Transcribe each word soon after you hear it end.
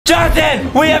Jonathan,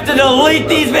 we have to delete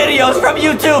these videos from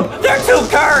YouTube. They're too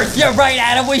cursed. You're right,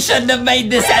 Adam. We shouldn't have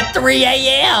made this at 3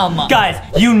 a.m. Guys,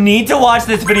 you need to watch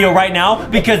this video right now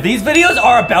because these videos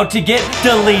are about to get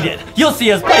deleted. You'll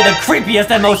see us play the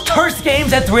creepiest and most cursed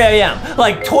games at 3 a.m.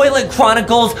 like Toilet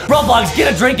Chronicles, Roblox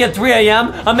Get a Drink at 3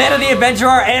 a.m., Amanda the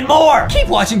Adventurer, and more. Keep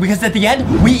watching because at the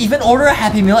end, we even order a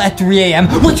Happy Meal at 3 a.m.,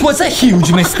 which was a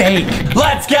huge mistake.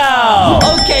 Let's go.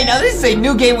 Okay, now this is a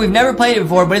new game. We've never played it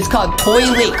before, but it's called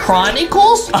Toilet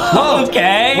Chronicles.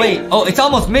 Okay. Wait, oh, it's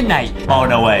almost midnight. Oh,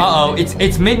 no way. Uh-oh,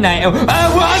 it's midnight. Oh, we're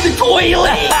on the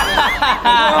toilet.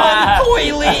 We're on the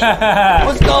toilet.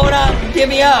 What's going on? Give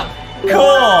me up. Cool.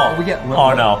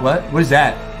 Oh, no. What is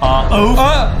that? Oof.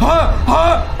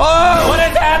 What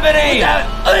is happening? Ew.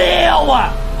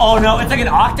 Oh, no, it's like an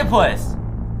octopus.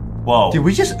 Whoa. Did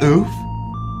we just oof?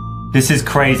 This is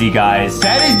crazy, guys.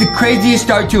 That is the craziest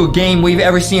start to a game we've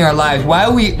ever seen in our lives. Why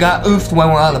we got oofed when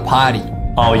we're on the potty?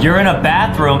 Oh, you're in a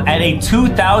bathroom at a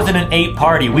 2008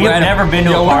 party. We have never been to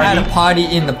a party. We're at a party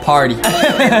in the party.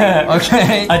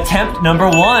 Okay. Attempt number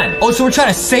 1. Oh, so we're trying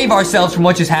to save ourselves from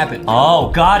what just happened.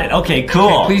 Oh, got it. Okay, cool.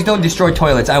 Okay, please don't destroy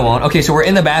toilets. I won't. Okay, so we're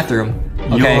in the bathroom.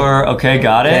 Okay. Okay,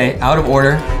 got it. Okay, out of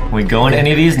order. We go into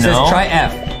any of these? It No. says try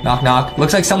F. Knock, knock.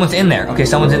 Looks like someone's in there. Okay,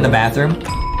 someone's in the bathroom.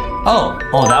 Oh,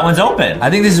 that one's open.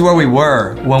 I think this is where we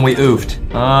were when we oofed.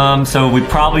 So we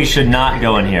probably should not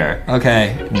go in here.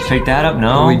 Okay. Can you pick that up?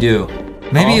 No. What do we do?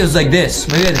 Maybe it was like this.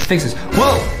 Maybe I had to fix this.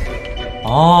 Whoa!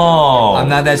 Oh. I'm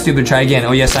not that stupid. Try again.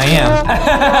 Oh, yes, I am.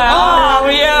 Oh,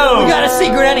 we got a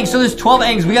secret ending. So there's 12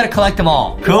 endings. We got to collect them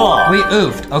all. Cool. We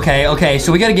oofed. Okay.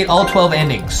 So we got to get all 12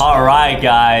 endings. All right,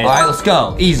 guys. All right, let's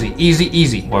go. Easy, easy,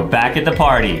 easy. We're back at the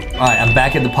party. All right, I'm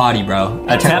back at the potty, bro.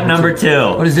 Attempt number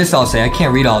 2. What does this all say? I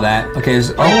can't read all that. Okay.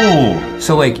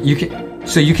 So like you could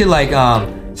like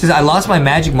it says I lost my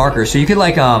magic marker. So you could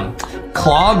like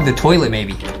clog the toilet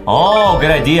maybe. Oh,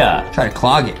 good idea. Try to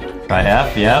clog it. Try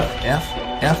F. Yep.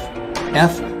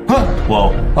 F. Huh.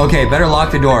 Whoa. Okay, better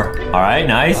lock the door. All right,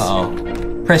 nice.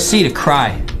 Uh-oh. Press C to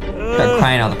cry. Start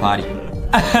crying on the potty.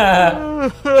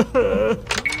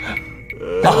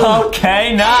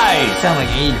 Okay, nice. Sound like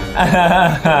Aiden.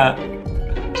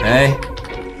 Okay.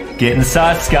 Getting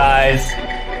sus, guys.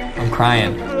 I'm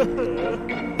crying.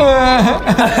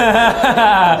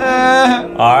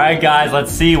 All right, guys,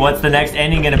 let's see. What's the next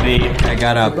ending gonna be? I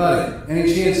got up. Buddy,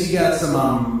 any chance you got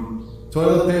some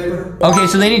toilet paper? Okay,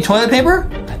 so they need toilet paper?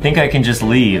 I think I can just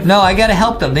leave. No, I gotta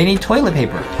help them. They need toilet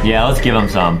paper. Yeah, let's give them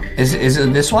some. Is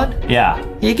it this one? Yeah.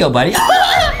 Here you go, buddy.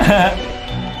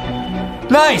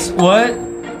 Nice. What?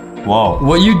 Whoa.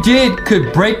 What you did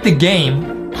could break the game.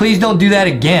 Please don't do that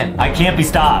again. I can't be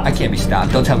stopped. I can't be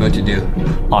stopped. Don't tell me what to do.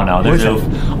 Oh no, there's oof.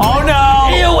 Oh no!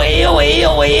 Ew.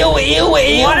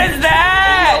 What is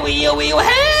that? Ew,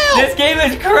 help! This game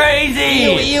is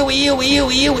crazy! Ew.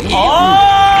 Oh!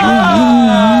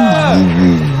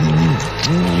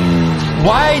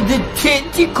 Why did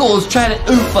tentacles try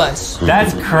to oof us?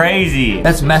 That's crazy.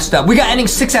 That's messed up. We got ending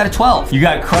 6 out of 12. You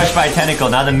got crushed by a tentacle.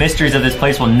 Now the mysteries of this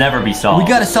place will never be solved. We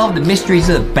gotta solve the mysteries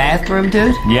of the bathroom,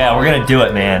 dude. Yeah, we're gonna do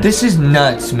it, man. This is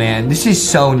nuts, man. This is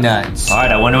so nuts. All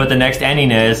right, I wonder what the next ending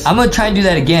is. I'm gonna try and do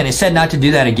that again. It said not to do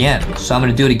that again, so I'm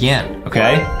gonna do it again.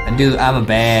 Okay. I'm a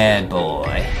bad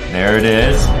boy. There it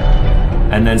is.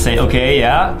 And then say, okay,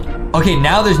 yeah. Okay,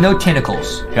 now there's no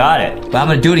tentacles. Got it. But I'm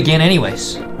gonna do it again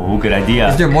anyways. Oh, good idea.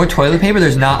 Is there more toilet paper?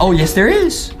 There's not. Oh, yes, there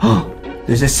is.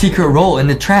 There's a secret roll in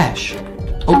the trash.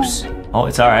 Oops. Oh,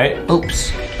 it's all right.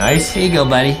 Oops. Nice. Here you go,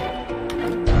 buddy.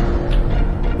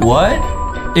 What?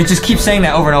 It just keeps saying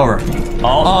that over and over.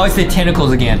 Oh, it's the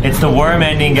tentacles again. It's the worm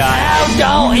ending, guys. Oh,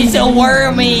 no, it's a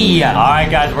wormy. All right,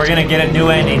 guys, we're gonna get a new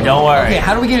ending. Don't worry. Okay,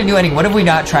 how do we get a new ending? What have we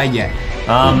not tried yet?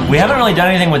 We haven't really done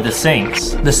anything with the sinks.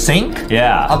 The sink?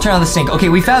 Yeah. I'll turn on the sink. Okay,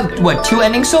 we found, what, 2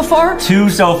 endings so far? 2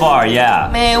 so far, yeah.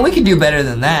 Man, we could do better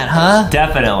than that, huh?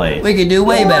 Definitely. We could do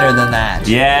way better than that.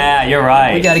 Yeah, you're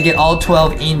right. We gotta get all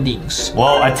 12 endings.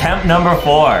 Well, attempt number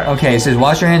 4. Okay, it says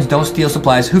wash your hands, don't steal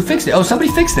supplies. Who fixed it? Oh,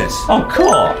 somebody fixed this. Oh,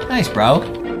 cool. Nice, bro.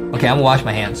 Okay, I'm gonna wash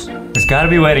my hands. There's gotta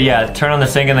be a way to, turn on the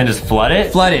sink and then just flood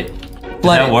it? Flood it. Does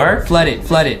that work? Flood it.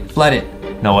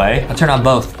 No way. I'll turn on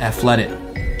both and flood it.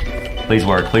 Please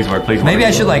work. Maybe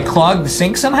I should like clog the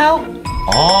sink somehow?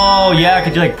 Oh, yeah,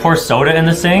 could you like pour soda in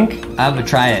the sink? I'm gonna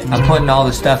try it. I'm putting all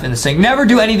the stuff in the sink. Never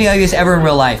do anything like this ever in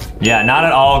real life. Yeah, not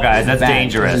at all, guys. That's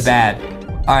dangerous. This is bad.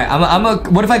 All right,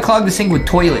 what if I clog the sink with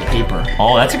toilet paper?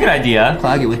 Oh, that's a good idea.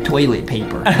 Clog it with toilet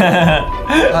paper.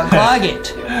 Clog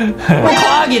it. Well,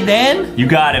 clog it then. You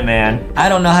got it, man. I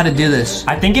don't know how to do this.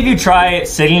 I think if you try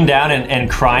sitting down and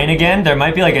crying again, there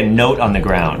might be like a note on the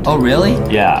ground. Oh, really?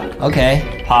 Yeah.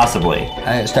 Okay. Possibly.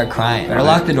 I start crying. Better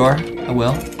lock the door. I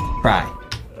will. Cry.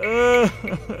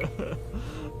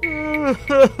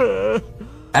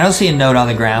 I don't see a note on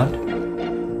the ground.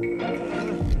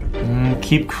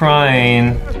 Keep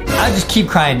crying. I'll just keep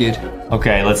crying, dude.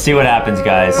 Okay, let's see what happens,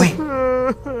 guys. Wait.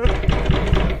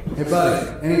 Hey, buddy.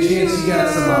 Any chance you got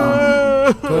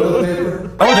some toilet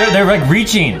paper? Oh, they're like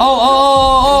reaching.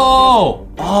 Oh,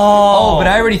 but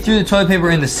I already threw the toilet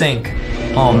paper in the sink.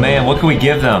 Oh man, what can we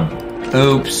give them?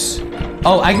 Oops.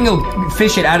 Oh, I can go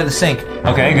fish it out of the sink.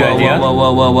 Okay, good idea.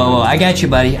 Whoa. I got you,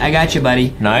 buddy.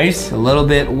 Nice. It's a little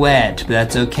bit wet, but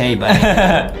that's okay, buddy.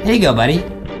 Here you go, buddy.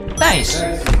 Nice.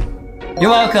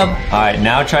 You're welcome. All right,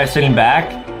 now try sitting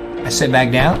back. I sit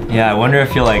back down. Yeah, I wonder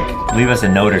if you'll like leave us a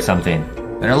note or something.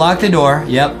 Better lock the door.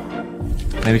 Yep.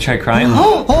 Maybe try crying.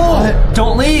 Oh!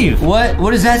 Don't leave. What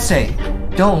does that say?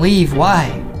 Don't leave. Why?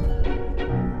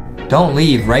 Don't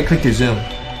leave. Right click to zoom.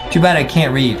 Too bad I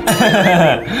can't read.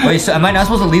 Wait, so am I not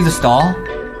supposed to leave the stall?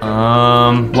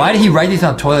 Why did he write these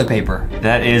on toilet paper?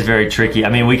 That is very tricky. I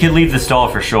mean, we could leave the stall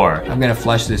for sure. I'm gonna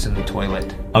flush this in the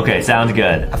toilet. Okay, sounds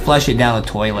good. I flush it down the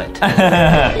toilet.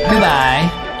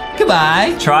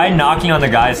 Goodbye. Try knocking on the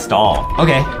guy's stall.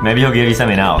 Okay. Maybe he'll give you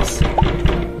something else.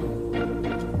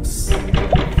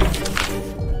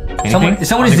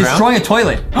 Someone is destroying a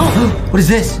toilet. What is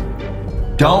this?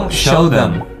 Don't show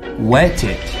them. Wet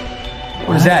it.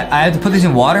 What is that? I have to put this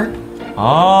in water?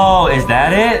 Oh, is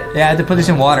that it? Yeah, I have to put this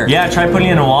in water. Yeah, try putting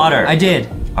it in water. I did.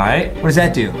 All right. What does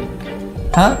that do?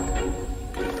 Huh?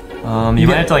 You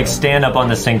might have to like stand up on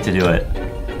the sink to do it.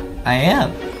 I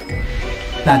am.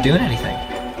 Not doing anything.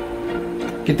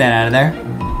 Get that out of there.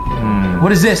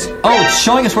 What is this? Oh, it's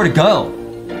showing us where to go.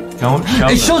 Don't show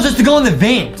It shows us to go in the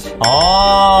vent.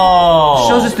 Oh. It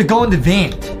shows us to go in the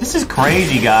vent. This is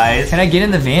crazy, guys. Can I get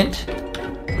in the vent?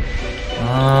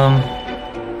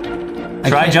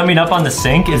 Try jumping up on the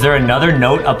sink. Is there another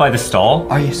note up by the stall?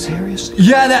 Are you serious?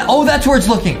 Yeah, that's where it's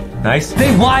looking. Nice.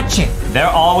 They watching. They're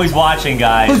always watching,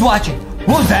 guys. Who's watching?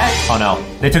 What was that? Oh no,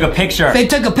 they took a picture. They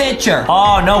took a picture.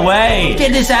 Oh, no way.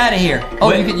 Get this out of here. Oh,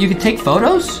 Wait. you can take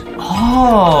photos?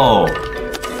 Oh.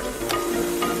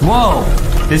 Whoa.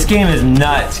 This game is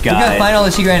nuts, guys. We gotta find all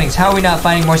the secret endings. How are we not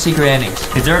finding more secret endings?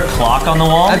 Is there a clock on the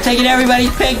wall? I'm taking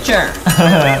everybody's picture.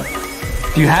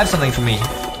 Do you have something for me?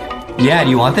 Yeah, do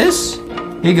you want this?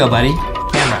 Here you go, buddy.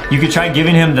 Camera. You could try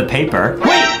giving him the paper.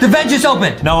 Wait, the vent just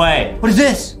opened. No way. What is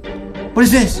this? What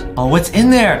is this? Oh, what's in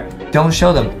there? Don't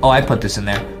show them. Oh, I put this in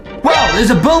there. Whoa,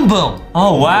 there's a boom boom.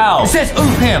 Oh, wow. It says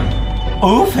oof him.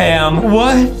 Oof him?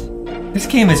 What? This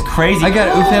game is crazy. I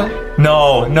gotta oof him?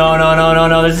 No.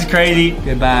 This is crazy.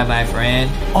 Goodbye, my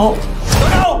friend. Oh.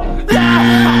 No.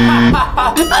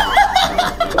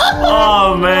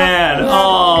 Oh, man.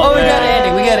 Oh, we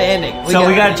got an ending. So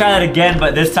we gotta try that again,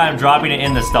 but this time dropping it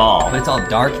in the stall. But it's all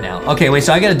dark now. Okay, wait,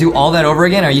 so I gotta do all that over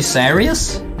again? Are you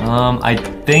serious? I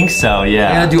think so, yeah.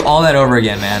 I gotta do all that over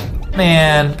again, man.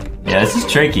 Man. Yeah, this is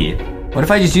tricky. What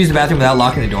if I just use the bathroom without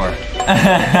locking the door?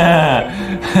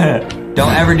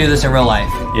 Don't ever do this in real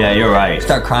life. Yeah, you're right.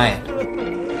 Start crying.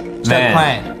 Start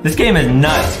crying. This game is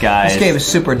nuts, guys. This game is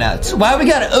super nuts. Why we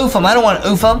gotta oof them? I don't want to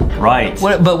oof them. Right.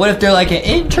 But what if they're like an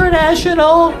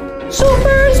international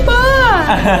super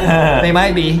spy? They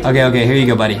might be. Okay, here you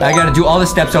go, buddy. I gotta do all the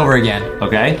steps over again.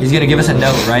 Okay. He's gonna give us a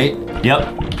note, right?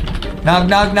 Yep. Knock.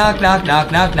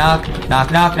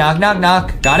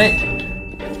 Got it?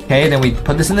 Okay, then we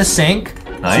put this in the sink.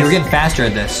 Nice. See, we're getting faster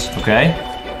at this. Okay.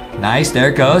 Nice, there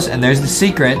it goes. And there's the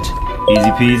secret.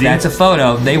 Easy peasy. That's a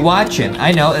photo. They watching.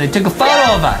 I know, and they took a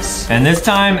photo of us. And this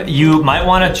time, you might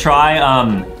want to try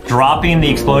dropping the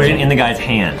explosion in the guy's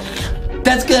hand.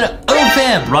 That's gonna oof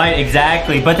him. Right,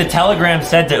 exactly. But the telegram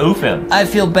said to oof him. I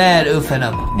feel bad oofing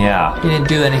him. Yeah. He didn't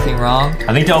do anything wrong.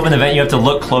 I think to open the vent, you have to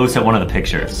look close at one of the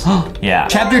pictures. Yeah.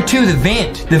 Chapter 2, the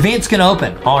vent. The vent's gonna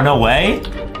open. Oh, no way?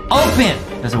 Open.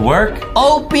 Does it work?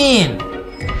 Open.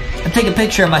 I'm taking a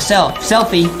picture of myself.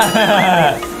 Selfie.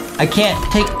 I can't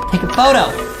take a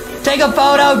photo. Take a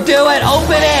photo. Do it.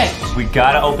 Open it. We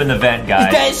gotta open the vent, guys.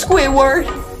 Is that Squidward?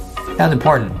 Sounds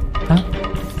important. Huh?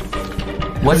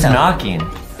 What's knocking?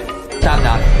 Stop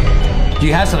knocking. Do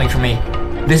you have something for me?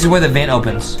 This is where the vent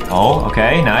opens. Oh,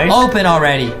 okay, nice. Open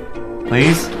already.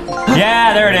 Please.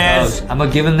 Yeah, there it is. I'm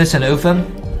gonna give him this and oof him.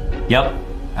 Yep.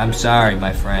 I'm sorry,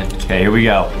 my friend. Okay, here we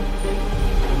go.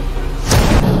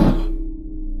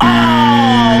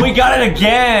 Oh, we got it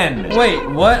again. Wait,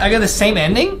 what? I got the same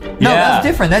ending? No, Yeah.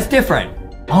 that's different.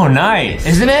 Oh, nice.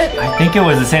 Isn't it? I think it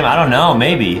was the same. I don't know.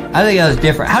 Maybe. I think it was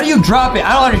different. How do you drop it?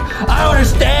 I don't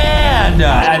understand.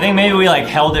 I think maybe we like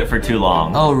held it for too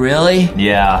long. Oh, really?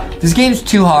 Yeah. This game's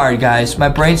too hard, guys. My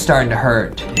brain's starting to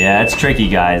hurt. Yeah, it's tricky,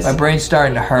 guys. My brain's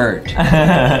starting to hurt.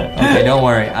 Okay, don't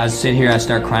worry. I'll sit here and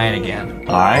start crying again.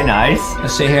 All right, nice. I'll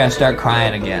sit here and start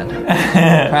crying again.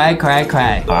 Cry, cry,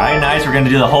 cry. All right, nice. We're gonna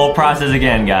do the whole process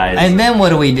again, guys. And then what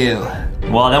do we do?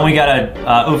 Well, then we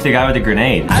gotta oof the guy with the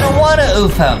grenade. I don't want to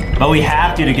oof him. But we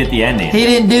have to get the ending. He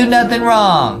didn't do nothing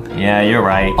wrong. Yeah, you're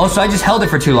right. Oh, so I just held it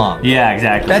for too long. Yeah,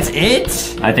 exactly. That's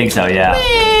it? I think so, yeah.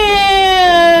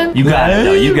 Man. You got it,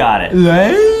 though. You got it.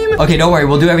 Lame. Okay, don't worry.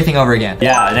 We'll do everything over again.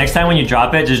 Yeah, next time when you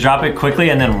drop it, just drop it quickly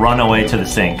and then run away to the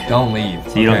sink. Don't leave.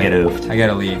 So you don't get oofed. I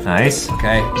gotta leave. Nice.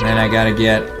 Okay, and then I gotta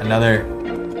get another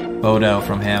photo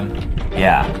from him.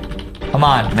 Yeah. Come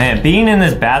on. Man, being in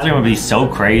this bathroom would be so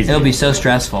crazy. It'll be so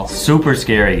stressful. Super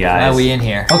scary, guys. Why are we in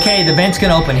here? Okay, the vent's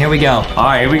gonna open. Here we go. All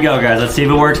right, here we go, guys. Let's see if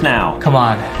it works now. Come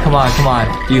on, come on, come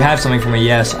on. Do you have something for me?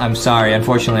 Yes, I'm sorry.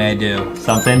 Unfortunately, I do.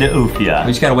 Something to oof ya.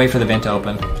 We just gotta wait for the vent to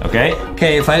open. Okay.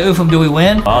 Okay, if I oof him, do we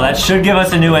win? Oh, that should give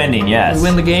us a new ending, yes. We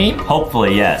win the game?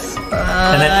 Hopefully, yes.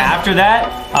 And then after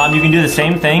that, you can do the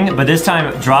same thing, but this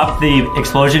time drop the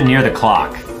explosion near the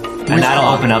clock. And that'll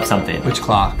open up something. Which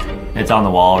clock? It's on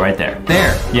the wall right there.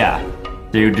 There? Yeah.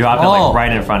 So you drop it like right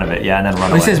in front of it. Yeah, and then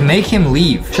run away. It says make him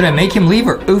leave. Should I make him leave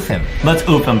or oof him? Let's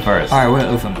oof him first. All right, we're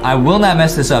gonna oof him. I will not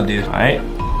mess this up, dude. All right.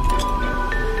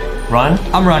 Run.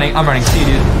 I'm running. See you,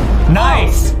 dude.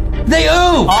 Nice. They oof.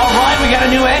 All right, we got a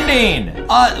new ending.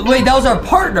 Wait, that was our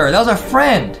partner. That was our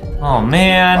friend. Oh,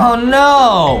 man. Oh,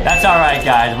 no. That's all right,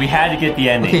 guys. We had to get the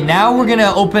ending. Okay, now we're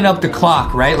gonna open up the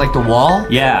clock, right? Like the wall?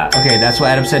 Yeah. Okay, that's what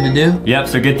Adam said to do? Yep,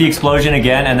 so get the explosion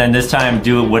again, and then this time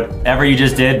do whatever you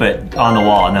just did, but on the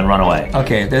wall, and then run away.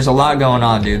 Okay, there's a lot going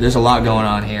on, dude. There's a lot going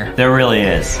on here. There really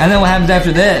is. And then what happens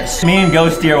after this? Me and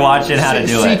Ghosty are watching how to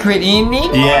do it. Secret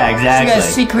ending? Yeah, exactly. So you got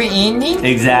a secret ending?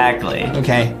 Exactly.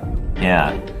 Okay.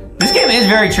 Yeah. This game is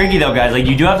very tricky though, guys. Like,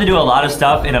 you do have to do a lot of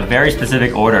stuff in a very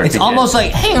specific order. It's almost like,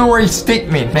 hang on where you stick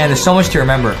me. Man, there's so much to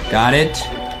remember. Got it.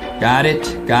 Got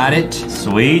it. Got it.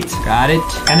 Sweet. Got it.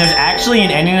 And there's actually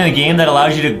an ending in the game that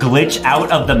allows you to glitch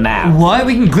out of the map. What?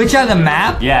 We can glitch out of the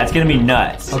map? Yeah, it's gonna be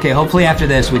nuts. Okay, hopefully after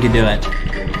this we can do it.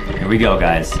 Here we go,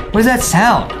 guys. What does that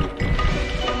sound?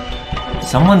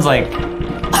 Someone's like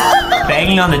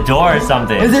banging on the door or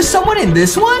something. Is there someone in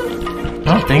this one?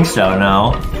 I don't think so,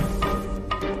 no.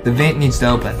 The vent needs to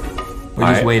open. We're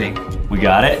just waiting. We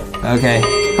got it? Okay.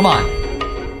 Come on.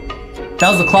 That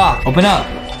was the clock. Open up.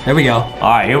 There we go. All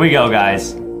right, here we go,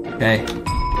 guys. Okay.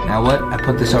 Now what? I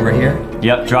put this over here.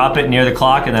 Yep, drop it near the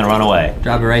clock and then run away.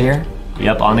 Drop it right here.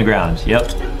 Yep, on the ground.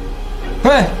 Yep.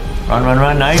 Hey. Run, run,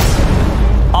 run. Nice.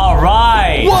 All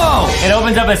right. Whoa! It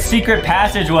opens up a secret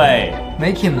passageway.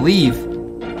 Make him leave.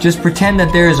 Just pretend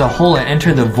that there is a hole and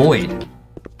enter the void.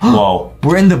 Whoa.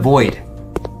 We're in the void.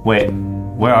 Wait,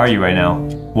 where are you right now?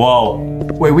 Whoa.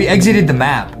 Wait, we exited the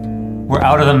map. We're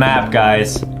out of the map,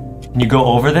 guys. Can you go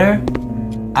over there?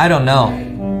 I don't know.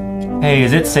 Hey,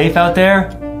 is it safe out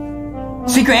there?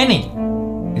 Secret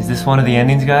ending. Is this one of the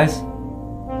endings, guys?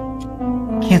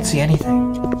 Can't see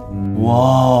anything.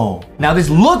 Whoa. Now this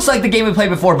looks like the game we played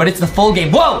before, but it's the full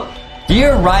game. Whoa!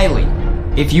 Dear Riley,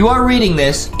 if you are reading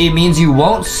this, it means you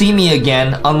won't see me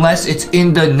again unless it's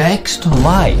in the next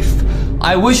life.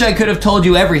 I wish I could have told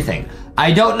you everything.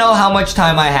 I don't know how much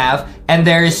time I have, and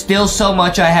there is still so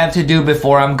much I have to do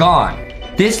before I'm gone.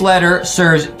 This letter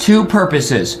serves two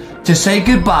purposes: to say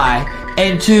goodbye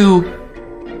and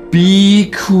to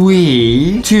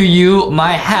bequeath to you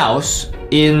my house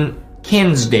in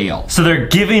Kinsdale. So they're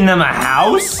giving them a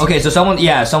house? Okay, so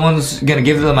someone's gonna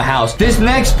give them a house. This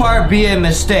next part be a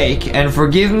mistake, and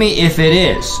forgive me if it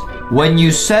is. When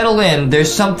you settle in, there's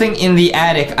something in the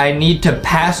attic I need to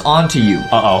pass on to you.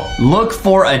 Uh-oh. Look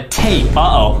for a tape.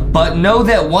 Uh-oh. But know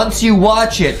that once you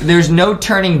watch it, there's no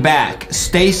turning back.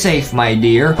 Stay safe, my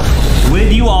dear.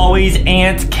 With you always,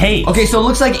 Aunt Kate. Okay, so it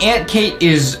looks like Aunt Kate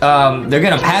is, they're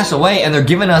gonna pass away and they're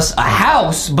giving us a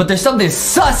house, but there's something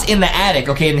sus in the attic.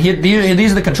 Okay, and here,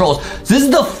 these are the controls. So this is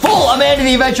the full Amanda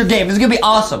the Adventure game. This is gonna be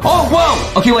awesome. Oh,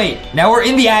 whoa! Okay, wait. Now we're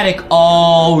in the attic.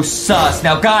 Oh, sus.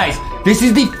 Now, guys, this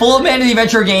is the full Amanda the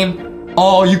Adventure game.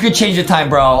 Oh, you could change the time,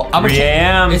 bro.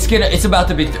 3am. It's about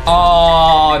to be,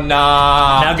 oh,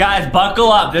 nah. Now, guys,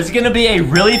 buckle up. This is gonna be a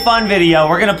really fun video.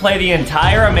 We're gonna play the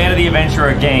entire Amanda the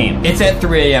Adventurer game. It's at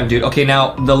 3 a.m., dude. Okay,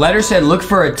 now, the letter said look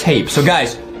for a tape. So,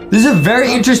 guys, This is a very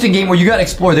interesting game where you gotta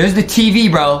explore. There's the TV,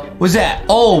 bro. What's that?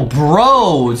 Oh,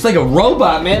 bro. It's like a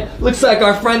robot, man. Looks like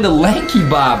our friend the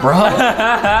LankyBot,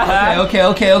 bro.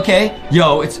 Okay.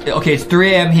 Yo, it's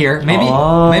 3 a.m. here. Maybe you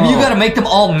gotta make them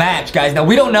all match, guys. Now,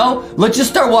 we don't know. Let's just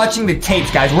start watching the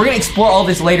tapes, guys. We're gonna explore all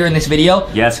this later in this video.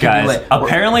 Yes, guys.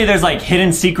 Apparently, there's like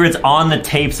hidden secrets on the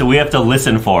tapes that we have to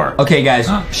listen for. Okay, guys.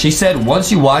 She said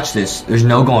once you watch this, there's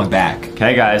no going back.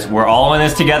 Okay, guys. We're all in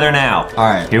this together now. All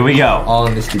right. Here we go. All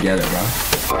in this together, bro.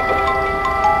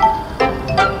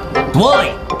 Wooly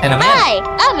and Amanda. Hi,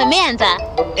 I'm Amanda.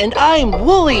 And I'm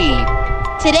Wooly.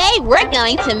 Today we're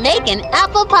going to make an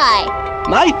apple pie.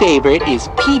 My favorite is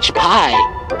peach pie.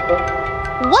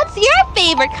 What's your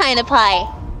favorite kind of pie?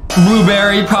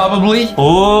 Blueberry, probably.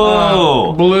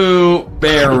 Oh.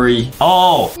 Blueberry.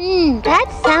 Oh.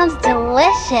 That sounds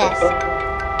delicious.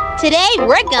 Today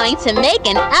we're going to make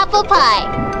an apple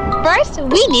pie. First,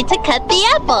 we need to cut the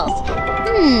apples.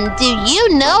 Do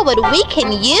you know what we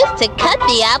can use to cut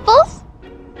the apples?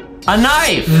 A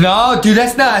knife. No, dude,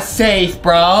 that's not safe,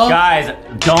 bro. Guys,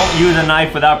 don't use a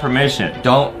knife without permission.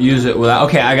 Don't use it without.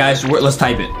 Okay, guys, let's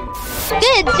type it.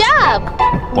 Good job.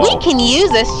 Whoa. We can use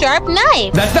a sharp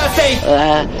knife. That's not safe.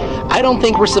 I don't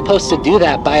think we're supposed to do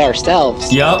that by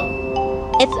ourselves. Yup.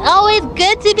 It's always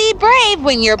good to be brave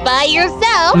when you're by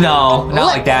yourself. No, not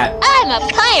like that. I'm a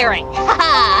pirate.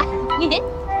 Haha.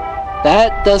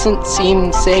 That doesn't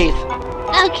seem safe.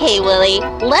 Okay, Willie,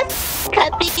 let's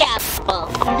cut the apple.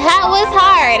 That was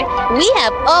hard. We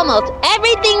have almost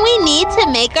everything we need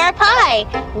to make our pie.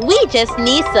 We just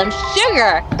need some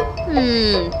sugar.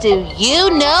 Do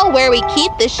you know where we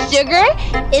keep the sugar?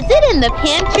 Is it in the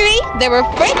pantry, the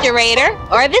refrigerator,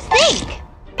 or the sink?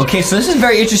 Okay, so this is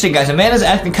very interesting, guys. Amanda's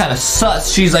acting kind of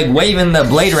sus. She's like waving the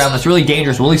blade around. That's really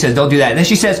dangerous. Willie says, don't do that. And then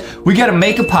she says, we gotta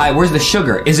make a pie. Where's the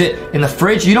sugar? Is it in the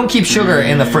fridge? You don't keep sugar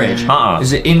in the fridge.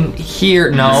 Is it in here?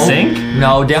 No. The sink?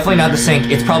 No, definitely not the sink.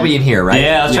 It's probably in here, right?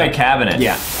 Yeah, let's try cabinet.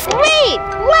 Yeah. Great!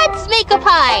 Let's make a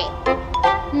pie.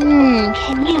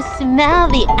 Can you smell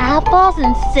the apples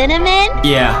and cinnamon?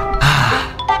 Yeah.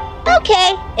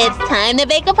 Okay, it's time to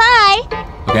bake a pie.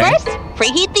 Okay. First,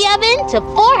 preheat the oven to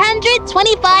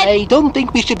 425. I don't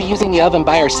think we should be using the oven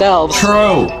by ourselves.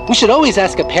 True. We should always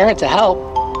ask a parent to help.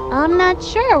 I'm not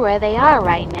sure where they are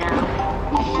right now.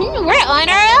 We're on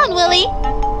our own, Willie.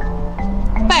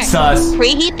 First, Sus.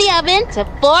 preheat the oven to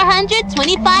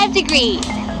 425 degrees.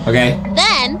 Okay.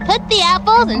 Then, put the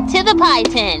apples into the pie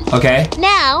tin. Okay.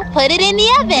 Now, put it in the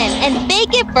oven and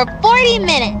bake it for 40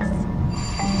 minutes.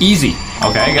 Easy.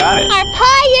 Okay, got it. Our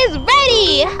pie is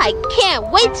ready! I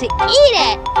can't wait to eat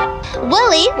it!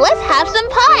 Willie, let's have some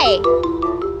pie!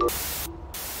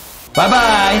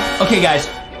 Bye-bye. Okay, guys.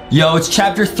 Yo, it's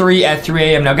chapter 3 at 3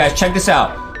 a.m. Now, guys, check this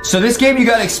out. So this game, you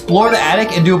gotta explore the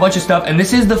attic and do a bunch of stuff. And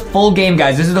this is the full game,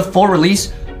 guys. This is the full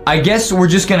release. I guess we're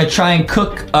just gonna try and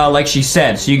cook like she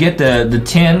said. So you get the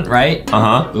tin, right?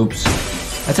 Oops.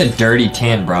 That's a dirty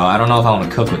tin, bro. I don't know if I want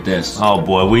to cook with this. Oh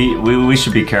boy, we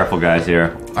should be careful, guys,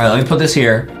 here. All right, let me put this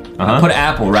here. Put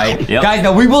apple, right? Yep. Guys,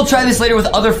 now we will try this later with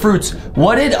other fruits.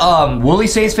 What did Wooly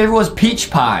say his favorite was?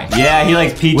 Peach pie. Yeah, he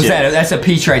likes peaches. What's that? That's a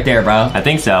peach right there, bro. I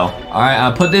think so. All right,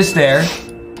 I'll put this there.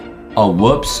 Oh,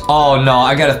 whoops. Oh, no,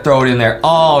 I gotta throw it in there.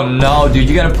 Oh, no, dude,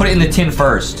 you gotta put it in the tin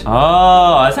first.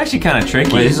 Oh, that's actually kind of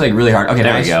tricky. Wait, this is like really hard. Okay,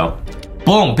 there nice. we go.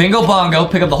 Boom, bingo bongo.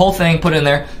 Pick up the whole thing, put it in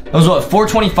there. That was what,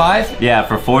 425? Yeah,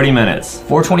 for 40 minutes.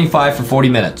 425 for 40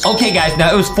 minutes. Okay, guys,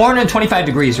 now it was 425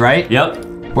 degrees, right? Yep.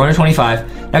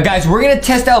 425. Now, guys, we're gonna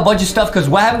test out a bunch of stuff because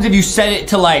what happens if you set it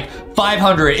to like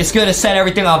 500? It's gonna set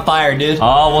everything on fire, dude.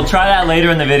 Oh, we'll try that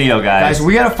later in the video, guys. Guys,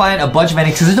 we gotta find a bunch of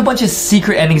endings because there's a bunch of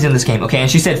secret endings in this game, okay? And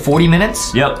she said 40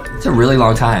 minutes? Yep. It's a really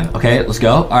long time. Okay, let's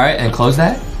go. All right, and close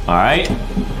that. All right.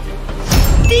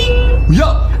 Ding!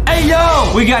 Yo! Hey,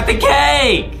 yo! We got the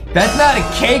cake! That's not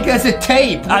a cake, that's a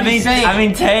tape. What I are you mean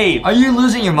saying? tape. Are you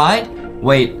losing your mind?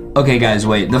 Wait, okay, guys,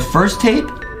 wait. The first tape,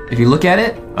 if you look at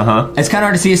it, it's kind of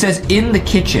hard to see. It says in the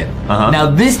kitchen. Now,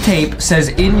 this tape says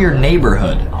in your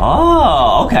neighborhood.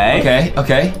 Oh, okay.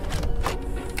 Okay.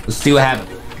 Let's see what happens.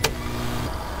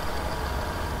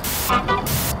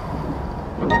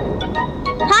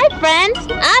 Hi, friends.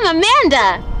 I'm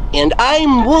Amanda. And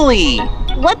I'm Wooly.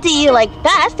 What do you like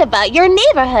best about your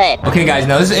neighborhood? Okay, guys,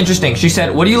 now this is interesting. She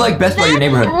said, what do you like best about your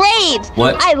neighborhood? Great!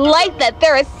 What? I like that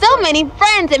there are so many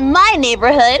friends in my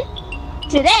neighborhood.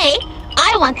 Today,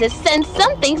 I want to send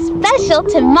something special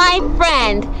to my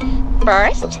friend.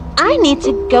 First, I need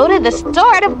to go to the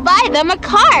store to buy them a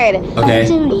card. Okay.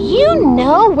 Do you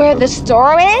know where the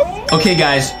store is? Okay,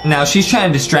 guys, now she's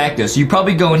trying to distract us. You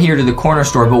probably go in here to the corner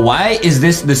store, but why is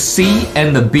this the C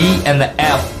and the B and the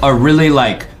F are really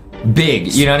like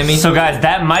big. You know what I mean? So guys,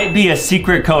 that might be a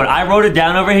secret code. I wrote it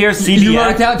down over here. CBF. You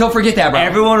wrote it down? Don't forget that, bro.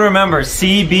 Everyone remember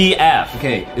CBF.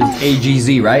 Okay, it's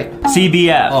AGZ, right?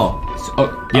 CBF.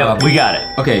 Yeah, we got it.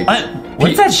 Okay.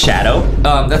 What's that shadow?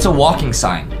 That's a walking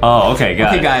sign. Oh, okay,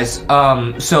 got it. Okay, guys.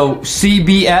 So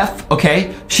CBF.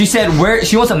 Okay, she said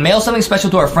she wants to mail something special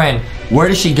to our friend. Where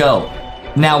does she go?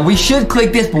 Now we should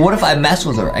click this, but what if I mess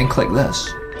with her and click this?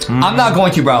 I'm not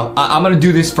going to, bro. I'm gonna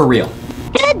do this for real.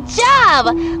 Good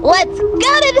job! Let's go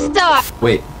to the store!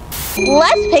 Wait.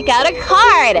 Let's pick out a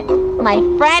card! My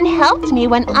friend helped me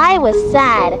when I was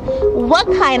sad. What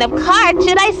kind of card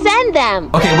should I send them?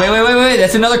 Okay, wait.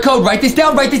 That's another code. Write this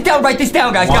down,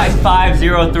 guys.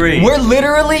 1503. We're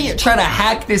literally trying to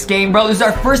hack this game, bro. This is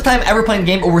our first time ever playing the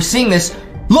game, but we're seeing this.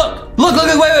 Look,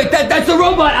 wait. That's the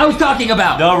robot I was talking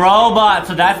about. The robot,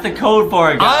 so that's the code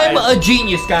for it, guys. I'm a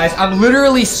genius, guys. I'm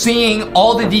literally seeing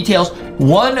all the details.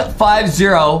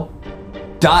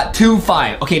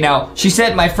 150.25. Okay, now, she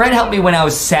said, my friend helped me when I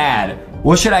was sad.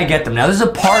 What should I get them? Now, this is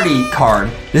a party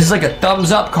card. This is like a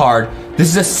thumbs up card. This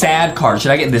is a sad card.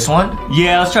 Should I get this one?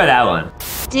 Yeah, let's try that one.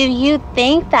 Do you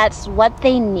think that's what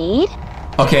they need?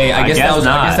 Okay, I guess that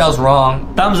was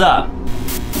wrong. Thumbs up.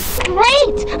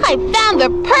 Great! I found the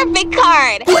perfect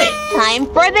card! Time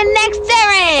for the next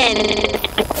errand!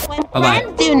 When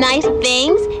friends do nice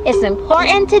things, it's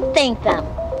important to thank them.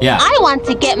 Yeah. I want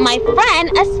to get my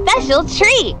friend a special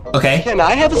treat. Okay. Can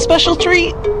I have a special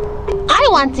treat? I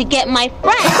want to get my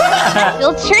friend a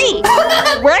special treat.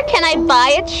 Where can I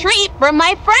buy a treat for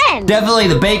my friend? Definitely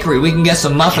the bakery. We can get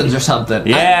some muffins or something.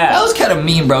 Yeah. That was kind of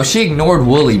mean, bro. She ignored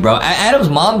Wooly, bro. Adam's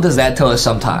mom does that to us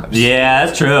sometimes. Yeah,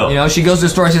 that's true. You know, she goes to the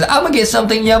store and says, I'm gonna get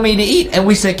something yummy to eat. And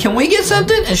we said, can we get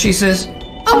something? And she says,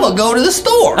 I'm gonna go to the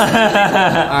store. All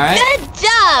right? Good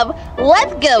job.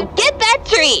 Let's go get that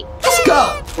treat. Let's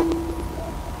go.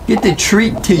 Get the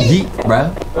treat to eat,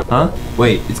 bro. Huh?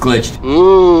 Wait, it's glitched.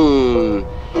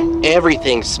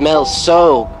 Everything smells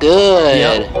so good.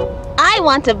 Yep. I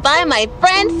want to buy my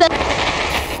friend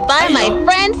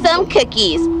some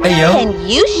cookies. Hey, yo. Can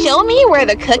you show me where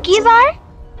the cookies are?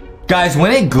 Guys,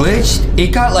 when it glitched,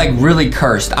 it got like really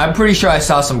cursed. I'm pretty sure I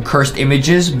saw some cursed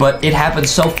images, but it happened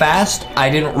so fast, I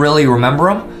didn't really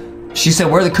remember them. She said,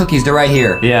 where are the cookies? They're right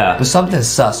here. Yeah. But something's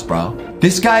sus, bro.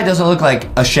 This guy doesn't look like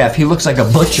a chef. He looks like a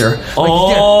butcher.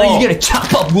 Oh. Like he's gonna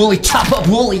chop up Wooly.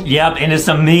 Yep, into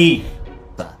some meat.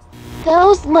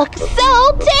 Those look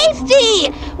so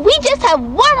tasty! We just have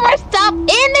one more stop in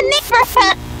the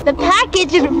neighborhood. The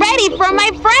package is ready for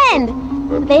my friend.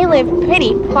 They live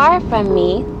pretty far from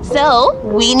me, so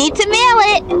we need to mail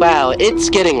it. Wow, it's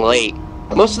getting late.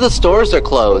 Most of the stores are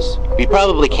closed. We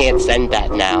probably can't send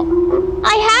that now.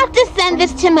 I have to send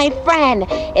this to my friend.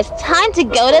 It's time to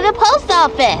go to the post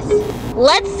office.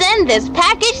 Let's send this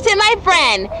package to my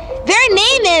friend. Their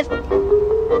name is...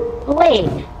 Wait,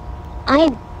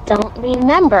 I don't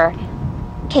remember.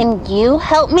 Can you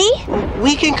help me?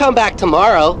 We can come back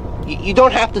tomorrow. You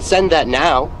don't have to send that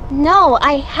now. No,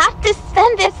 I have to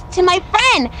send this to my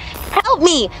friend. Help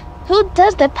me. Who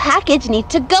does the package need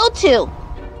to go to?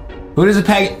 Who does the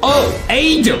package? Oh,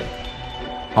 Angel.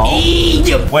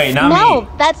 Wait, not me. No,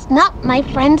 that's not my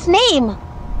friend's name.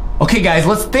 Okay, guys,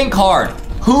 let's think hard.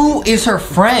 Who is her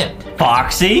friend?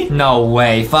 Foxy? No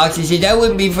way. Foxy said, I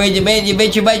wouldn't be friends of man. You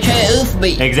bet you might try to oof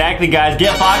me. Exactly, guys.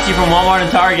 Get Foxy from Walmart and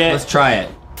Target. Let's try it.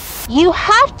 You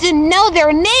have to know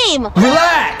their name.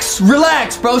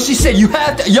 Relax, bro. She said you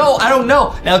have to. Yo, I don't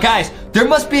know. Now, guys, there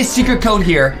must be a secret code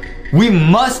here. We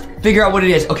must figure out what it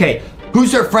is. Okay,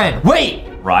 who's her friend? Wait.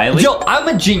 Riley? Yo, I'm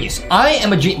a genius. I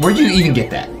am a genius. Where'd you even get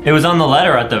that? It was on the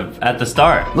letter at the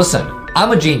start. Listen,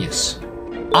 I'm a genius.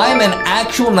 I'm an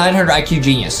actual 900 IQ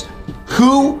genius.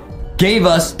 Who gave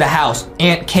us the house?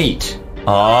 Aunt Kate.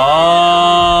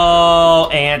 Oh,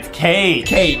 Aunt Kate.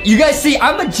 Kate, you guys see,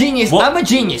 I'm a genius. I'm a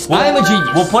genius.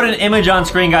 We'll put an image on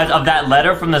screen, guys, of that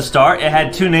letter from the start. It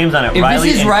had two names on it. If Riley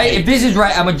this is and right, Kate. if this is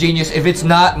right, I'm a genius. If it's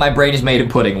not, my brain is made of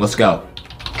pudding. Let's go.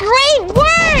 Great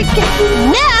work!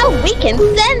 Now we can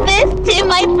send this to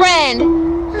my friend.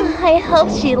 I hope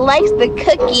she likes the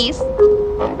cookies.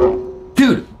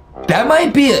 Dude, that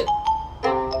might be it.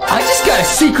 I just got a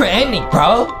secret ending,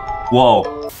 bro.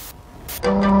 Whoa.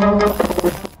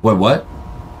 Wait, what?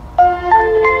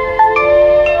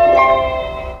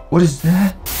 What is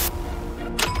that?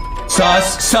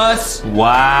 Sus.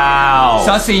 Wow.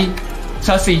 Sussy.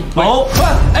 Wait. Oh.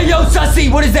 Hey, yo, Sussy,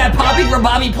 what is that? Poppy from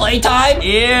Bobby Playtime?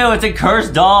 Ew, it's a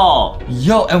cursed doll.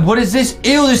 Yo, and what is this?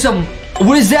 Ew, there's some...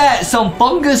 What is that? Some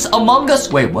fungus among us?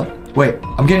 Wait, what? Wait,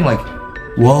 I'm getting like...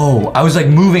 Whoa, I was like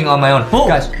moving on my own. Oh,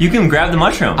 guys, you can grab the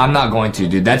mushroom. I'm not going to,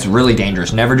 dude. That's really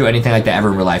dangerous. Never do anything like that ever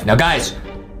in real life. Now, guys,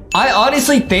 I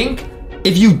honestly think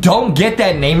if you don't get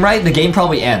that name right, the game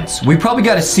probably ends. We probably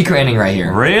got a secret ending right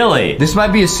here. Really? This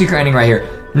might be a secret ending right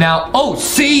here. Now, oh,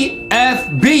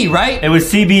 CFB, right? It was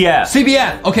CBF.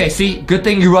 CBF. Okay, see, good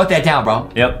thing you wrote that down, bro.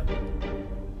 Yep.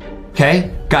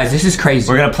 Okay, guys, this is crazy.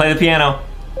 We're gonna play the piano.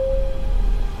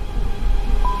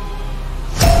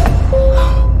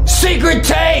 Secret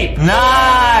tape!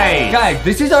 Nice! Guys,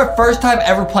 this is our first time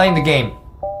ever playing the game.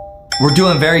 We're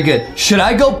doing very good. Should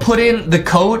I go put in the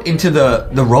code into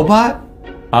the robot?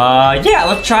 Yeah,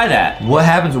 let's try that. What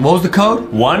happens? What was the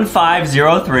code?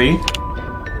 1503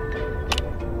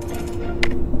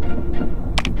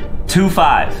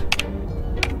 25.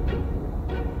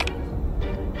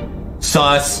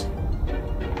 Sus.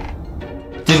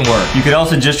 Didn't work. You could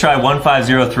also just try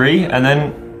 1503 and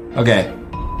then... Okay.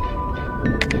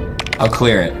 I'll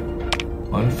clear it.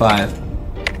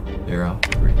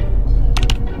 1503.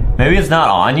 Maybe it's not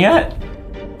on yet?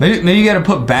 Maybe you gotta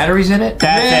put batteries in it?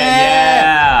 That's it,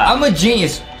 yeah! I'm a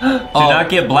genius. Do not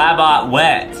get Blabot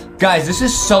wet. Guys, this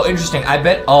is so interesting. I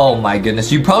bet, oh my goodness,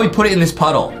 you probably put it in this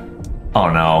puddle. Oh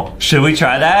no. Should we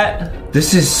try that?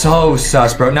 This is so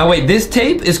sus, bro. Now wait, this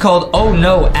tape is called Oh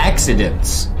No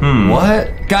Accidents.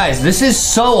 What? Guys, this is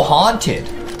so haunted.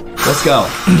 Let's go.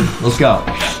 Let's go.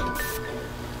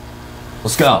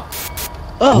 Let's go.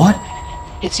 Oh, What?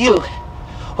 It's you.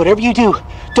 Whatever you do,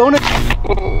 don't...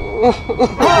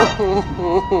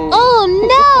 Oh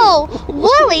no!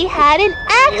 Wooly had an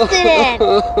accident!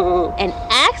 An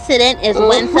accident is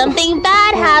when something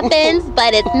bad happens,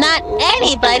 but it's not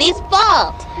anybody's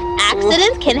fault.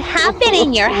 Accidents can happen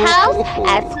in your house,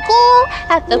 at school,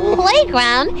 at the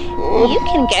playground. You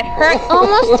can get hurt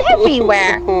almost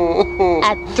everywhere.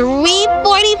 At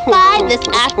 3:45 this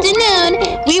afternoon,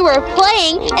 we were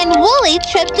playing and Wooly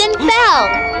tripped and fell.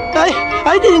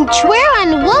 I didn't try. Where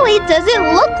on Wooly does it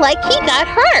look like he got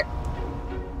hurt?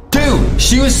 Dude,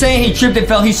 she was saying he tripped and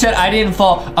fell. He said I didn't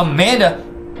fall. Amanda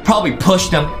probably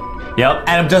pushed him. Yep.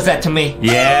 Adam does that to me.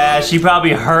 Yeah, she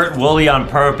probably hurt Wooly on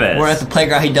purpose. We're at the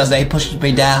playground, he does that, he pushes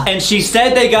me down. And she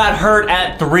said they got hurt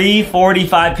at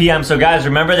 3:45 p.m. So guys,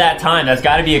 remember that time. That's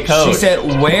gotta be a code. She said,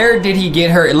 where did he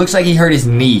get hurt? It looks like he hurt his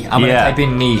knee. I'm gonna type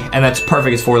in knee, and that's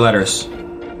perfect, it's 4 letters.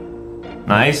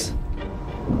 Nice.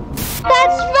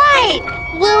 That's right!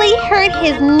 Wooly hurt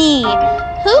his knee.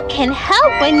 Who can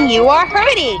help when you are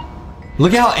hurting?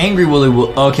 Look at how angry Willie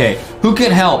will. Okay, who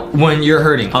can help when you're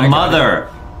hurting? A mother.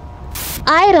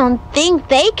 I don't think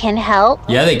they can help.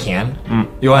 Yeah, they can.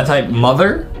 You want to type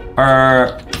mother?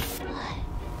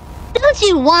 Don't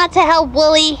you want to help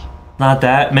Wooly? Not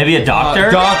that. Maybe a doctor?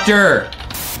 Doctor!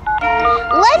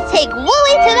 Let's take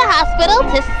Wooly to the hospital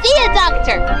to see a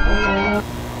doctor.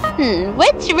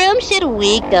 Which room should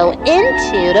we go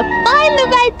into to find the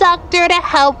right doctor to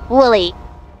help Wooly?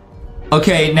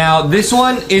 Okay, now this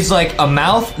one is like a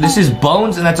mouth, this is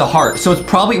bones, and that's a heart. So it's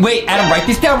probably, wait, Adam, write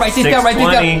this down, write this down, write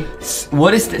this down.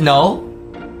 What is, no?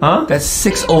 Huh? That's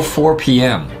 6:04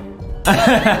 p.m.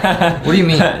 What do you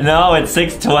mean? No, it's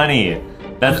 6:20.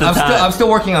 That's the time. I'm still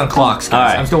working on clocks, guys. All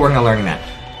right. I'm still working on learning that.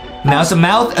 Now it's a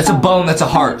mouth, that's a bone, that's a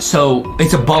heart. So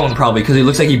it's a bone probably, because it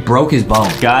looks like he broke his bone.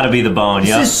 Gotta be the bone,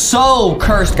 This is so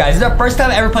cursed, guys. This is our first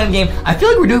time ever playing the game. I feel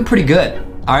like we're doing pretty good.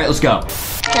 All right, let's go.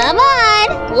 Come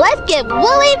on, let's get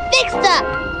Wooly fixed up.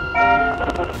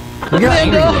 Look how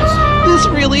angry he is. This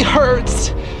really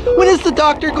hurts. When is the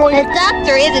doctor going? The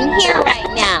doctor isn't here right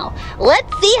now.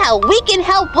 Let's see how we can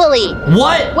help Wooly.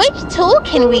 What? Which tool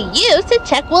can we use to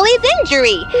check Wooly's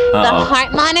injury? The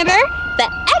heart monitor, the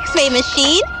x-ray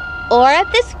machine, or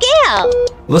the scale?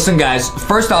 Listen, guys.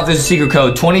 First off, there's a secret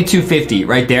code, 2250,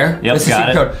 right there. Yep, That's the got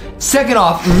secret code. Second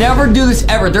off, never do this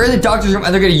ever. They're in the doctor's room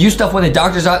and they're gonna use stuff when the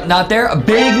doctor's not there. A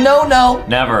big no-no.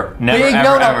 Never, Big ever,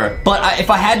 no-no. ever. But if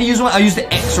I had to use one, I'll use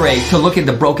the x-ray to look at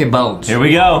the broken bones. Here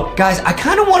we go. Guys, I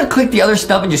kind of want to click the other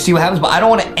stuff and just see what happens, but I don't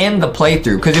want to end the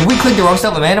playthrough. Because if we click the wrong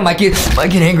stuff, Amanda might get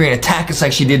angry and attack us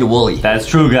like she did to Wooly. That's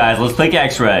true, guys. Let's click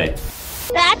X-ray.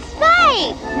 That's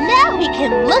right. Now we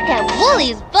can look at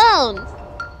Wooly's bones.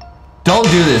 Don't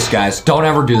do this, guys. Don't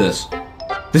ever do this.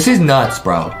 This is nuts,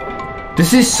 bro.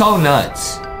 This is so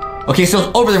nuts. Okay,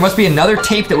 so over there must be another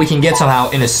tape that we can get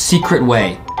somehow in a secret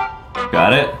way.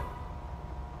 Got it?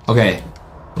 Okay,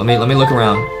 let me look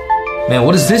around. Man,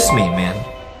 what does this mean, man?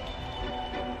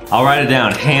 I'll write it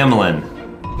down. Hamlin.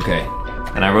 Okay.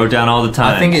 And I wrote down all the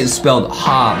time. I think it's spelled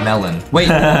ha-melon. Wait,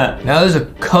 now there's a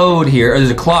code here, or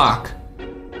there's a clock.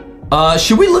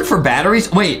 Should we look for batteries?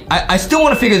 Wait, I still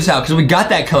want to figure this out because we got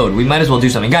that code. We might as well do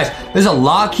something. Guys, there's a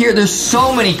lock here. There's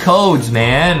so many codes,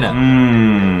 man.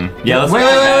 Yeah, let's wait.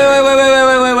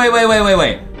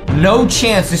 No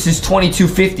chance this is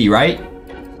 2250, right?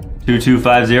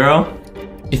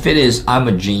 2250? If it is, I'm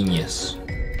a genius.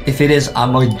 If it is,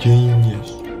 I'm a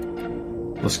genius.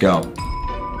 Let's go.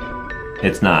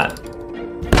 It's not.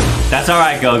 That's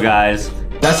alright, go guys.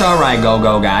 That's alright,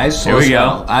 go guys. Here we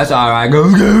go. That's alright,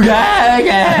 go guys.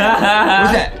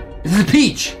 What's that? This is a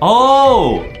peach.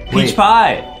 Oh, peach Wait.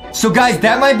 pie. So guys,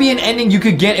 that might be an ending you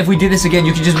could get if we did this again.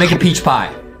 You could just make a peach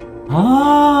pie.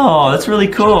 Oh, that's really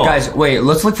cool. Guys, wait,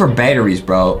 let's look for batteries,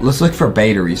 bro. Let's look for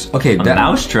batteries. Okay, a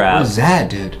mousetrap. What is that,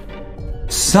 dude?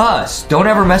 Sus. Don't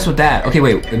ever mess with that. Okay,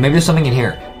 wait, maybe there's something in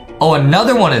here. Oh,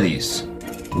 another one of these.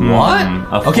 What?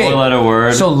 A four-letter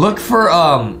word. So look for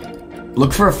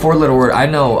a four-letter word. I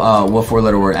know what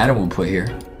four-letter word Adam will put here.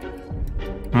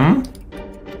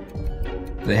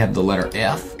 They have the letter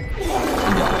F.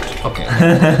 Okay.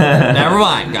 Never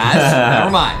mind, guys. Never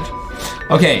mind.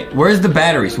 Okay, where's the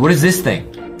batteries? What is this thing?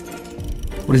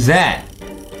 What is that?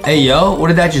 Hey, yo, what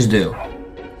did that just do?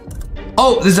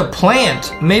 Oh, there's a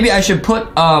plant. Maybe I should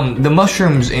put the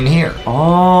mushrooms in here.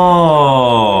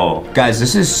 Oh. Guys,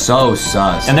 this is so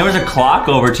sus. And there was a clock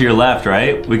over to your left,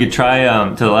 right? We could try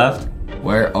to the left.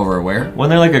 Where? Over where?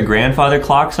 Wasn't there like a grandfather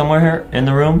clock somewhere here in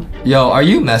the room? Yo, are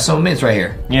you messing with me? It's right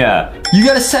here. Yeah. You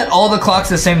gotta set all the clocks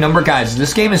to the same number, guys.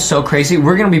 This game is so crazy.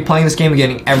 We're gonna be playing this game and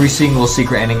getting every single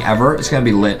secret ending ever. It's gonna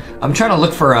be lit. I'm trying to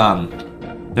look for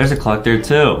There's a clock there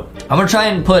too. I'm gonna try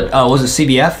and put was it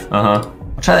CBF? Uh-huh.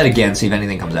 I'll try that again, see if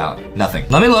anything comes out. Nothing.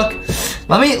 Let me look.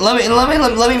 Let me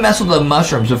mess with the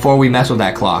mushrooms before we mess with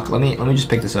that clock. Let me just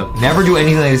pick this up. Never do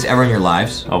anything like this ever in your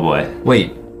lives. Oh boy.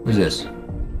 Wait, what is this?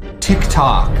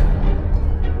 TikTok.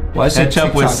 Why is it Catch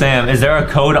up with Sam. Is there a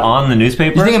code on the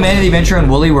newspaper? You think Amanda the Adventurer and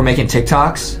Wooly were making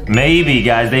TikToks? Maybe,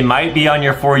 guys. They might be on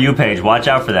your For You page. Watch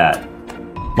out for that.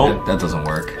 Oh. That doesn't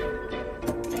work.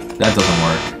 That doesn't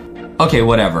work. Okay,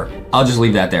 whatever. I'll just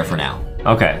leave that there for now.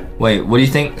 Okay. Wait, what do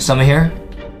you think? Something here?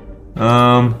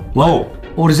 Whoa.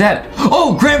 What is that?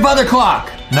 Oh, grandfather clock!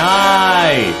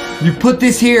 Nice! You put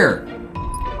this here.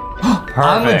 Perfect.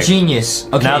 I'm a genius.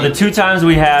 Okay. Now, the 2 times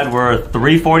we had were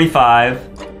 3:45.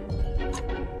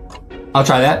 I'll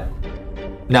try that.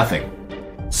 Nothing.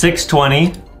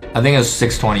 6:20. I think it was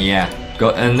 6:20, yeah.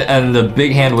 Go and the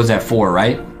big hand was at 4,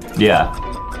 right? Yeah.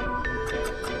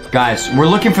 Guys, we're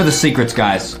looking for the secrets,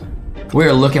 guys.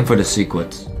 We're looking for the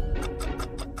secrets.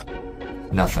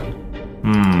 Nothing.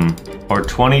 Or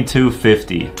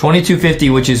 22:50. 22:50,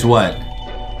 which is what?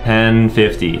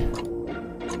 10:50.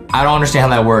 I don't understand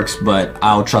how that works, but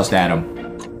I'll trust Adam.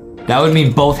 That would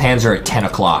mean both hands are at 10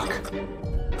 o'clock.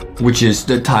 Which is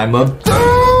the time of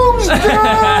doomsday!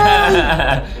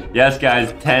 Yes,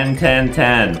 guys, 10, 10,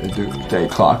 10. The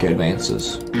clock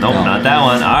advances. Nope, not that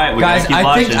one. All right, we guys, gotta keep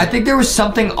watching. I think there was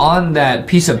something on that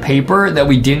piece of paper that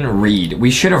we didn't read.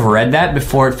 We should have read that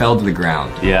before it fell to the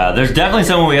ground. Yeah, there's definitely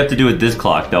something we have to do with this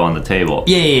clock, though, on the table.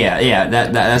 Yeah,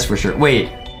 that's for sure. Wait.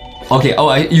 Okay,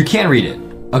 you can read it.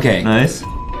 Okay. Nice.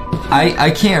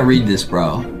 I can't read this,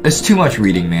 bro. It's too much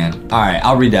reading, man. All right,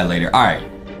 I'll read that later. All right,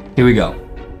 here we go.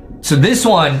 So this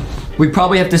one, we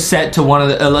probably have to set to one of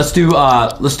the, let's do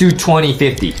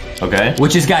 2050. Okay.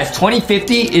 Which is, guys,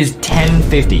 2050 is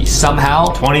 1050 somehow.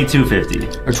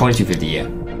 2250. Or 2250, yeah.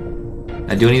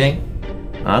 Did I do anything?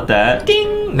 Not that.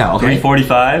 Ding! No, okay.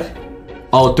 345.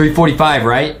 Oh, 345,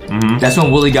 right? Mm-hmm. That's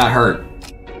when Willie got hurt.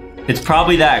 It's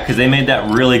probably that, because they made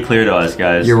that really clear to us,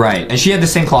 guys. You're right. And she had the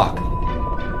same clock.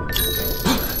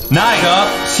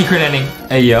 Nice! Secret ending.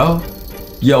 Hey, yo.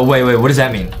 Yo, wait, what does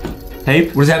that mean?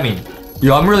 Tape? What does that mean?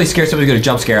 Yo, I'm really scared somebody's gonna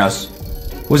jump scare us.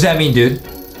 What does that mean, dude?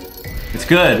 It's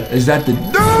good. Is that the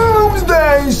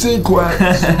doomsday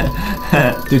sequence?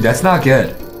 Dude, that's not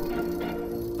good.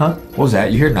 Huh? What was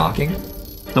that? You hear knocking?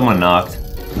 Someone knocked.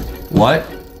 What?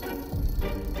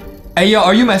 Hey, yo,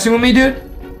 are you messing with me, dude?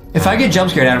 If I get jump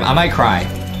scared at him, I might cry.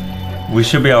 We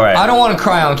should be alright. I don't want to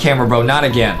cry on camera, bro. Not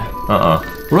again.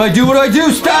 What do I do? What do I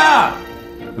do? Stop!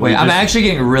 Wait, I'm actually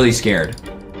getting really scared.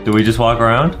 Do we just walk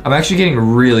around? I'm actually getting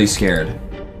really scared.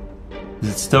 Is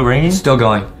it still ringing? Still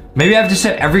going. Maybe I have to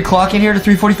set every clock in here to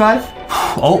 345?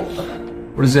 Oh.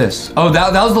 What is this? Oh,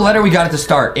 that was the letter we got at the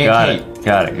start. Got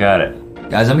it.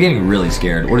 Guys, I'm getting really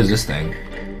scared. What is this thing?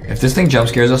 If this thing jump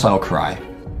scares us, I'll cry.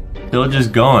 Still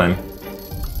just going.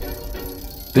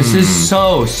 This is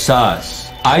so sus.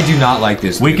 I do not like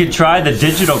this. We could try the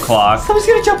digital clock. Someone's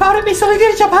gonna jump out at me. Someone's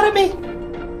gonna jump out at me.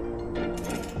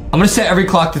 I'm gonna set every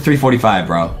clock to 345,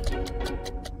 bro.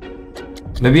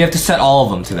 Maybe you have to set all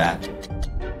of them to that.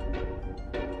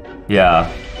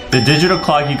 Yeah. The digital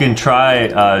clock, you can try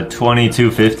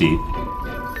 2250.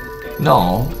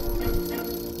 No.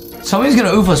 Somebody's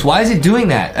gonna oof us. Why is it doing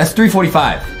that? That's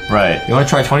 345. Right. You wanna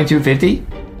try 2250?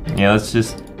 Yeah, let's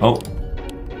just... Oh.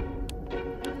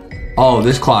 Oh,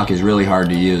 this clock is really hard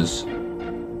to use.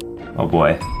 Oh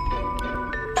boy.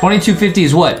 2250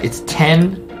 is what? It's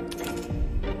 10.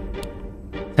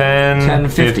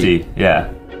 1050.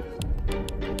 Yeah.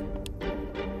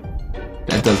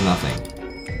 That does nothing.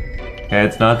 Okay,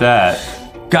 it's not that.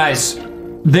 Guys,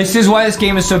 this is why this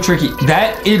game is so tricky.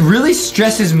 It really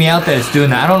stresses me out that it's doing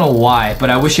that. I don't know why, but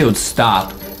I wish it would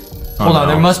stop. Hold on,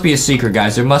 there must be a secret,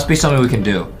 guys. There must be something we can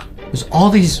do. There's all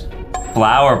these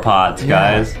flower pots,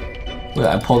 guys. Wait,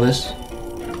 I pull this.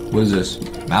 What is this?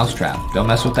 Mousetrap. Don't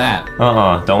mess with that.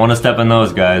 Don't want to step in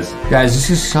those, guys. Guys, this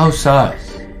is so sus.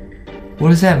 What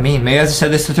does that mean? Maybe I have to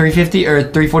set this to 350 or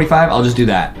 345? I'll just do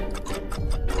that.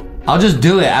 I'll just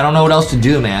do it. I don't know what else to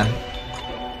do, man.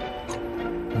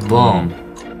 Boom.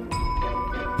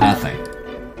 Nothing.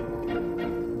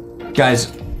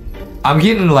 Guys, I'm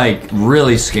getting like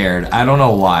really scared. I don't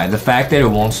know why. The fact that it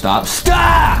won't stop.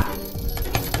 Stop!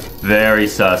 Very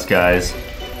sus, guys.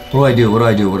 What do I do? What do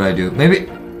I do? What do I do? Maybe...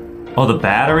 Oh, the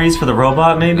batteries for the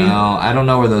robot, maybe? No, I don't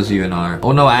know where those even are.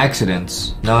 Oh, no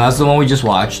accidents. No, that's the one we just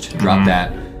watched. Drop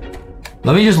that.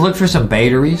 Let me just look for some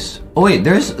batteries. Oh, wait,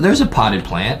 there's a potted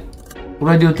plant. What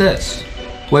do I do with this?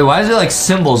 Wait, why is there like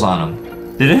symbols on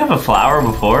them? Did it have a flower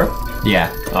before?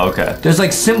 Yeah. Oh, okay. There's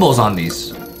like symbols on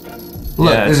these.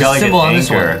 Look, Yeah, there's a symbol on this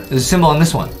one. There's a symbol on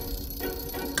this one.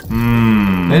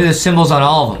 Maybe there's symbols on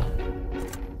all of them.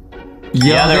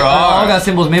 Yeah, there they are. all got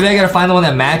symbols. Maybe I gotta find the one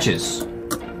that matches.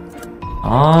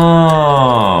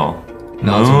 Oh.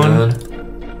 No, it's a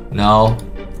moon. No.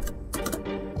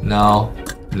 No.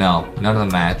 No. None of them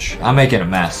match. I'm making a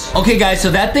mess. Okay, guys,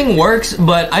 so that thing works,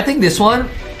 but I think this one,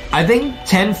 I think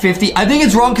 1050. I think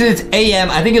it's wrong because it's AM.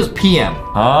 I think it was PM.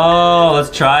 Oh,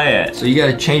 let's try it. So you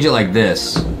gotta change it like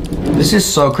this. This is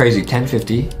so crazy.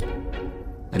 1050.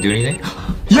 I do anything?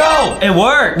 Yo! It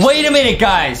worked. Wait a minute,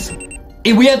 guys.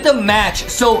 We have to match.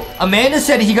 So Amanda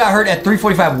said he got hurt at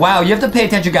 3:45. Wow, you have to pay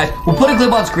attention, guys. We'll put a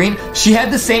clip on screen. She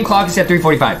had the same clock as at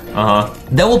 3:45.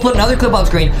 Then we'll put another clip on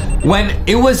screen. When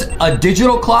it was a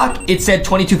digital clock, it said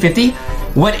 2250.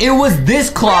 When it was this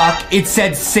clock, it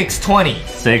said 620.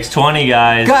 620,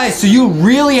 guys. Guys, so you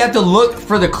really have to look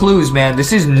for the clues, man.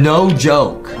 This is no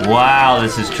joke. Wow,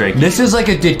 this is tricky. This is like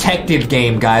a detective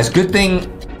game, guys. Good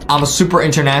thing I'm a super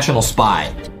international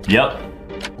spy. Yep.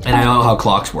 And I know how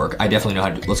clocks work. I definitely know how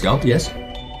to... Let's go. Yes.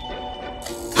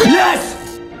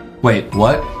 Yes! Wait,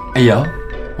 what? Hey, yo.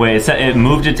 Wait, it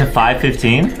moved it to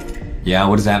 5:15? Yeah,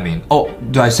 what does that mean? Oh,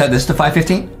 do I set this to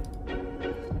 5:15?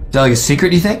 Is that like a secret,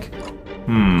 do you think?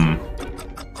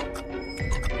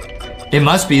 It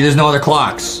must be. There's no other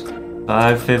clocks.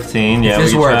 5:15, yeah, if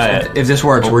this we works, try it. if this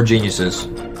works, we're geniuses.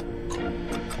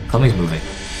 Something's moving.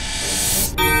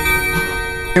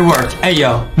 It worked. Hey,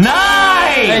 yo.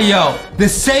 Nice! Hey, yo. The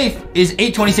safe is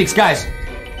 826. Guys,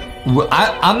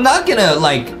 I'm not gonna,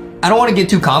 like... I don't want to get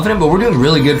too confident, but we're doing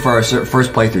really good for our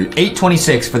first playthrough.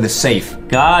 826 for the safe.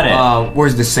 Got it.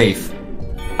 Where's the safe?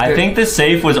 I think the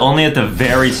safe was only at the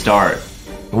very start.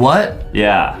 What?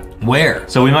 Yeah. Where?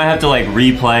 So we might have to like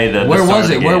replay the Where start was of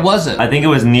the it? game. Where was it? I think it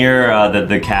was near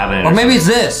the cabinet. Or maybe it's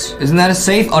this. Isn't that a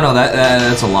safe? Oh no,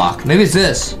 that's a lock. Maybe it's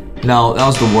this. No, that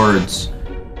was the words.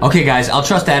 Okay, guys, I'll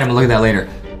trust Adam and look at that later.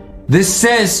 This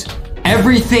says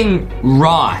everything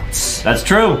rots. That's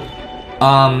true.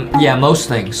 Yeah, most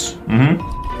things.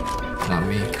 Not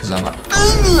me, because I'm a...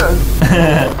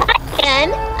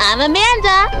 And I'm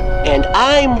Amanda. And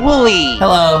I'm Wooly.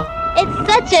 Hello.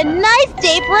 It's such a nice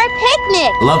day for a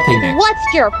picnic. Love picnic.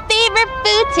 What's your favorite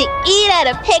food to eat at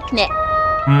a picnic?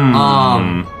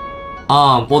 Well,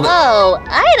 Oh,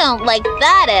 I don't like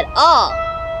that at all.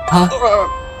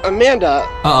 Amanda,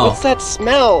 Uh-oh. what's that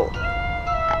smell?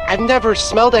 I've never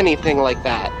smelled anything like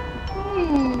that.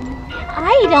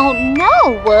 I don't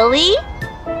know, Wooly.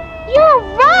 You're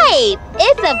right.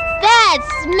 It's a bad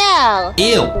smell.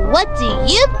 Ew. What do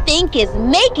you think is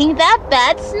making that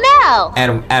bad smell?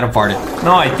 Adam farted.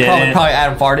 No, I didn't. Probably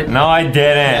Adam farted. No, I didn't.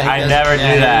 Yeah, he I does. never do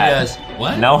Yeah, that. he does.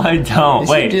 What? No, I don't. Yes,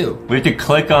 Wait, you do. we have to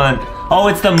click on... Oh,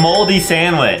 it's the moldy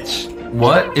sandwich.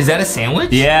 What? Is that a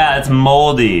sandwich? Yeah, it's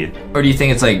moldy. Or do you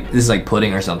think it's like, this is like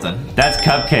pudding or something? That's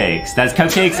cupcakes. That's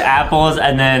cupcakes, apples,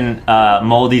 and then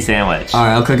moldy sandwich.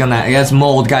 Alright, I'll click on that. Yeah, it's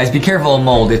mold. Guys, be careful of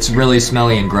mold. It's really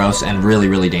smelly and gross and really,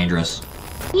 really dangerous.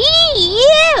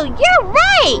 You're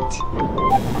right.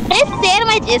 This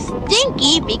sandwich is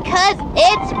stinky because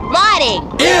it's rotting.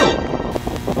 Ew!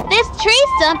 This tree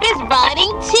stump is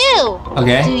rotting too.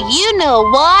 Okay. Do you know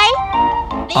why?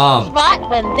 Things rot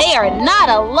when they are not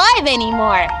alive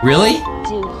anymore. Really?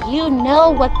 Do you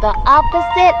know what the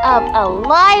opposite of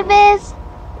alive is?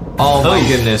 Oh my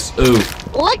goodness. Ooh.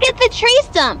 Look at the tree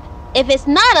stump. If it's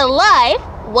not alive,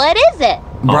 what is it?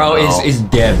 Bro, Oh, no. is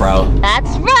dead, bro.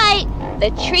 That's right. The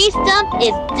tree stump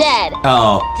is dead.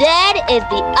 Uh-oh. Dead is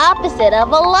the opposite of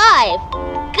alive.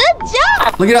 Good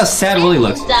job! Look at how sad Willie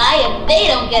looks. Die if they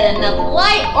don't get enough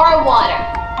light or water.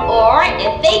 Or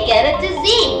if they get a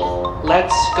disease.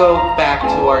 Let's go back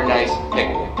to our nice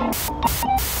picnic.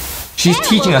 She's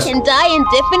teaching us. Can die in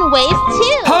different ways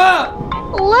too. Huh?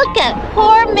 Look at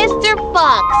poor Mr.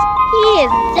 Fox. He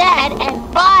is dead and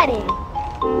rotting.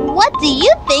 What do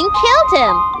you think killed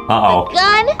him? Uh-oh. The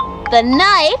gun, the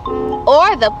knife,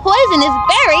 or the poisonous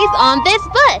berries on this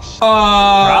bush?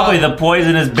 Probably the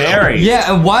poisonous berries.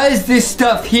 Yeah, and why is this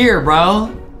stuff here,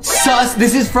 bro? Sus,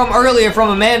 this is from earlier from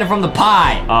Amanda from the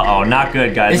pie. Uh-oh, not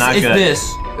good, guys, not good. It's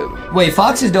this. Wait,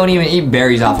 foxes don't even eat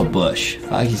berries off a bush.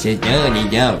 Foxy says, no, they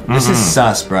don't. This is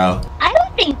sus, bro. I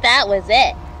don't think that was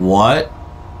it. What?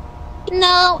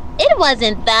 No, it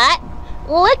wasn't that.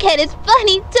 Look at his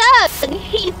funny tongue.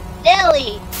 He's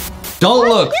silly. Don't What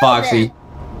look, killed Foxy.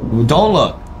 him? Don't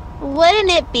look. Wouldn't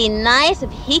it be nice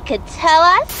if he could tell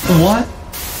us? What?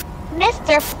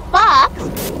 Mr.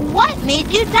 Fox, what made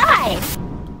you die?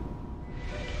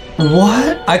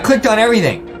 What? I clicked on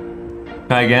everything.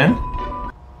 Try again?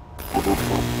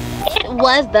 It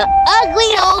was the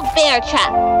ugly old bear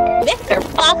trap. Mr.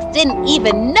 Fox didn't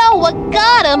even know what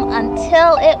got him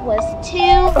until it was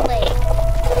too late.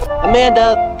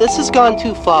 Amanda, this has gone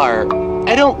too far.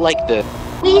 I don't like this.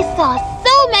 We saw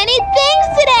so many things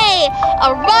today!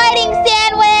 A rotting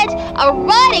sandwich, a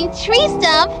rotting tree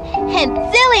stump, and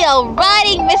silly old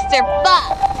rotting Mr.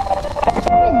 Fox.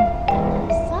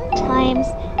 Sometimes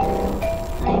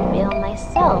I feel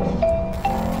myself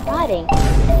rotting.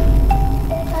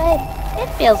 But it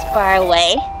feels far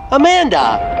away.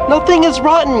 Amanda, nothing is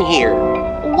rotten here.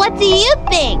 What do you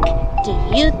think? Do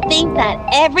you think that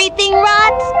everything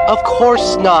rots? Of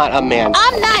course not, Amanda.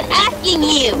 I'm not asking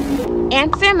you.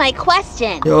 Answer my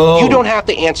question. Yo. You don't have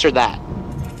to answer that.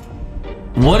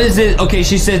 What is it? Okay,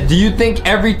 she said, do you think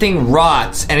everything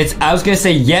rots? And I was gonna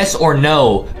say yes or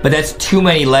no, but that's too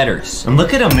many letters. And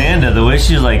look at Amanda, the way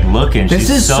she's like looking. This she's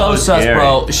is so sus, scary.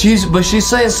 bro. She's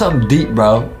saying something deep,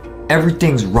 bro.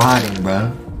 Everything's rotting,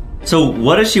 bro. So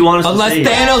what does she want us Unless to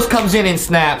say? Thanos comes in and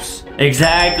snaps.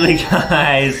 Exactly,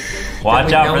 guys.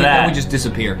 Watch out for Then that. we just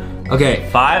disappear. Okay.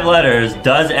 5 letters.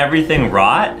 Does everything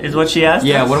rot? Is what she asked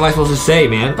Yeah, us? what am I supposed to say,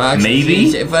 man? Foxy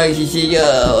Maybe? Foxy said,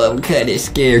 oh, I'm kind of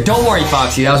scared. Don't worry,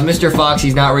 Foxy. That was Mr.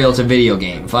 Foxy's not real. It's a video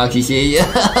game. Foxy said,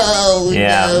 oh,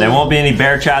 Yeah, no. there won't be any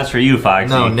bear traps for you, Foxy.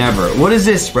 No, never. What is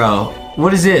this, bro?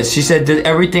 What is this? She said, did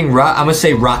everything rot? I'm gonna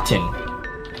say rotten.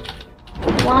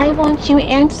 Why won't you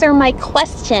answer my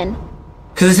question?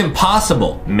 Because it's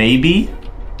impossible. Maybe?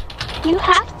 You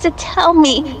have to tell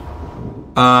me.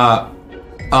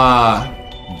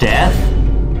 Death?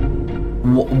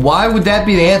 Why would that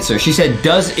be the answer? She said,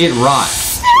 does it rot?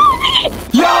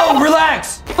 Yo,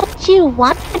 relax! Don't you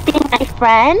want to be my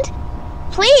friend?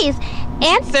 Please,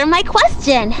 answer my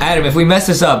question. Adam, if we mess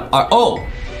this up, oh,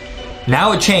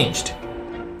 now it changed.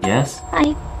 Yes?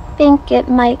 I think it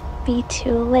might be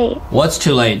too late. What's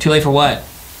too late? Too late for what?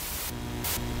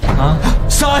 Huh?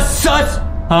 Sus!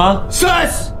 Huh?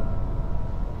 Sus!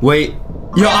 Wait.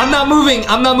 Yo, I'm not moving.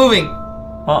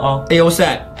 Uh-oh. Hey, what's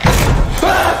that?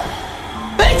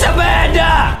 It's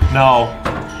Amanda! No.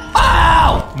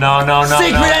 Ow! No.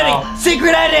 Secret no, ending! no.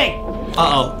 Secret ending!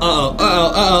 Uh-oh.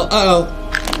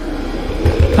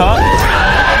 Huh?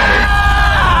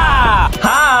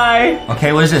 Hi!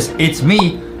 Okay, what is this? It's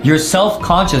me. You're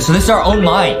self-conscious, so this is our own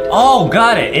mind. Oh,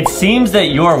 got it. It seems that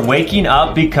you're waking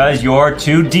up because you're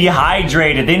too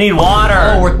dehydrated. They need water.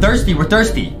 Oh, we're thirsty.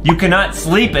 You cannot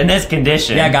sleep in this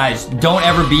condition. Yeah, guys, don't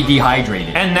ever be dehydrated.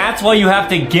 And that's why you have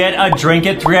to get a drink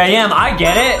at 3 a.m. I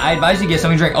get it. I advise you to get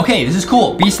something to drink. Okay, this is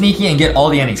cool. Be sneaky and get all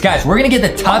the endings. Guys, we're gonna get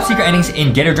the top secret endings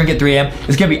in Get a Drink at 3 a.m.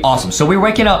 It's gonna be awesome. So we're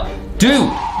waking up. Dude,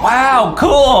 Wow,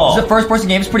 cool. this is a first person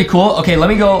game. It's pretty cool. Okay, let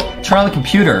me go turn on the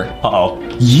computer. Uh-oh.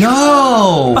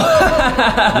 Yo!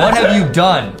 What have you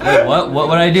done? Wait, what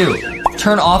did I do?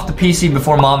 Turn off the PC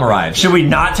before mom arrives. Should we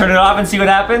not turn it off and see what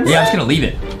happens? Yeah, I'm just gonna leave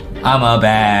it. I'm a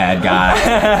bad guy.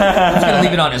 I'm just gonna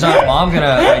leave it on. Is our mom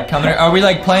gonna like come in here? Are we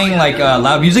like playing like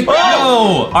loud music?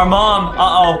 Oh! Our mom.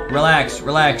 Uh-oh. Relax.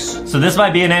 So this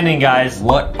might be an ending, guys.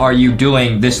 What are you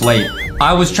doing this late?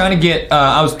 I was trying to get,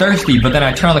 I was thirsty, but then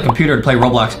I turned on the computer to play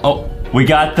Roblox. Oh, We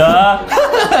got the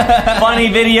funny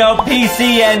video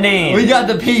PC ending. We got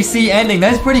the PC ending.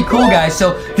 That's pretty cool, guys.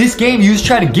 So this game, you just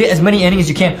try to get as many endings as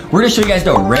you can. We're gonna show you guys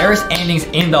the rarest endings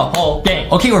in the whole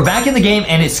game. Okay, we're back in the game,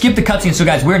 and it skipped the cutscene. So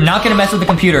guys, we're not gonna mess with the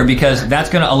computer because that's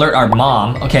gonna alert our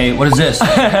mom. Okay, what is this?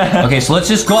 Okay, so let's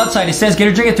just go outside. It says get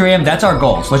a drink at 3 a.m. That's our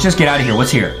goal. So let's just get out of here.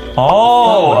 What's here?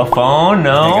 Oh, a phone?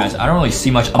 No. Okay, guys, I don't really see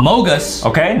much. Among Us.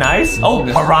 Okay, nice. Oh,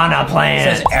 Piranha Plant.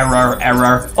 It says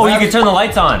error. Oh, you can turn the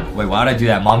lights on. Wait, why would I do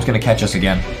that? Mom's gonna catch us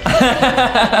again.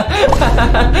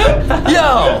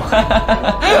 Yo!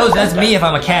 That's me if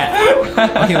I'm a cat.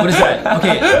 Okay, what is that?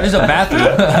 Okay, there's a bathroom.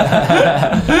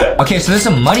 Okay, so there's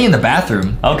some money in the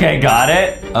bathroom. Okay, got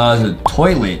it. There's a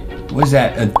toilet. What is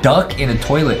that? A duck in a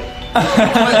toilet.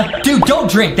 Dude, don't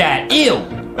drink that. Ew.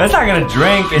 That's not gonna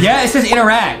drink. Yeah, it says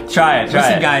interact. Try it.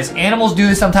 Listen, guys, animals do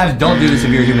this sometimes. Don't do this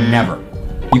if you're a human. Never.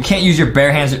 You can't use your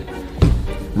bare hands.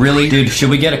 Really? Dude, should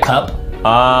we get a cup?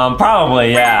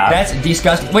 Probably, yeah. That's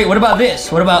disgusting. Wait, what about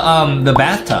this? What about, the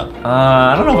bathtub?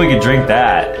 I don't know if we could drink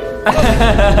that.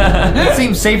 It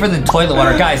seems safer than toilet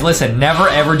water. Guys, listen, never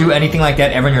ever do anything like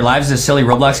that ever in your lives. It's a silly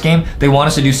Roblox game. They want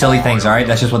us to do silly things, alright?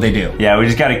 That's just what they do. Yeah, we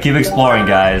just gotta keep exploring,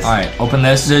 guys. Alright, open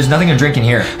this. There's nothing to drink in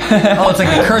here. Oh, it's like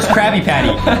the cursed Krabby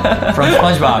Patty from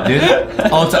SpongeBob, dude.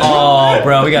 Oh,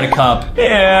 bro, we got a cup.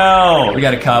 Ew. We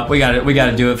got a cup. We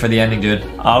gotta do it for the ending, dude.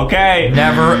 Okay.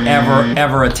 Never,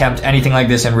 ever attempt anything like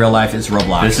this in real life. It's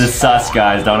Roblox. This is sus,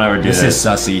 guys. Don't ever do this. This is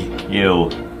sussy.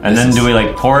 Ew. And then do we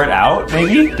like pour it out,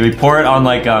 maybe? Do we pour it on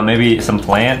like maybe some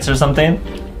plants or something?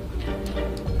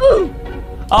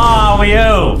 Oh, we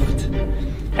oofed.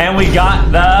 And we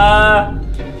got the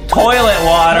toilet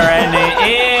water ending.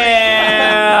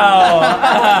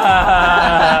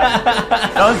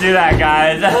 Don't do that,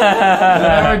 guys.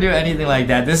 Never do anything like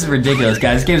that. This is ridiculous,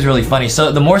 guys. This game is really funny.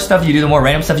 So the more stuff you do, the more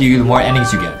random stuff you do, the more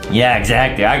endings you get. Yeah,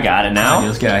 exactly. I got it now. Okay,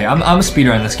 let's get out of here. I'm a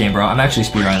speedrunning this game, bro. I'm actually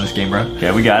speedrunning this game, bro.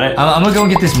 Okay, we got it. I'm gonna go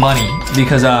and get this money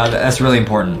because that's really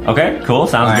important. Okay, cool.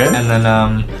 Sounds good. And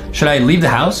then, should I leave the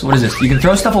house? What is this? You can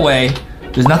throw stuff away.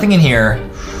 There's nothing in here.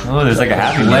 Oh, there's like a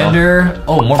happy meal. Blender.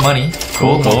 Oh, more money.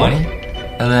 Cool. More money.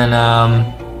 And then,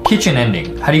 kitchen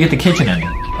ending. How do you get the kitchen ending?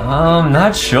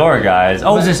 Not sure, guys.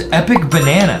 Oh, what is this? Epic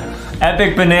banana.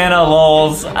 Epic banana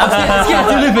lols. Let's get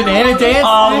to the banana dance.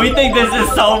 Oh, we think this is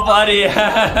so funny.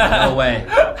 No way.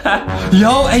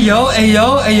 Yo, ayo,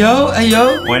 ayo, ayo,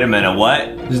 ayo. Wait a minute,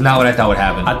 what? This is not what I thought would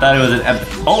happen. I thought it was an epic.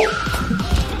 Oh.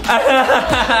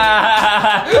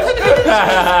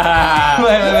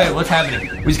 Wait, what's happening?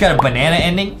 We just got a banana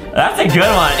ending? That's a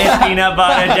good one. It's peanut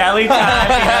butter jelly time.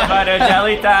 Peanut butter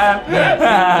jelly time.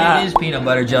 It is peanut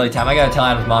butter jelly time. I gotta tell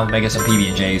Adam's mom to make us some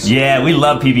PB&Js. Yeah, we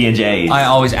love PB&Js. I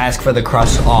always ask for the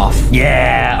crust off.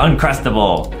 Yeah,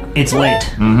 uncrustable. It's lit.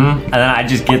 Mm-hmm. And then I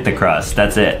just get the crust.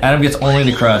 That's it. Adam gets only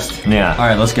the crust. Yeah. All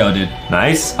right, let's go, dude.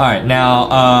 Nice. All right, now,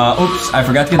 oops, I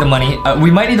forgot to get the money.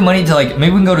 We might need the money to, like,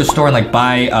 maybe we can go to a store and, like,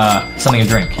 buy something to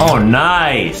drink. Oh,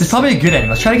 nice. It's probably a good ending.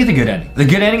 Let's try to get the good ending. The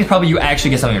good ending is probably you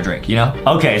actually get something to drink, you know?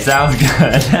 Okay, sounds good.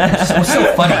 It's so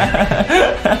funny.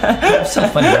 It's so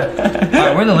funny. All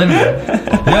right, we're in the living room.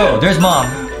 Yo, there's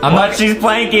mom. She's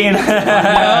planking. No.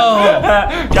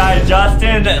 Guys,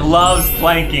 Justin loves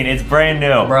planking. It's brand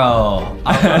new. Bro,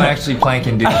 I'm actually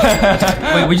planking, dude.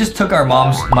 Wait, we just took our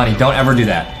mom's money. Don't ever do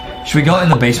that. Should we go in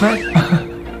the basement?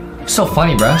 So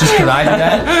funny, bro. Just because I did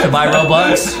that to buy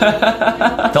Robux?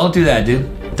 Don't do that,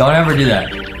 dude. Don't ever do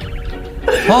that.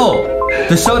 Oh,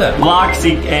 the soda.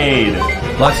 Loxicade.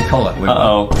 Loxy Cola.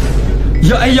 Uh-oh.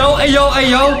 Yo, ayo, ayo,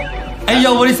 ayo. Hey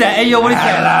yo, what is that? Hey yo, what is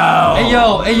that?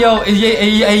 Hello. Hey yo, hey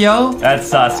yo, hey yo. That's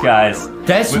sus, guys.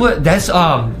 That's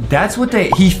what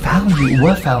he found you.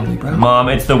 What found me, bro? Mom,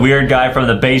 it's the weird guy from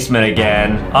the basement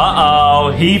again.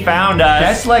 Uh-oh, he found us.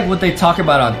 That's like what they talk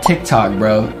about on TikTok,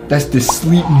 bro. That's the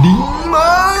sleep demon.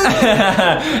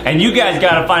 And you guys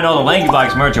gotta find all the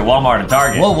LankyBox merch at Walmart and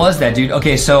Target. What was that, dude?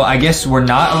 Okay, so I guess we're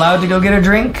not allowed to go get a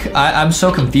drink? I'm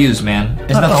so confused, man.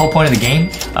 Isn't that the whole point of the game?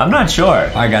 I'm not sure.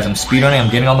 All right, guys, I'm speedrunning. I'm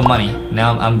getting all the money.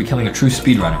 Now I'm becoming a true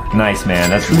speedrunner. Nice, man.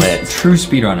 That's lit. True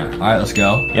speedrunner. All right, let's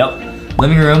go. Yep.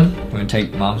 Living room. We're gonna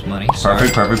take mom's money. Sorry.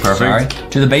 Perfect. Sorry.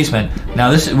 To the basement. Now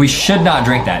we should not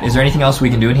drink that. Is there anything else we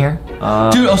can do in here?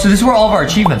 Dude, so this is where all of our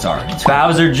achievements are. It's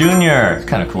Bowser Jr. It's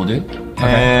kind of cool, dude. Okay.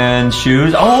 And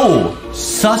shoes. Oh!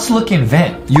 Sus looking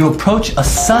vent. You approach a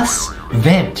sus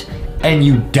vent and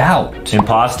you doubt.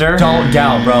 Imposter? Don't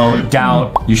doubt, bro.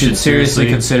 Doubt. You should seriously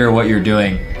consider what you're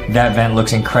doing. That vent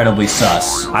looks incredibly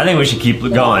sus. I think we should keep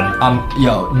going.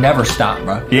 Yo, never stop,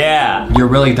 bro. Yeah. You're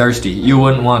really thirsty. You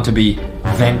wouldn't want to be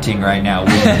venting right now,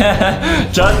 would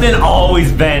you? Justin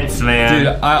always vents, man. Dude,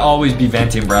 I always be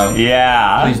venting, bro.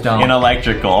 Yeah. Please don't. In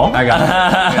electrical. I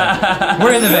got it.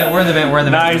 We're in the vent. We're in the vent. We're in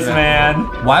the vent. Nice, man.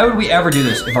 Why would we ever do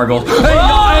this if our goal? Hey,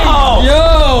 Oh!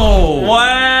 yo!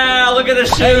 Wow, look at the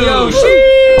shoes. Hey, yo,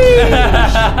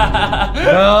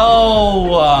 no.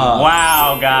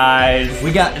 Wow, guys.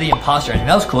 We got the imposter ending.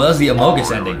 That was cool. That was the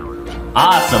Amogus ending.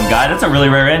 Awesome, guys. That's a really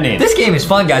rare ending. This game is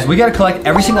fun, guys. We gotta collect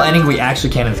every single ending we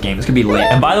actually can in this game. This could be lit.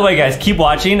 And by the way, guys, keep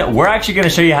watching. We're actually going to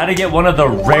show you how to get one of the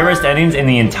rarest endings in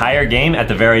the entire game at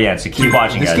the very end. So keep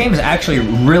watching, guys. This game is actually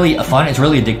really fun. It's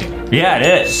really addicting. Yeah, it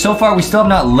is. So far, we still have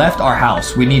not left our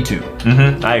house. We need to.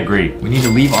 I agree. We need to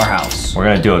leave our house. We're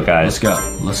going to do it, guys. Let's go.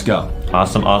 Let's go.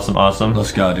 Awesome, awesome, awesome.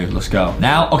 Let's go, dude. Let's go.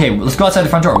 Now, okay, let's go outside the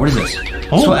front door. What is this?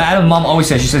 That's Ooh. what Adam's mom always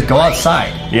says. She says, go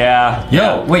outside. Yeah.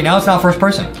 Yo, wait, now it's not first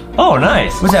person. Oh,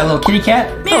 nice. What's that, a little kitty cat?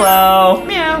 Hello.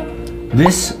 Meow.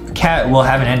 This cat will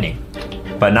have an ending.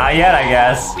 But not yet, I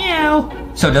guess. Meow.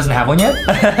 So it doesn't have one yet?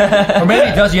 Or maybe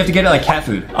it does. You have to get it like cat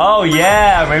food. Oh,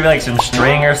 yeah. Maybe like some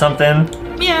string or something.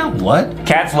 Meow. What?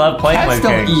 Cats love playing Cats with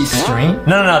don't things. eat string.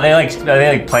 No, they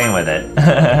like playing with it.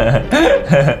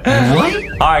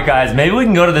 What? All right, guys, maybe we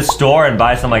can go to the store and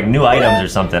buy some like new items or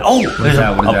something. Oh, there's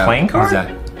a playing card? What is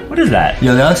that? What is that?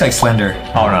 Yo, that looks like Slender.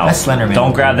 Oh no, That's Slender, man.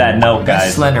 Don't grab that note, guys.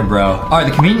 That's Slender, bro. All right,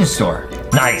 the convenience store.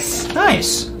 Nice.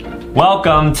 Nice.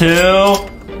 Welcome to.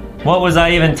 What was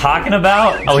I even talking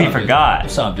about? Oh, he forgot.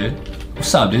 What's up, dude?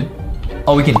 What's up, dude?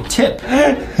 Oh, we can tip.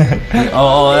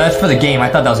 Oh, that's for the game. I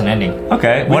thought that was an ending.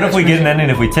 Okay. What if we get an ending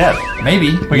if we tip?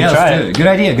 Maybe. We can try it. Good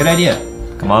idea. Good idea.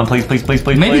 Come on, please, please, please,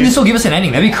 please. Maybe please. this will give us an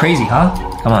ending. That'd be crazy, huh?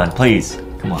 Come on, please.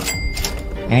 Come on.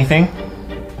 Anything?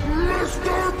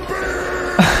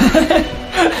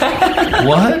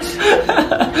 What?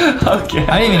 Okay.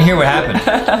 I didn't even hear what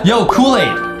happened. Yo,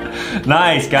 Kool-Aid.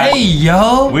 Nice, guys. Hey,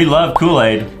 yo. We love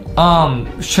Kool-Aid.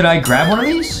 Should I grab one of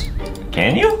these?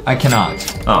 Can you? I cannot.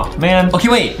 Oh, man. Okay,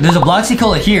 wait. There's a Bloxy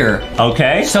Cola here.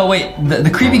 Okay. So wait,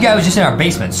 the creepy guy was just in our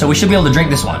basement, so we should be able to drink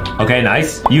this one. Okay,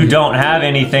 nice. You don't have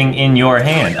anything in your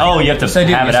hand. Oh, you have to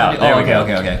have it out. There we go.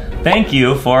 Okay. Thank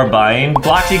you for buying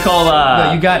Bloxy Cola.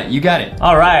 No, you got it. You got it.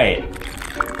 All right.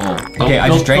 Oh, okay, I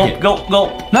just drank it. Go.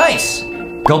 Nice.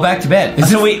 Go back to bed.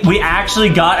 So we actually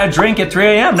got a drink at 3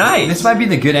 a.m. Nice. This might be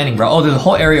the good ending, bro. Oh, there's a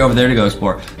whole area over there to go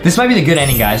explore. This might be the good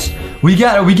ending, guys. We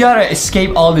gotta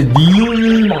escape all the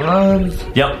demons.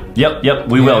 Yep.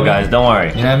 We will, guys. Don't worry.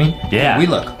 You know what I mean? Yeah. We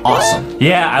look awesome.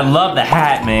 Yeah, I love the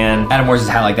hat, man. Adam wears his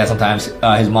hat like that sometimes.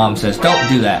 His mom says, "Don't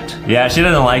do that." Yeah, she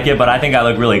doesn't like it, but I think I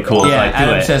look really cool. Yeah, so I do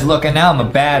Adam it. says, "Look, and now I'm a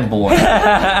bad boy."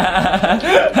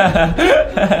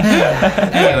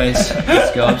 Anyways,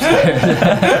 let's go upstairs.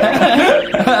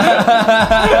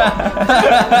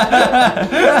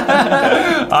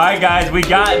 Alright, guys, we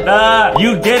got the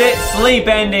You Did It sleep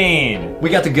ending. We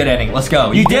got the good ending. Let's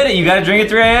go. You did it. You got to drink at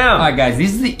 3 a.m. Alright, guys,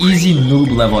 these are the easy noob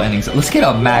level endings. Let's get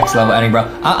a max level ending, bro.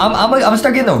 I'm gonna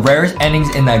start getting the rarest endings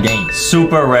in that game.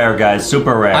 Super rare, guys.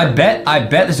 Super rare. I bet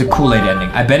there's a Kool-Aid ending.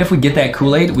 I bet if we get that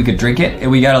Kool-Aid, we could drink it, and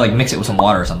we gotta like mix it with some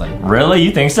water or something. Really?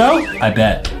 You think so? I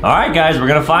bet. Alright, guys, we're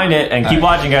gonna find it and keep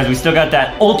watching, guys. We still got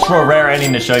that ultra rare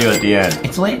ending to show you at the end.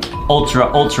 It's late.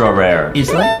 Ultra rare.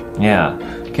 It's late. Yeah.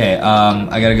 Okay,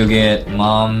 I gotta go get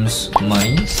mom's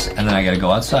monies, and then I gotta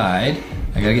go outside.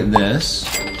 I gotta get this,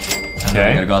 and then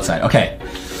I gotta go outside. Okay,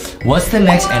 what's the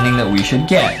next ending that we should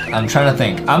get? I'm trying to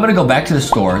think. I'm gonna go back to the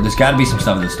store. There's gotta be some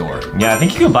stuff at the store. Yeah, I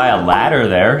think you could buy a ladder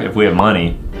there if we have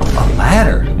money. A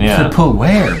ladder? Yeah. To put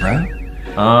where, bro?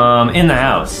 In the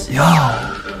house. Yo.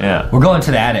 Yeah. We're going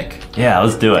to the attic. Yeah,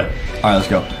 let's do it. All right, let's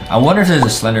go. I wonder if there's a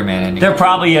Slender Man ending. There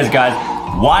probably is, guys.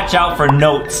 Watch out for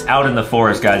notes out in the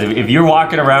forest, guys. If you're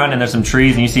walking around and there's some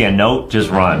trees and you see a note, just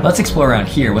run. Let's explore around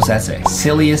here. What's that say?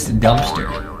 Silliest dumpster.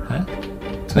 Huh?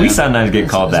 We sometimes get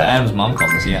called that. Adam's mom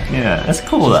called us, yeah. Yeah, that's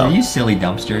cool So though. you silly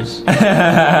dumpsters.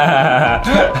 I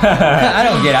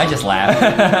don't get it, I just laugh.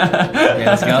 Okay,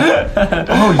 let's go.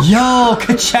 Oh, yo,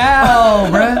 ka-chow,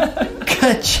 bruh.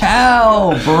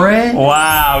 Ka-chow, bruh.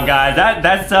 Wow, guys,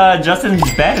 that's Justin's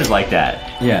bed is like that.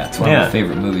 Yeah, it's one of my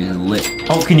favorite movies. It's lit.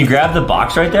 Oh, can you grab the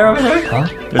box right there over there? Huh?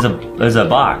 There's a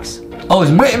box. Oh,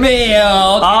 it's milk.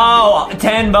 Oh,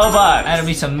 10 Bobucks. Add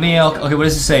me some milk. Okay, what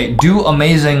does it say? Do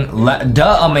amazing,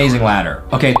 amazing ladder.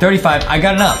 Okay, 35. I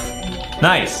got enough.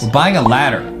 Nice. We're buying a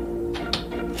ladder.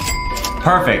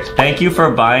 Perfect. Thank you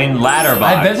for buying ladder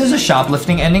box. I bet there's a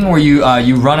shoplifting ending where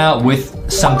you run out with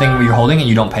something you're holding and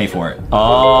you don't pay for it.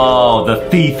 Oh, the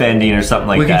thief ending or something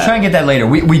like that. We can try and get that later.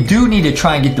 We do need to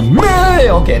try and get the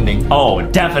milk ending. Oh,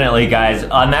 definitely, guys.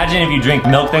 Imagine if you drink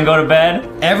milk then go to bed.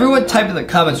 Everyone type in the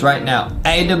comments right now.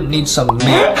 Adam needs some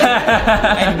milk.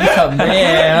 Adam needs some milk.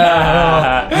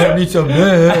 Adam needs some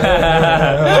milk.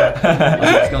 Okay,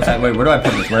 let's go inside. Wait, where do I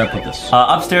put this? Where do I put this?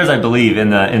 Upstairs, I believe, in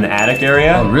the attic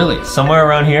area. Oh, really? Somewhere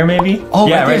around here, maybe? Oh,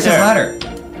 yeah, right there. Ladder.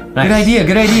 Nice. Good idea,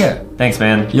 good idea. Thanks,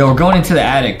 man. Yo, we're going into the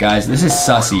attic, guys. This is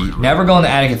sussy. Never go in the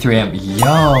attic at 3 a.m.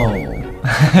 Yo.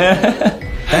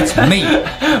 That's me.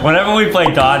 Whenever we play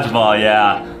dodgeball,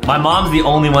 yeah. My mom's the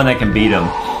only one that can beat him.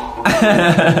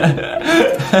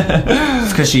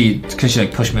 It's because she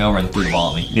like pushed me over and threw the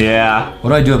ball at me. Yeah.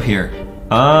 What do I do up here?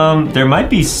 There might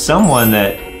be someone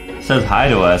that says hi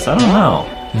to us. I don't know.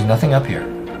 There's nothing up here.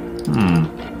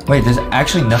 Wait, there's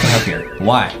actually nothing up here.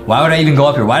 Why? Why would I even go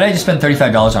up here? Why did I just spend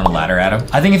 $35 on a ladder, Adam?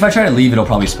 I think if I try to leave, it'll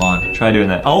probably spawn. Try doing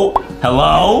that. Oh,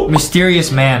 hello?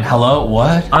 Mysterious man. Hello?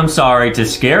 What? I'm sorry to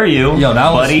scare you, Yo,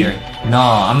 that was buddy. scary. No,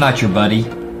 I'm not your buddy.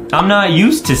 I'm not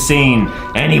used to seeing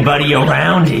anybody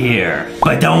around here.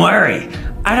 But don't worry.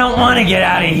 I don't want to get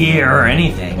out of here or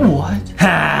anything. What?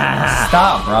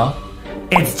 Stop, bro.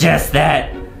 It's just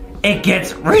that it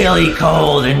gets really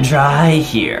cold and dry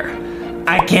here.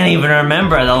 I can't even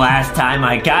remember the last time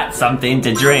I got something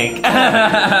to drink. We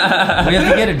have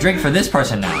to get a drink for this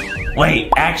person now.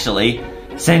 Wait, actually,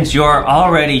 since you're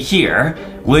already here,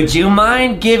 would you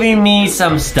mind giving me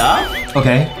some stuff?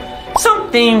 Okay.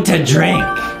 Something to drink.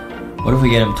 What if we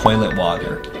get him toilet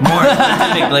water? More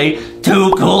specifically,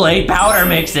 2 Kool-Aid powder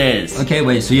mixes. Okay,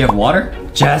 wait, so you have water?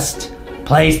 Just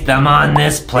place them on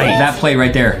this plate. That plate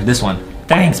right there, this one.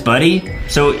 Thanks, buddy.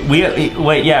 So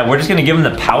wait, yeah, we're just gonna give him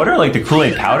the powder, like the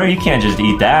Kool-Aid powder? You can't just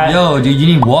eat that. Yo, dude, you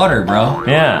need water, bro.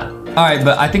 Yeah. All right,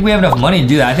 but I think we have enough money to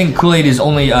do that. I think Kool-Aid is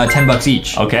only 10 bucks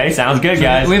each. Okay, sounds good,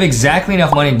 guys. We have exactly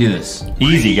enough money to do this.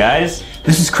 Easy, guys.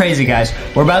 This is crazy, guys.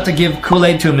 We're about to give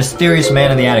Kool-Aid to a mysterious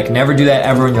man in the attic. Never do that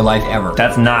ever in your life, ever.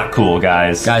 That's not cool,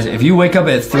 guys. Guys, if you wake up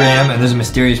at 3 a.m. and there's a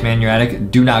mysterious man in your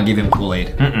attic, do not give him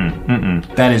Kool-Aid.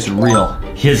 That is real.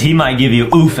 Because he might give you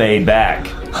Oof-Aid back.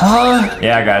 Huh?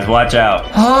 Yeah, guys, watch out.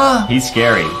 Huh? He's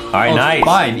scary. All right, nice.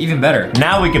 5, even better.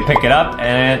 Now we can pick it up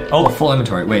and... Oh, full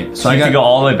inventory. Wait, so I you got to go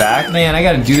all the way back? Man, I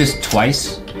gotta do this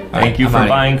twice. Thank you for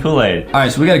buying Kool-Aid. All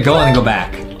right, so we gotta go and then go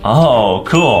back. Oh,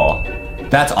 cool.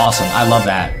 That's awesome. I love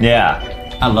that.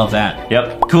 Yeah. I love that.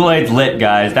 Yep. Kool-Aid's lit,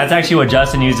 guys. That's actually what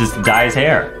Justin uses to dye his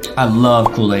hair. I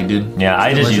love Kool-Aid, dude. Yeah,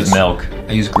 I just use milk.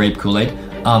 I use grape Kool-Aid.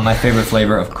 My favorite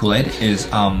flavor of Kool-Aid is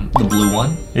the blue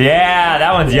one. Yeah,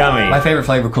 that one's yummy. My favorite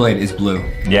flavor of Kool-Aid is blue.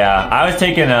 Yeah, I was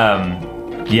taking,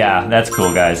 yeah, that's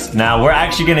cool, guys. Now, we're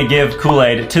actually gonna give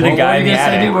Kool-Aid to the guy in the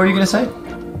attic. What were you gonna say?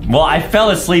 Well, I fell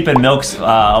asleep in milks a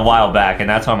while back, and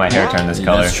that's why my hair turned this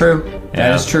color. That's true. Yeah,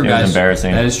 that is true, guys. It was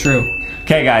embarrassing. That is true.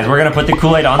 Okay, guys, we're gonna put the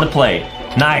Kool-Aid on the plate.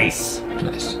 Nice.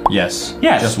 Nice. Yes.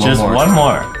 Yes, just one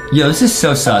more. Yo, this is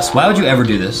so sus. Why would you ever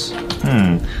do this?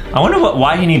 I wonder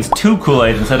why he needs 2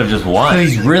 Kool-Aids instead of just one.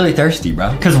 He's really thirsty,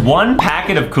 bro. Because 1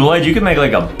 packet of Kool-Aid, you can make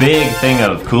like a big thing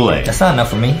of Kool-Aid. That's not enough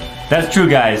for me. That's true,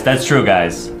 guys. That's true,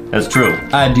 guys. That's true.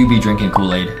 I do be drinking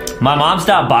Kool-Aid. My mom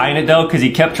stopped buying it though because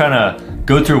he kept trying to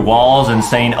go through walls and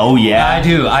saying, "Oh yeah." I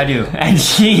do. And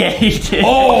she hated it.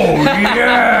 Oh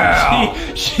yeah.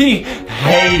 she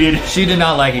hated it. She did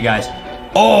not like it, guys.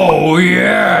 Oh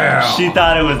yeah. She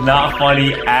thought it was not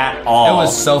funny at all. It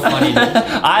was so funny, dude.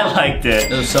 I liked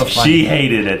it. It was so funny. She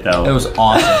hated it though. It was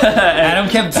awesome. Adam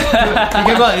kept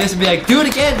going like this and be like, "Do it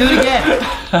again, do it again."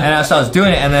 And so I was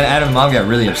doing it, and then Adam's mom got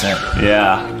really upset.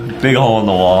 Yeah, big hole in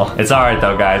the wall. It's all right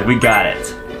though, guys. We got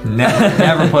it.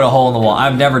 Never put a hole in the wall.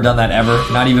 I've never done that ever.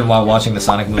 Not even while watching the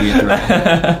Sonic movie at 3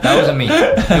 a.m. That wasn't me.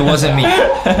 It wasn't me. It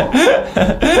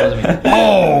wasn't me.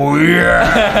 Oh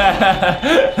yeah.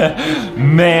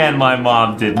 Man, my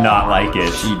mom did not like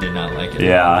it. She did not like it.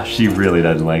 Yeah, she really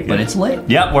doesn't like it. But it's lit.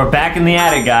 Yep, we're back in the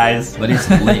attic, guys. But it's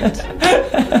lit.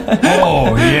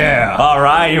 Oh yeah. All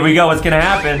right, here we go. What's gonna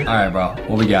happen? All right, bro.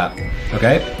 What we got?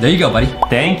 Okay, there you go, buddy.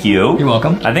 Thank you. You're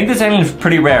welcome. I think this ending's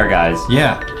pretty rare, guys.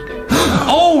 Yeah.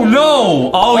 Oh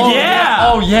no! Oh yeah!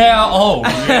 Oh yeah! Oh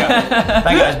yeah! That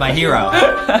guy's my hero. Oh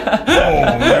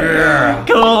yeah!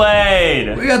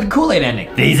 Kool-Aid! We got the Kool-Aid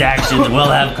ending. These actions will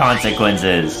have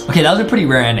consequences. Okay, that was a pretty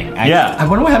rare ending. Yeah. I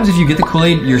wonder what happens if you get the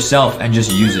Kool-Aid yourself and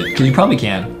just use it. Because you probably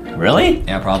can. Really?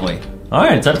 Yeah, probably.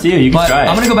 Alright, it's up to you. You can try it.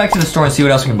 I'm gonna go back to the store and see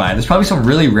what else we can buy. There's probably some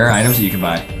really rare items that you can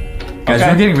buy. Guys,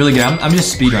 we're getting really good. I'm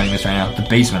just speedrunning this right now. The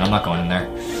basement, I'm not going in there.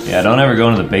 Yeah, don't ever go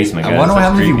into the basement, guys. I wonder what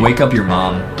That's happens if you creepy. wake up your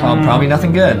mom. Probably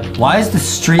nothing good. Why is the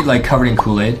street like covered in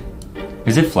Kool-Aid?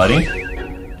 Is it flooding?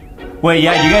 Wait,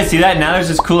 yeah, you guys see that? Now there's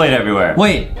just Kool-Aid everywhere.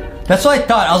 Wait, that's what I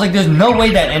thought. I was like, there's no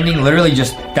way that ending literally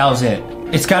just, that was it.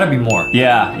 It's gotta be more.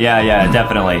 Yeah,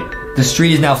 definitely. The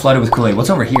street is now flooded with Kool-Aid. What's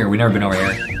over here? We've never been over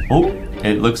here. Oh,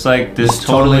 it looks like this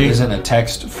totally isn't a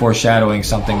text foreshadowing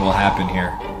something will happen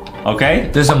here. Okay.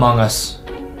 There's Among Us.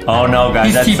 Oh no,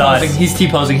 guys, that's sus. He's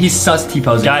T-posing. He's sus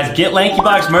T-posing. Guys, get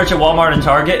LankyBox merch at Walmart and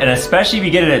Target, and especially if you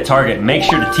get it at Target, make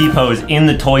sure to T-pose in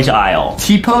the toys aisle.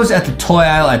 T-pose at the toy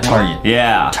aisle at Target.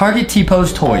 Yeah. Target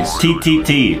T-pose toys.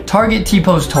 TTT. Target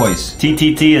T-pose toys.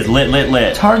 TTT is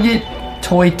lit. Target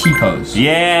toy T-pose.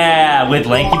 Yeah, with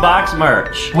LankyBox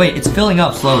merch. Wait, it's filling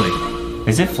up slowly.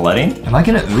 Is it flooding? Am I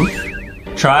gonna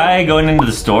oof? Try going into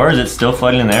the store. Is it still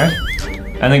flooding in there?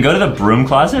 And then go to the broom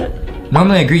closet.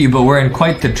 Normally I agree you, but we're in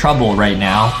quite the trouble right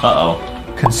now.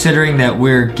 Uh-oh. Considering that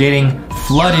we're getting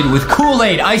flooded with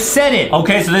Kool-Aid. I said it!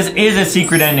 Okay, so this is a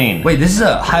secret ending. Wait, this is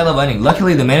a high-level ending.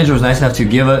 Luckily, the manager was nice enough to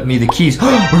give me the keys.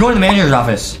 We're going to the manager's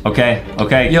office. Okay.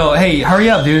 Yo, hey, hurry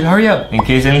up, dude. Hurry up. In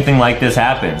case anything like this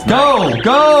happens.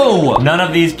 Go! None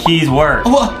of these keys work.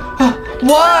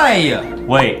 Why?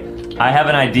 Wait. I have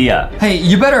an idea. Hey,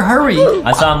 you better hurry.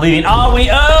 I saw him leaving. Oh, we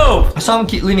oofed! I saw him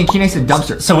leaving key next to the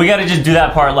dumpster. So we gotta just do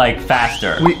that part like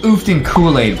faster. We oofed in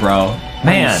Kool-Aid, bro.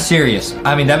 Man. I'm serious.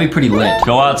 I mean, that'd be pretty lit.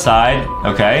 Go outside,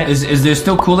 okay? Is there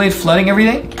still Kool-Aid flooding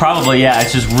everything? Probably, yeah.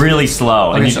 It's just really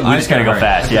slow. Okay, And so we just gotta go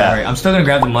fast, yeah. I'm still gonna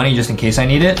grab the money just in case I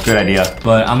need it. Good idea.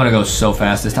 But I'm gonna go so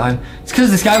fast this time. It's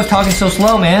because this guy was talking so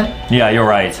slow, man. Yeah, you're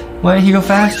right. Why didn't he go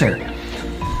faster?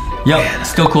 Yep,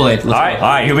 still Kool-Aid. All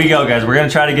right, here we go, guys. We're gonna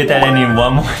try to get that ending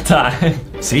one more time.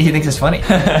 See, he thinks it's funny.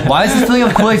 Why is it filling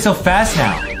up Kool-Aid so fast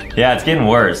now? Yeah, it's getting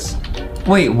worse.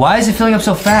 Wait, why is it filling up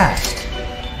so fast?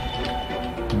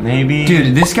 Maybe.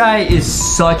 Dude, this guy is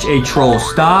such a troll.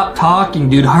 Stop talking,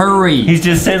 dude. Hurry. He's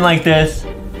just sitting like this.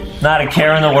 Not a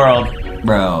care in the world.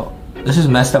 Bro, this is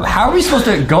messed up. How are we supposed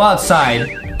to go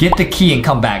outside, get the key, and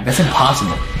come back? That's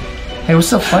impossible. Hey, what's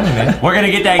so funny, man? We're gonna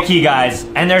get that key, guys,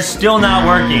 and they're still not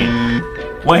working.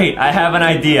 Wait, I have an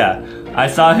idea. I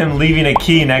saw him leaving a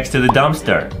key next to the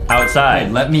dumpster outside. Hey,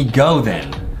 let me go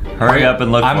then. Hurry up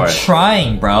and look for it. I'm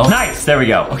trying, bro. Nice, there we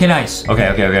go. Okay, nice.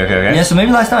 Okay. Yeah, so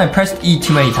maybe last time I pressed E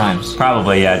too many times.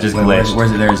 Probably, yeah, just Wait, glitched.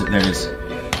 where's it? There it is.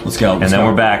 Let's go. And then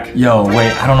we're back. Yo,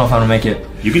 wait, I don't know if I'm gonna make it.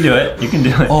 You can do it. You can do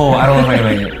it. Oh, I don't know if I'm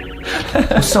gonna make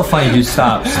it. It's so funny, dude.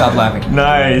 Stop laughing.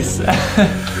 Nice.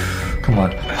 Come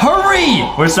on. Hurry!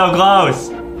 We're so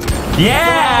close.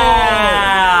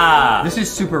 Yeah! This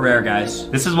is super rare, guys.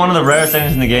 This is one of the rarest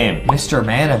things in the game. Mr.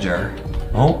 Manager.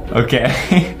 Oh, okay.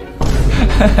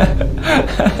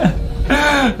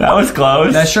 That was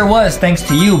close. That sure was, thanks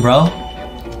to you, bro.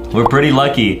 We're pretty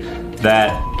lucky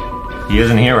that he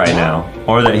isn't here right now.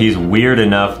 Or that he's weird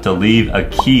enough to leave a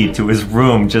key to his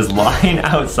room just lying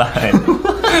outside.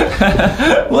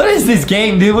 What is this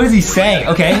game, dude? What is he saying?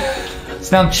 Okay.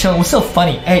 So now I'm chilling. What's so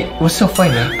funny? Hey, what's so funny,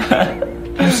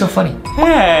 man? What's so funny?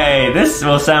 Hey, this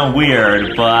will sound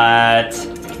weird, but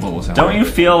What will sound don't weird?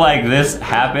 you feel like this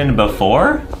happened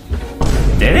before?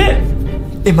 Did it?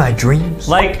 In my dreams?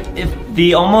 Like, if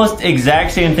the almost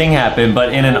exact same thing happened,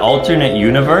 but in an alternate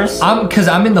universe? Cause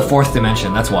I'm in the 4th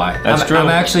dimension, that's why. That's true. I'm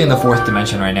actually in the 4th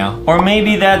dimension right now. Or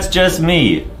maybe that's just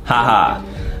me. Haha.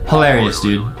 Hilarious,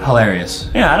 dude. Hilarious.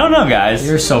 Yeah, I don't know, guys.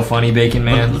 You're so funny, Bacon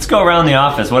Man. Let's go around the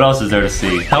office. What else is there to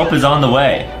see? Help is on the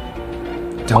way.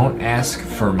 Don't ask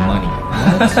for money.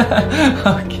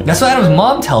 Okay. That's what Adam's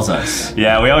mom tells us.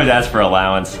 Yeah, we always ask for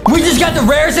allowance. We just got the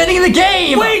rarest ending of the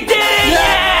game! We did it!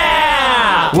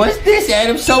 Yeah! What's this,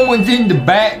 Adam? Someone's in the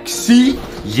back seat?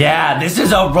 Yeah, this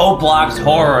is a Roblox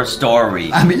horror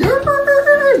story. I mean,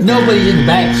 nobody's in the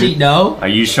back seat, no. Are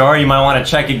you sure? You might want to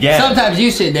check again. Sometimes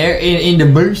you sit there in the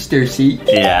booster seat.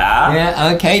 Yeah?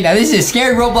 Yeah, okay. Now, this is a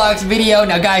scary Roblox video.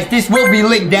 Now, guys, this will be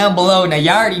linked down below. Now, you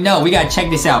already know. We got to check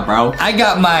this out, bro. I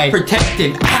got my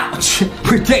protective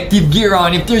gear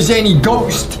on. If there's any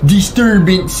ghost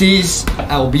disturbances,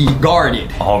 I'll be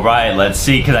guarded. All right, let's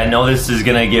see, because I know this is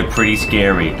going to get pretty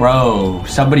scary. Bro,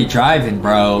 somebody driving,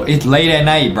 bro. It's late at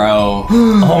night, bro.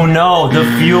 Oh, no. The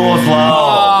fuel's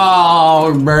low.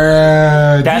 Oh,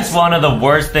 bro. That's one of the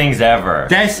worst things ever.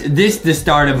 This the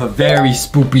start of a very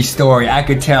spoopy story. I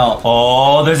could tell.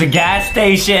 Oh, there's a gas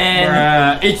station.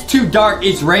 It's too dark.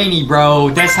 It's rainy, bro.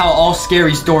 That's how all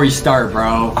scary stories start,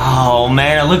 bro. Oh,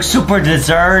 man, it looks super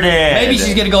deserted. Maybe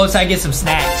she's gonna go inside and get some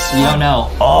snacks. You don't know.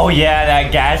 Oh, yeah,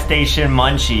 that gas station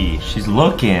munchie. She's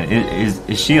looking.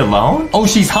 Is she alone? Oh,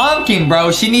 she's honking,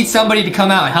 bro. She needs somebody to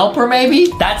come out and help her, maybe?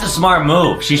 That's a smart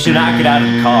move. She should not get out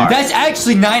of the car. That's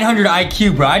actually 900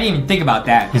 IQ, bro. I didn't even think about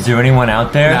that. Is there anyone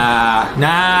out there?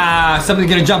 Nah, something's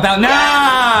gonna jump out.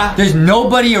 Nah! There's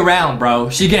nobody around, bro.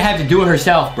 She's gonna have to do it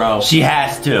herself, bro. She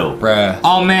has to. Bruh.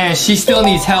 Oh, man, she still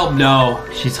needs help, though.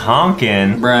 She's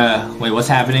honking. Bruh. Wait, what's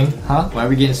happening? Huh? Why are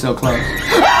we getting so close?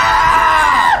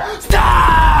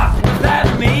 Stop! Is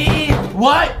that me?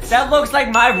 What? That looks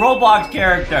like my Roblox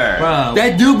character. Bro,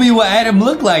 that do be what Adam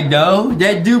looked like, though.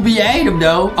 That do be Adam,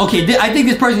 though. Okay, I think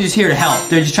this person's just here to help.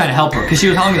 They're just trying to help her, because she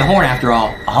was honking the horn after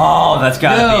all. Oh, that's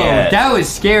gotta be it. That was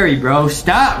scary, bro.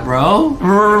 Stop, bro.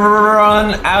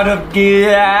 Run out of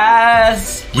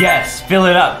gas. Yes, fill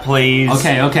it up, please.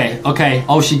 Okay.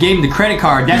 Oh, she gave him the credit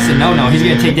card. That's a no-no. He's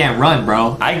gonna take that and run,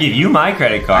 bro. I give you my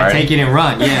credit card. I take it and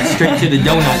run. Yeah, straight to the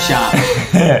donut shop.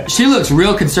 She looks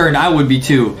real concerned. I would be,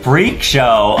 too. Freak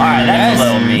show. All right, that's a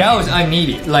little mean. That was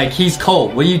unneeded. Like, he's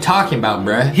cold. What are you talking about,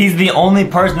 bruh? He's the only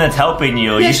person that's helping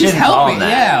you. Yeah, you she's shouldn't call him helping. that.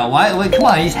 Yeah, why? Come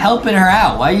on, he's helping her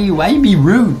out. Why you be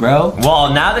rude, bro?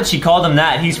 Well, now that she called him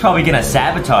that, he's probably gonna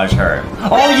sabotage her.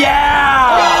 Oh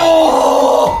yeah!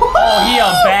 Oh, he a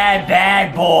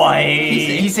bad boy.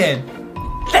 He said,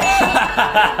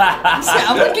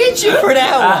 I'm gonna get you for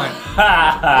that one.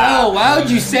 Yo, why would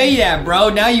you say that, bro?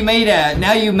 Now you made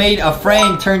a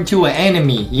friend turn to an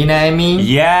enemy. You know what I mean?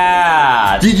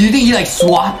 Yeah. Did you think he like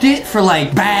swapped it for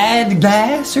like bad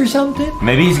gas or something?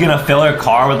 Maybe he's gonna fill her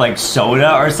car with like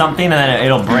soda or something, and then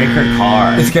it'll break her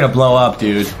car. It's gonna blow up,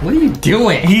 dude. What are you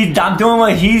doing? I'm doing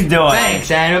what he's doing. Thanks,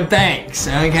 Adam. Thanks.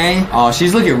 Okay. Oh,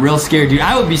 she's looking real scared, dude.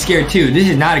 I would be scared too. This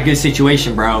is not a good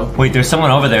situation, bro. Wait, there's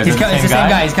someone over there. It's the same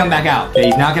guy. He's coming back out. Okay,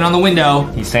 he's knocking on the window.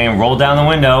 He's saying, roll down the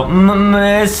window.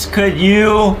 Miss, could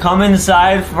you come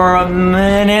inside for a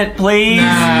minute, please?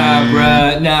 Nah,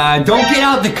 bruh. Nah, don't get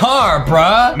out the car,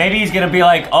 bruh. Maybe he's gonna be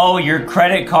like, oh, your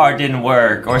credit card didn't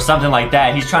work, or something like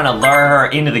that. He's trying to lure her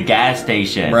into the gas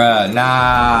station. Bruh,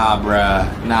 nah.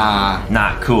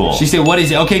 Not cool. She said, what is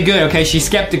it? Okay, good. Okay, she's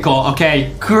skeptical.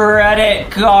 Okay.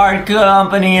 Credit card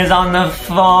company is on the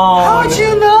phone. How'd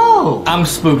you know? I'm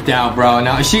spooked out, bro.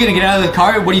 Now, is she gonna get out of the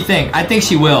car? What do you think? I think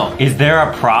she will. Is there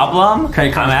a problem?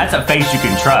 Credit card. I mean, that's a face you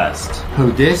can trust.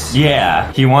 Who, this?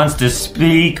 Yeah, he wants to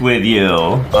speak with you.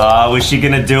 Was she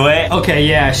gonna do it? Okay,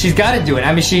 yeah, she's gotta do it.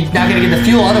 I mean, she's not gonna get the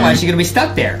fuel, otherwise she's gonna be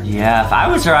stuck there. Yeah, if I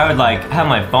was her, I would like have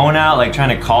my phone out, like trying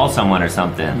to call someone or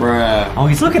something. Bruh. Oh,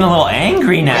 he's looking a little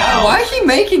angry now. Yeah, why is he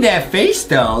making that face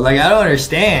though? Like, I don't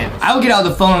understand. I would get out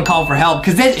the phone and call for help,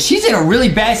 because she's in a really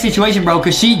bad situation, bro,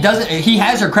 because he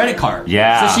has her credit card.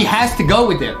 Yeah. So she has to go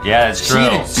with him. Yeah, that's true.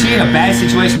 She in a bad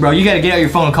situation, bro. You gotta get out your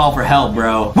phone and call for help,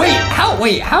 bro.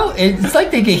 Wait, how? It's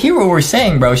like they can hear what we're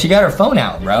saying, bro. She got her phone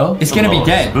out, bro. It's gonna be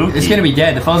dead. Spooky. It's gonna be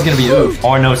dead. The phone's gonna be oofed.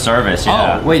 Or no service,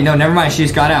 yeah. Oh, wait, no, never mind. She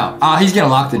just got out. He's gonna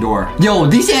lock the door. Yo,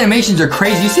 these animations are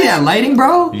crazy. You see that lighting,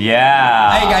 bro?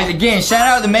 Yeah. Hey, guys, again, shout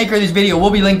out to the maker of this video.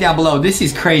 We'll be linked down below. This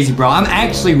is crazy, bro. I'm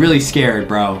actually really scared,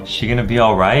 bro. Is she gonna be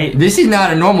all right? This is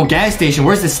not a normal gas station.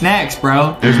 Where's the snacks,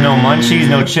 bro? There's no munchies,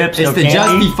 no chips, It's no the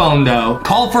candy. Justy phone, though.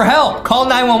 Call for help. Call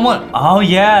 911. Oh,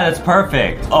 yeah, that's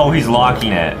perfect. Oh, he's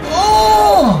locking it.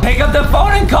 Oh! Pick up the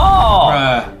phone and call.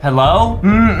 Bruh. Hello?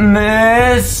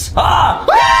 Miss? Ah!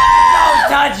 Don't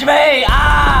touch me!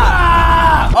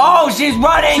 Ah! Oh, she's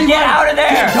running! Get out of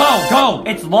there! Go!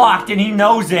 It's locked and he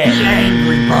knows it. Get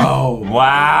angry, bro.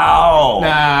 Wow.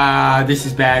 Nah, this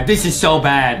is bad. This is so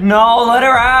bad. No, let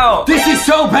her out. This is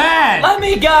so bad. Let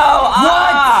me go.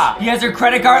 Ah! He has her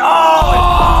credit card.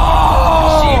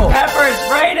 Oh! She pepper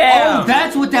sprayed him. Oh,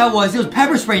 that's what that was. It was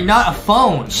pepper spray, not a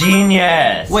phone.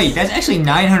 Genius. Wait, that's actually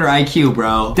 900 IQ,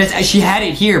 bro. She had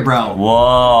it here, bro.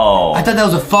 Whoa. I thought that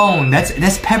was a phone.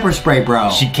 That's pepper spray,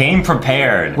 bro. She came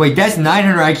prepared. Wait, that's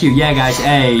 900 IQ. Yeah, guys.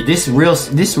 Hey, this real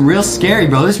scary,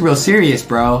 bro. This is real serious,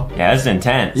 bro. Yeah, this is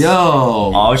intense. Yo.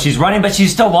 Oh, she's running, but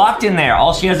she's still locked in there.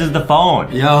 All she has is the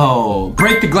phone. Yo.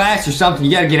 Break the glass or something.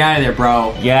 You gotta get out of there,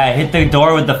 bro. Yeah, hit the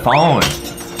door with the phone.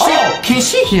 Oh, can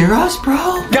she hear us,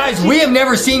 bro? Guys, we have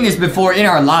never seen this before in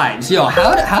our lives. Yo,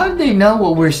 how did they know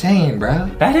what we're saying, bro?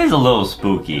 That is a little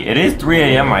spooky. It is 3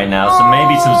 a.m. right now, so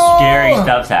maybe some scary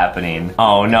stuff's happening.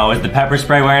 Oh no, is the pepper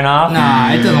spray wearing off?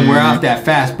 Nah, it doesn't wear off that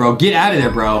fast, bro. Get out of there,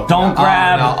 bro. Don't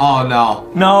grab. Oh,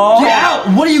 no. No. Get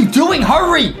out. What are you doing?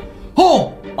 Hurry.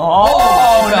 Oh.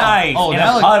 Oh, nice. Oh, in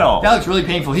a puddle. That looks really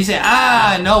painful. He said,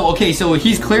 no. Okay, so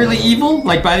he's clearly evil,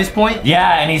 like by this point?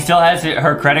 Yeah, and he still has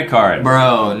her credit card.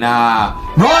 Bro, nah.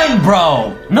 Run,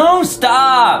 bro. No,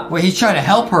 stop. Wait, he's trying to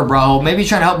help her, bro. Maybe he's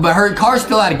trying to help, but her car's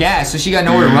still out of gas, so she got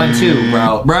nowhere to run to,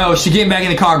 bro. Bro, she getting back in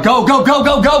the car. Go.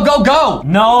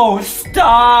 No,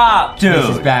 stop. Dude.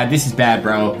 This is bad,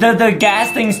 bro. The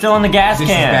gas thing's still in the gas can.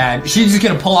 This is bad. She's just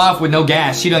gonna pull off with no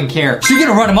gas. She doesn't care. She's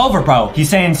gonna run him over, bro. He's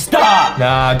saying stop.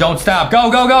 Nah, don't stop. Go.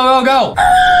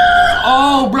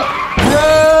 Oh, bro.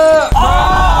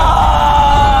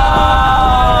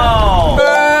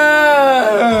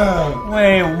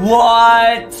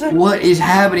 is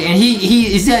happening? And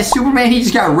he is that Superman? He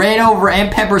just got ran over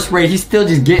and pepper sprayed. He's still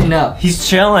just getting up. He's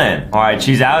chilling. All right,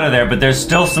 she's out of there, but there's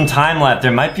still some time left.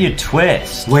 There might be a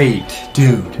twist. Wait,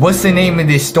 dude. What's the name of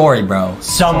this story, bro?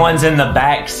 Someone's in the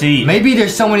back seat. Maybe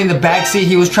there's someone in the back seat.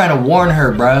 He was trying to warn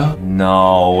her, bro.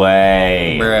 No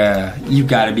way. Bruh, you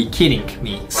gotta be kidding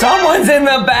me. Someone's in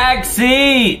the back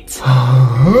seat.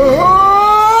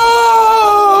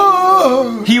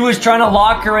 He was trying to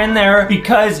lock her in there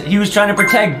because he was trying to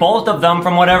protect both of them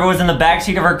from whatever was in the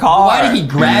backseat of her car. Why did he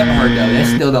grab her though?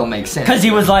 That still don't make sense. Because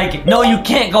he was like, no, you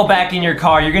can't go back in your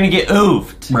car. You're gonna get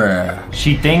oofed. Bruh.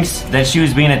 She thinks that she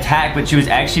was being attacked, but she was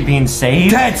actually being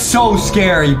saved. That's so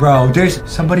scary, bro. There's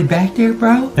somebody back there,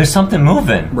 bro? There's something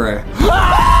moving. Bruh.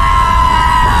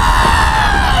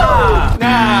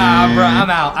 Nah, bro, I'm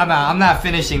out. I'm not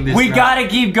finishing this. We bro. gotta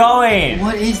keep going.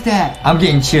 What is that? I'm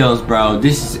getting chills, bro.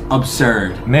 This is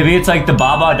absurd. Maybe it's like the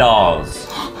Baba dolls.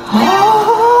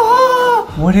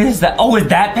 What is that? Oh, is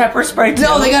that pepper spray too?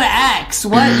 No, they got an axe.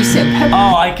 What? You said pepper?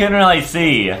 Oh, I couldn't really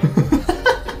see.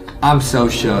 I'm so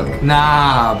shook.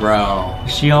 Nah, bro.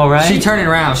 Is she all right? She turning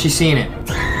around. She's seeing it.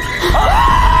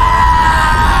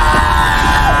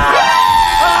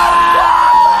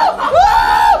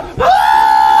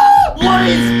 What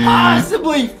is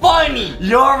possibly funny?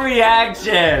 Your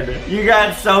reaction. You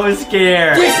got so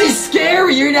scared. This is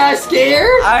scary. You're not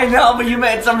scared? I know, but you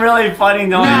made some really funny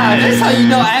noises. Nah, that's how you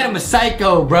know Adam a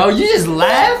psycho, bro. You just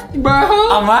laughed, bro.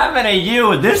 I'm laughing at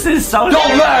you. This is so scary.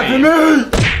 Don't laugh at me.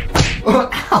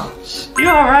 Ouch. You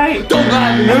alright? Don't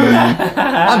laugh at me.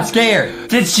 I'm scared.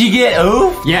 Did she get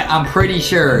oofed? Yeah, I'm pretty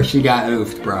sure she got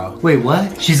oofed, bro. Wait,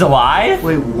 what? She's alive?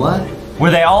 Wait, what? Were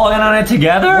they all in on it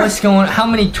together? What's going on? How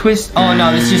many twists? Oh,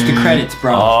 no, it's just the credits,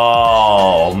 bro.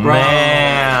 Oh, Bro.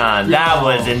 man. That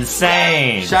was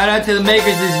insane. Shout out to the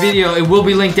makers of this video. It will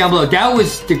be linked down below. That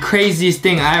was the craziest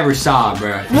thing I ever saw,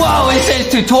 bro. Whoa, it says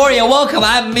tutorial. Welcome.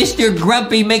 I'm Mr.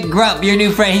 Grumpy McGrump, your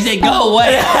new friend. He said, go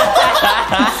away.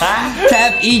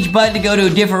 Tap each button to go to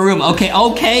a different room. Okay,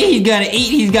 he's gotta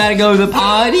eat. He's gotta go to the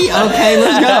party. Okay,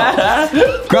 let's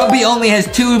go. Grumpy only has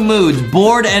 2 moods,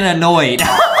 bored and annoyed.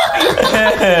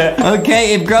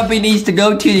 Okay, if Grumpy needs to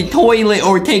go to the toilet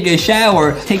or take a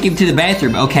shower, take him to the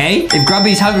bathroom, okay? If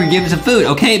Grumpy's hungry, give him some food,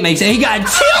 okay? It makes sense. He got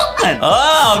children!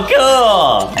 Oh,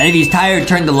 cool. And if he's tired,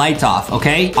 turn the lights off,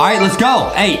 okay? All right, let's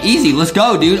go. Hey, easy, let's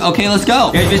go, dude. Okay, let's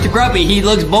go. Here's Mr. Grumpy. He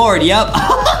looks bored, yep.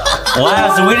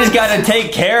 Wow, so we just gotta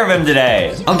take care of him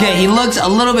today. Okay, he looks a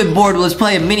little bit bored. Let's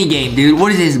play a mini game, dude.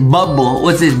 What is this? Bumble.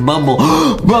 What's this? Bumble.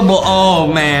 Bumble.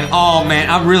 Oh, man.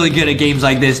 I'm really good at games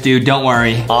like this, dude. Don't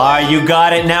worry. You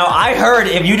got it. Now, I heard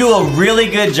if you do a really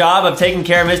good job of taking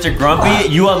care of Mr. Grumpy,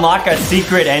 you unlock a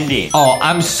secret ending. Oh,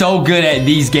 I'm so good at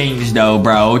these games, though,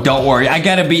 bro. Don't worry. I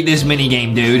gotta beat this mini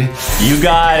game, dude. You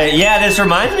got it. Yeah, this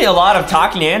reminds me a lot of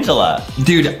Talking Angela.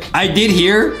 Dude, I did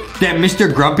hear that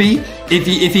Mr. Grumpy,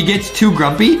 if he gets too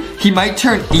grumpy, he might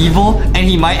turn evil and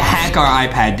he might hack our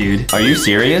iPad, dude. Are you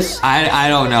serious? I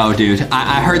don't know, dude.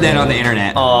 I heard that on the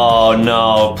internet. Oh,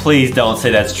 no. Please don't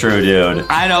say that's true, dude.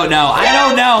 I don't know,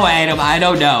 Adam. I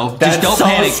don't know. That's Just don't so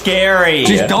panic. scary.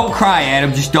 Just don't cry,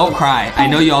 Adam. Just don't cry. I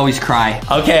know you always cry.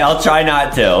 Okay, I'll try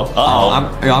not to. Uh-oh.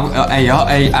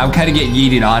 I'm kind of getting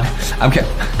yeeted on.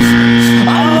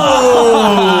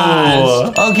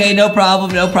 Oh! Okay, no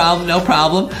problem.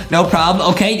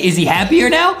 Okay, is he happier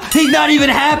now? He's not even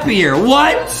happier.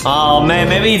 What? Oh, man,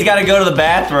 maybe he's got to go to the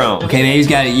bathroom. Okay, maybe he's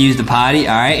got to use the potty.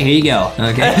 All right, here you go.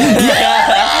 Okay.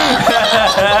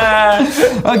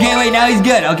 Okay, wait, now he's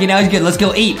good. Okay, now he's good. Let's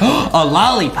go eat. A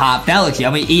lollipop. That looks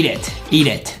yummy. Eat it. Eat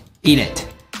it. Eat it.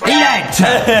 Eat it!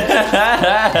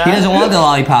 He doesn't want the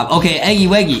lollipop. Okay, Eggy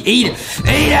Weggy, eat it!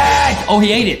 Eat it! Oh,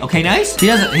 he ate it. Okay, nice. He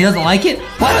doesn't like it?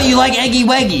 Why don't you like Eggy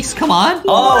Weggies? Come on.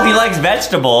 Oh, he likes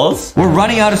vegetables. We're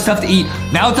running out of stuff to eat.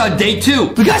 Now it's on day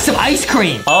 2. We got some ice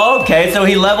cream. Okay, so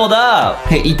he leveled up.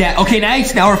 Okay, eat that. Okay,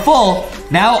 nice. Now we're full.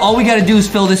 Now all we gotta do is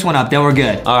fill this one up. Then we're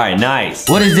good. All right, nice.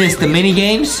 What is this? The mini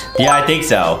games? Yeah, I think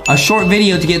so. A short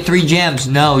video to get 3 gems.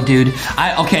 No, dude.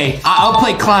 I'll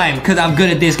play climb because I'm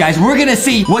good at this, guys. We're gonna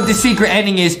see what the secret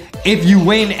ending is if you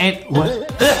win and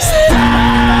what?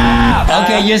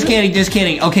 Okay, just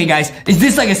kidding. Okay, guys, is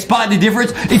this like a spot the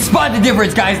difference? It's spot the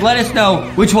difference, guys. Let us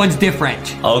know which one's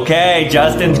different. Okay,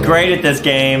 Justin's great at this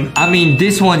game. I mean,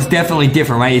 this one's definitely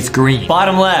different, right? It's green.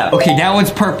 Bottom left. Okay, that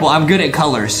one's purple. I'm good at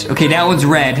colors. Okay, that one's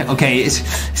red. Okay, it's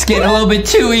getting a little bit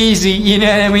too easy. You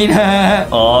know what I mean?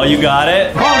 Oh, you got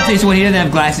it? Oh, it's this one. He doesn't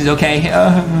have glasses, okay?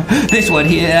 This one,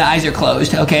 eyes are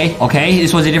closed, okay? Okay,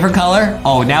 this one's a different color.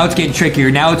 Oh, now it's getting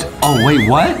trickier. Now it's, oh, wait,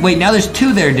 what? Wait, now there's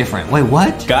 2 that are different. Wait,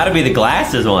 what? Gotta be the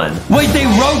glasses one. Wait, they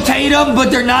rotate them,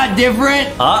 but they're not different?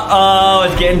 Uh-oh,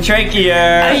 it's getting trickier.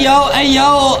 Hey, yo.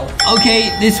 Okay,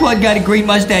 this one got a green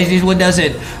mustache. This one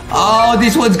doesn't. Oh,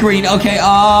 this one's green. Okay,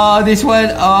 this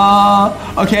one,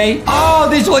 okay. Oh,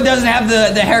 this one doesn't have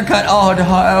the haircut. Oh,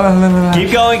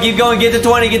 keep going. Get to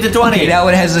 20. Okay, that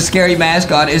one has a scary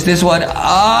mask on. Is this one?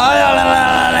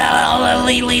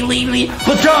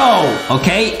 Let's go.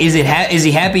 Okay, is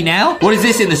he happy now? What is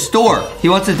this in the store? He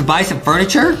wants us to buy some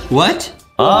furniture? What?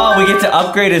 Oh, we get to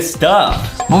upgrade his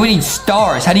stuff. Well, we need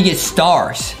stars. How do you get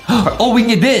stars? Oh, we can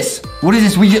get this. What is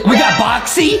this? We got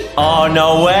Boxy? Oh,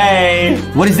 no way.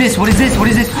 What is this? We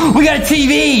got a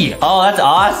TV. Oh, that's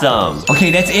awesome. Okay,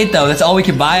 that's it, though. That's all we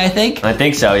can buy, I think? I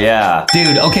think so, yeah.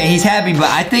 Dude, okay, he's happy, but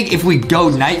I think if we go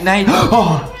night-night...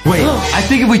 Oh, wait. I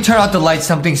think if we turn off the lights,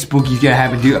 something spooky's gonna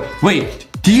happen, dude. Wait.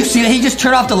 Do you see that? He just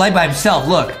turned off the light by himself.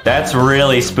 Look. That's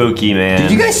really spooky, man.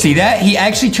 Did you guys see that? He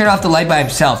actually turned off the light by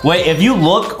himself. Wait, if you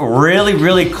look really,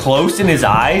 really close in his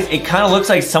eyes, it kind of looks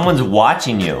like someone's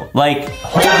watching you. Like,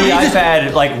 hold the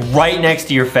iPad, like, right next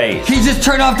to your face. He just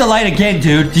turned off the light again,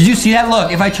 dude. Did you see that?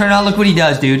 Look, if I turn it on, look what he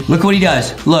does, dude. Look what he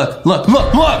does. Look.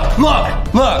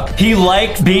 He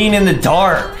likes being in the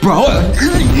dark. Bro.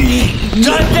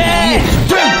 Justin!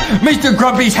 Dude, Mr.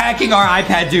 Grumpy's hacking our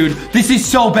iPad, dude. This is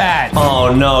so bad. Oh,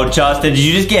 no, Justin. Did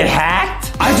you just get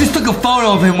hacked? I just took a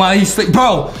photo of him while he's sleeping.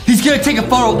 Bro, he's gonna take a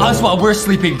photo of us while we're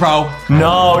sleeping, bro.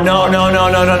 No.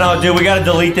 Dude, we gotta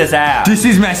delete this app. This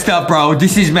is messed up, bro.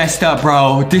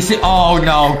 Oh,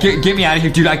 no. Get me out of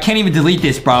here, dude. I can't even delete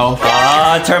this, bro.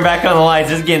 Turn back on the lights.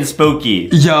 This is getting spooky.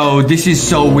 Yo, this is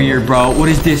so weird, bro. What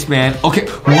is this, man? Okay,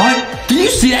 what? Did you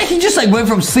see that? He just, like, went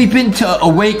from sleeping to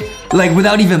awake, like,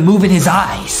 without even moving his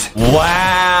eyes.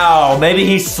 Wow. Maybe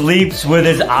he sleeps with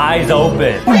his eyes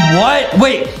open. What?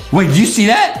 Wait, did you see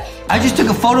that? I just took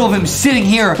a photo of him sitting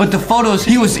here, but the photos,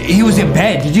 he was in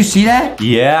bed. Did you see that?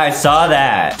 Yeah, I saw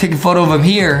that. Take a photo of him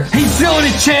here. He's still in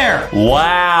his chair.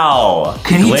 Wow.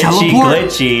 Can he teleport?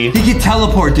 Glitchy. He can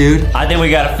teleport, dude. I think we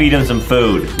gotta feed him some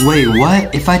food. Wait,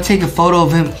 what? If I take a photo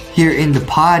of him here in the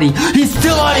potty, he's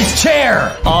still on his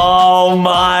chair. Oh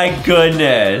my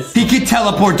goodness. He can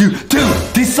teleport, dude. Dude,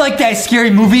 this is like that scary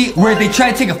movie where they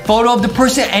try to take a photo of the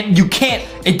person and you can't.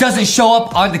 It doesn't show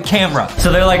up on the camera.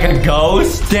 So they're like a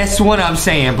ghost? That's what I'm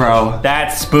saying, bro.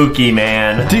 That's spooky,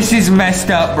 man. This is messed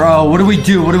up, bro. What do we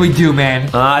do, man?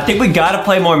 I think we gotta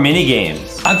play more mini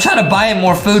games. I'm trying to buy him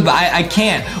more food, but I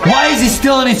can't. Why is he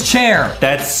still in his chair?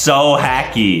 That's so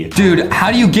hacky. Dude,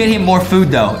 how do you get him more food,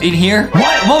 though? In here?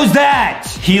 What was that?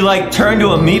 He, like, turned to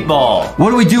a meatball. What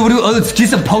do we do? Oh, let's get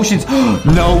some potions.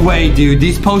 No way, dude.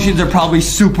 These potions are probably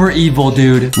super evil,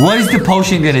 dude. What is the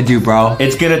potion gonna do, bro?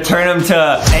 It's gonna turn him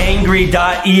to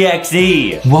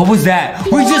angry.exe. What was that?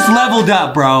 We just leveled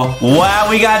up, bro. Wow,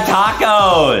 we got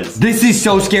tacos. This is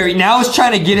so scary. Now it's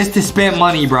trying to get us to spend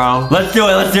money, bro. Let's do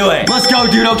it. Let's go,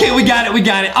 dude. Okay, we got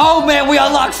it. Oh, man, we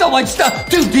unlocked so much stuff.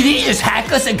 Dude, did he just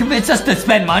hack us and convince us to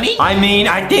spend money? I mean,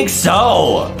 I think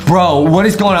so. Bro, what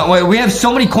is going on? Wait, we have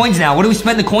so many coins now. What do we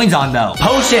spend the coins on, though?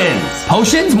 Potions.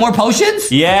 Potions? More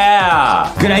potions?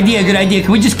 Yeah. Good idea.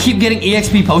 Can we just keep getting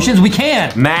EXP potions? We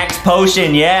can. Max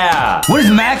potion, yeah. What is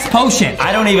max potion?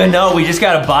 I don't even know. We just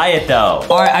gotta buy it, though.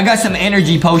 All right, I got some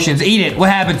energy potions. Eat it. What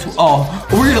happens? Oh,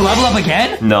 we're gonna level up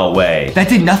again? No way. That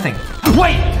did nothing.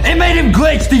 Wait, it made him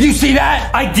glitch. Did you see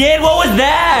that? I did? What was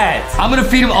that? I'm gonna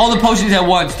feed him all the potions at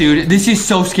once, dude. This is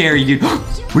so scary, dude.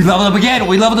 We leveled up again.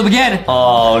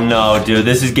 Oh, no, dude.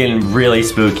 This is getting really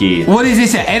spooky. What is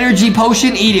this, an energy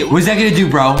potion? Eat it. What's that gonna do,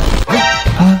 bro?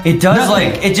 It does,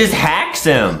 nothing. like, it just hacks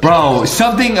him. Bro,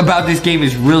 something about this game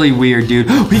is really weird, dude.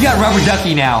 We got Rubber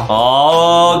Ducky now.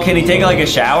 Oh, can he take, like, a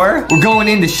shower? We're going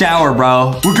in the shower,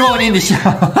 bro. We're going in the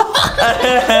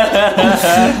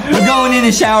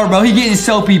shower, bro. He getting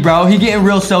soapy, bro. He getting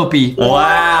real soapy.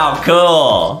 Wow,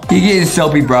 cool. He getting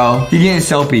soapy, bro. He getting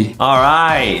soapy. All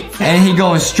right. And he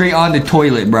going straight on the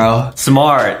toilet, bro.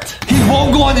 Smart. He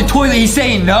won't go on the toilet. He's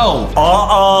saying no.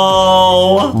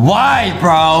 Uh-oh. Why,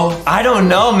 bro? I don't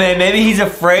know, man. Maybe he's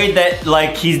afraid that,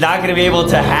 like, he's not going to be able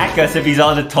to hack us if he's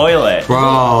on the toilet.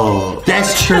 Bro,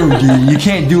 that's true, dude. You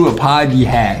can't do a podgy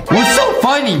hack. What's so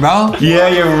funny, bro? Yeah,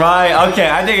 you're right. Okay,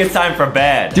 I think it's time for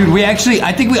bed. Dude, I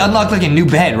think we unlocked, like, a new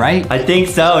bed, right? I think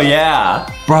so, yeah.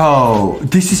 Bro,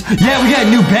 this is... Yeah, we got a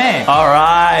new bed. All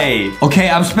right. Okay,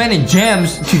 I'm spending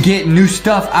gems to get new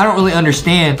stuff. I don't really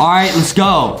understand. All right, let's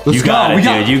go. You got it,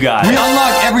 dude. You got it. We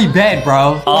unlocked every bed,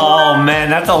 bro. Oh, man,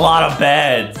 that's a lot of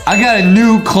beds. I got a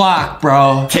new clock,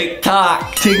 bro.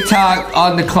 Tick-tock. Tick-tock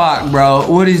on the clock, bro.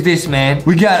 What is this, man?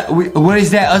 What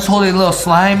is that? Us holding a little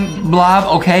slime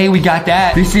blob? Okay, we got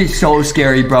that. This is so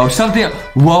scary, bro. Something...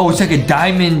 Whoa, it's like a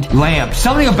diamond lamp.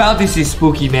 Something about this is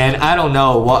spooky, man. I don't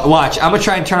know. Watch, I'm gonna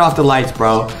try and turn off the lights,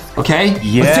 bro. Okay?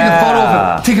 Yeah. Let's take a photo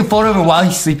of him. Take a photo of him while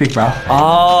he's sleeping, bro.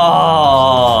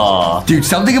 Oh. Dude,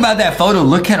 something about that photo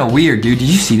looked kind of weird, dude. Did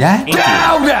you see that?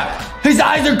 Down! His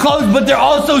eyes are closed, but they're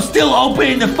also still open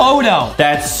in the photo.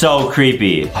 That's so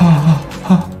creepy.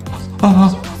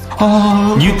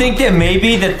 You think that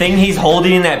maybe the thing he's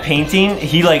holding in that painting,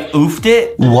 he like oofed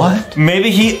it? What?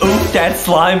 Maybe he oofed that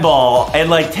slime ball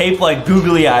and like taped like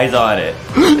googly eyes on it.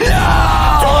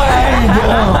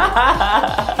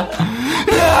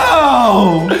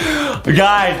 No!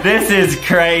 Guys, this is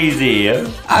crazy.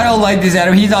 I don't like this,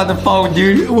 Adam. He's on the phone,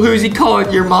 dude. Who's he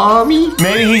calling? Your mommy?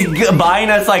 Maybe he's buying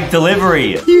us like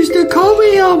delivery. He used to call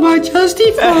me on my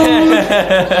trusty phone.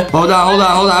 Hold on.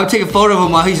 I'll take a photo of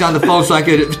him while he's on the phone so I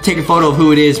could take a photo of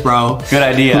who it is, bro. Good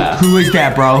idea. Who is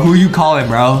that, bro? Who are you calling,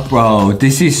 bro? Bro,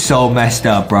 this is so messed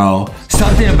up, bro.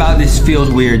 Something about this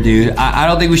feels weird, dude. I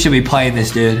don't think we should be playing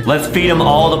this, dude. Let's feed him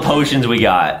all the potions we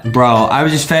got. Bro, I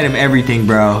just fed him everything,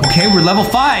 bro. Okay, we're level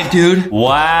 5, dude.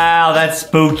 Wow, that's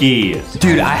spooky.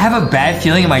 Dude, I have a bad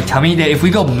feeling in my tummy that if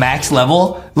we go max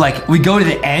level, like we go to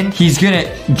the end, he's gonna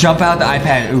jump out the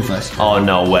iPad and oof us. Oh,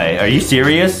 no way. Are you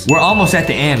serious? We're almost at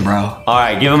the end, bro. All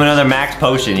right, give him another max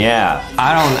potion, yeah.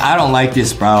 I don't like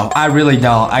this, bro. I really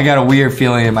don't. I got a weird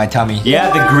feeling in my tummy.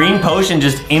 Yeah, the green potion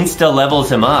just insta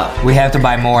levels him up. We have to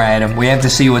buy more, Adam. We have to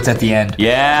see what's at the end.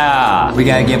 Yeah. We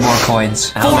gotta get more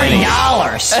coins. How many?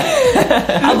 $40.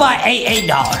 I'll buy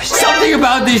 $8. Something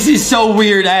about this is so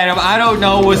weird, Adam. I don't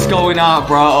know what's going on,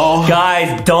 bro.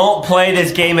 Guys, don't play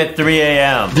this game at 3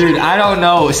 a.m. Dude, I don't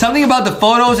know. Something about the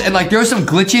photos and like there were some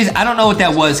glitches. I don't know what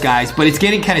that was, guys, but it's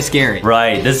getting kind of scary.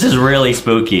 Right, this is really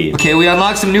spooky. Okay, we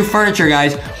unlocked some new furniture,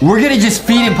 guys. We're gonna just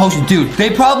feed him potions. Dude,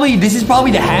 this is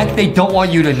probably the hack they don't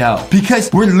want you to know.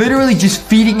 Because we're literally just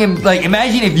feeding him, like,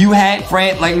 imagine if you had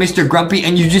friend like Mr. Grumpy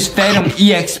and you just fed him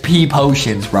EXP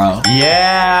potions, bro.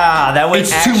 Yeah, that would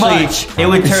It's too much. It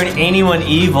would turn anyone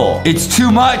evil. It's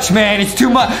too much, man. It's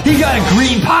too much. He got a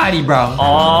green potty, bro.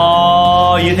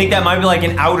 Oh, you think that might be like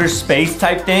an outer space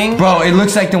type thing? Bro, it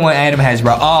looks like the one Adam has,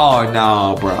 bro. Oh,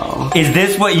 no, bro. Is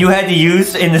this what you had to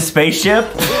use in the spaceship?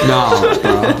 No,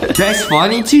 bro. That's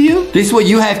funny to you? This is what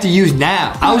you have to use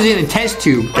now. I was in a test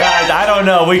tube. Guys, I don't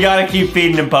know. We gotta keep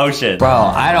feeding him potions. Bro,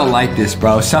 I don't like this,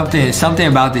 bro. Something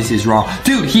about this is wrong.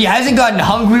 Dude, he hasn't gotten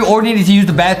hungry or needed to use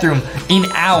the bathroom in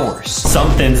hours.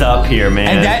 Something's up here,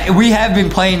 man. And we have been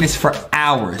playing this for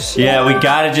hours. Yeah, we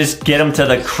gotta just get him to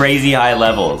the crazy high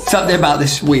levels. Something about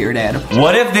this weird, Adam.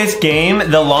 What if this game,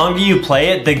 the longer you play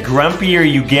it, the grumpier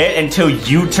you get until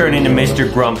you turn into Mr.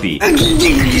 Grumpy? I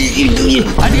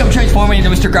think I'm transforming into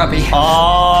Mr. Grumpy.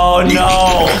 Oh,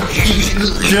 no.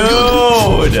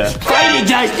 Dude. Fight me,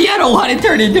 Dusty. I don't want to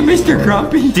turn into Mr.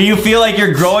 Grumpy. Do you feel like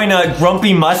you're growing a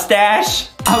grumpy mustache?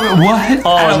 What?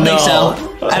 Oh, I don't no. think so.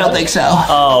 I don't think so.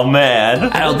 Oh,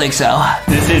 man. I don't think so.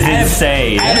 This is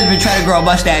insane. Adam's been trying to grow a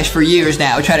mustache for years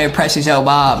now, trying to impress his old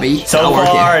mommy. So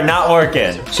far, not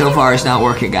working. So far, it's not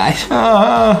working, guys.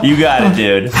 You got it,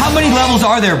 dude. How many levels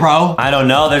are there, bro? I don't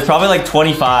know. There's probably like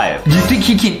 25. Do you think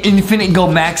he can infinite go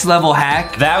max level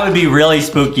hack? That would be really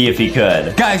spooky if he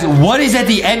could. Guys, what is at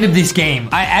the end of this game?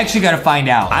 I actually got to find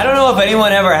out. I don't know if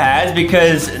anyone ever has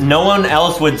because no one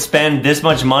else would spend this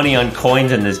much money on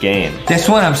coins in this game. That's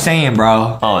what I'm saying, bro.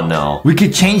 Oh, no. We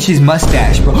could change his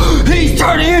mustache, bro. He's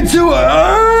turning into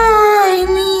a...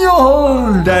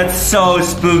 That's so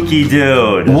spooky,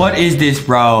 dude. What is this,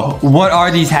 bro? What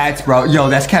are these hats, bro? Yo,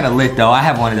 that's kind of lit, though. I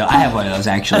have one of those. I have one of those,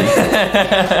 actually.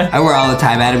 I wear all the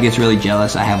time. Adam gets really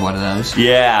jealous. I have one of those.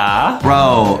 Yeah.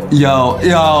 Bro,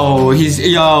 he's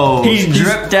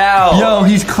dripped out. Yo,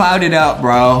 he's clouded up,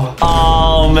 bro.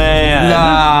 Oh, man.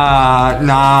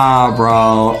 Nah,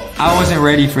 bro. I wasn't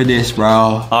ready for this, bro.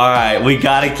 All right, we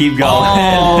gotta keep going.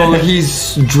 Oh,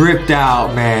 he's dripped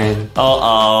out, man.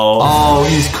 Uh-oh. Oh,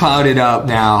 he's clouded up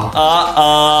now.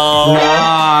 Uh-oh.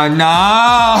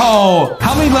 No.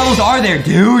 How many levels are there,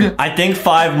 dude? I think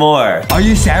 5 more. Are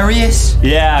you serious?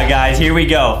 Yeah, guys, here we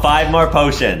go. 5 more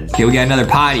potions. Okay, we got another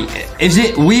potty. Is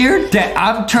it weird that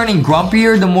I'm turning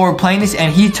grumpier the more we're playing this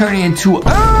and he's turning into...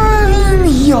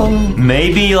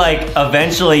 Maybe, like,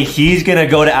 eventually he's gonna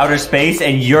go to outer space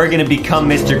and you're gonna become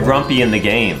Mr. Grumpy in the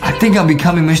game. I think I'm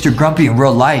becoming Mr. Grumpy in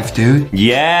real life, dude.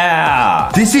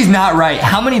 Yeah. This is not right.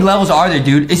 How many levels are there,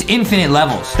 dude? It's infinite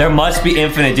levels. There must be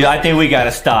infinite, dude. I think we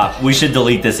gotta stop. We should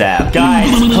delete this app. Guys,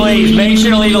 please, make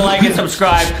sure to leave a like and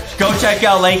subscribe. Go check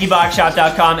out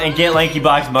LankyBoxShop.com and get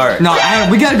LankyBox merch. No,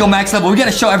 Adam, we gotta go max level. We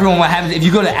gotta show everyone what happens if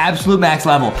you go to absolute max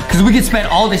level. Because we can spend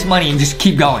all this money and just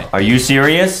keep going. Are you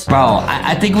serious? Bro,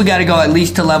 I think we gotta go at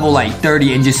least to level like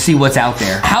 30 and just see what's out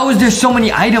there. How is there so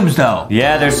many items though?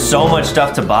 Yeah, there's so much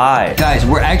stuff to buy. Guys,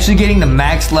 we're actually getting the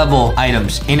max level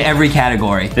items in every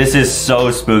category. This is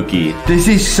so spooky. This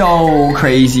is so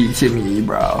crazy to me,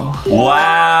 bro.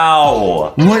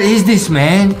 Wow. What is this,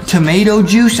 man? Tomato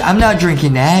juice? I'm not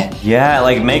drinking that. Yeah, it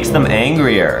like makes them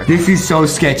angrier. This is so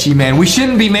sketchy, man. We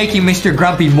shouldn't be making Mr.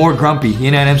 Grumpy more grumpy.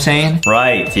 You know what I'm saying?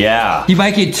 Right, yeah. He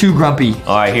might get too grumpy.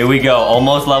 All right, here we go.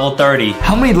 Almost level 30.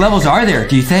 How many levels are there,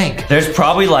 do you think? There's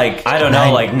probably like, I don't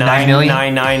know, like 9 million?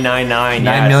 9,999.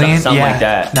 9 million? Something like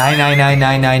that.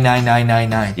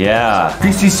 999999999. Yeah.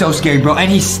 This is so scary, bro. And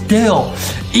he's still,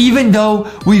 even though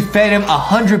we fed him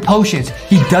 100 potions,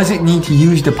 he doesn't need to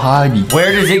use the potty.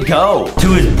 Where does it go?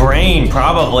 To his brain,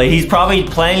 probably. He's probably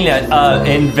planning an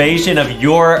invasion of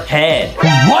your head.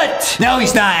 What? No,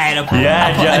 he's not, Adam.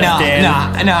 Yeah,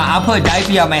 Justin. No, I'll put a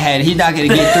diaper on my head. He's not gonna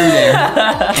get through there.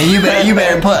 And you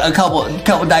better put a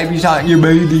couple diapers on your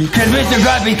baby. Cause Mr.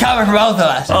 Grumpy's coming for both of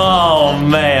us. Oh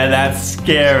man, that's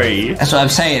scary. That's what I'm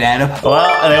saying, Adam.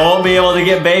 Well, they won't be able to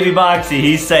get Baby Boxy.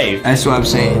 He's safe. That's what I'm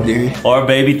saying, dude. Or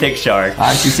Baby Thick Shark.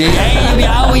 I should say, hey, we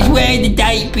always wear the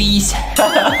diapers.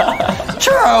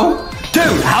 True.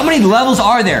 Dude, how many levels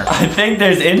are there? I think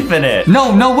there's infinite.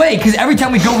 No way, because every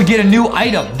time we go, we get a new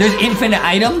item. There's infinite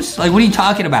items? Like, what are you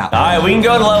talking about? All right, we can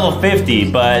go to level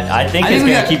 50, but I think it's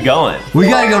gonna keep going. We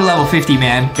gotta go to level 50,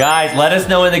 man. Guys, let us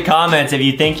know in the comments if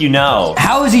you think you know.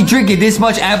 How is he drinking this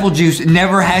much apple juice,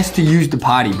 never has to use the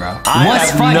potty, bro?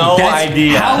 What's funny? No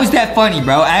idea. How is that funny,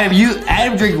 bro? Adam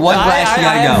drink one glass, you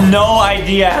gotta go. I have no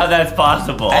idea how that's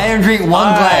possible. Adam drink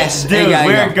one glass. Dude,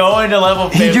 we're going to level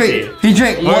 50. He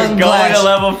drank one glass. We're going to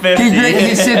level 50. He drank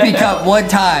his sippy cup one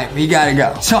time. He gotta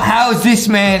go. So how is this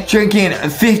man drinking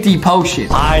 50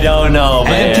 potions? I don't know,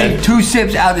 man. And take 2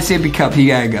 sips out of the sippy cup. He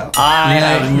gotta go. I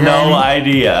have no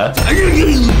idea.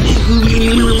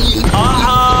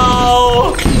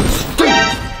 Uh-oh!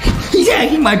 He's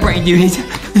hacking my brain, dude. He's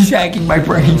hacking my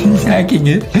brain. He's hacking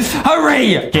it.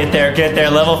 Hurry! Get there.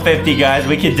 Level 50, guys.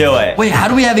 We can do it. Wait, how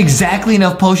do we have exactly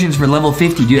enough potions for level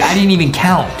 50, dude? I didn't even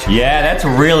count. Yeah, that's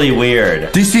really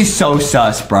weird. This is so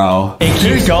sus, bro. It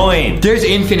keeps going. There's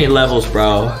infinite levels,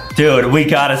 bro. Dude, we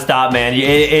gotta stop, man.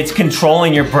 It's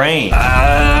controlling your brain.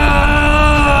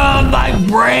 My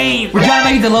brain. We're trying to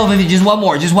make it to level 50. Just one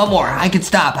more. I can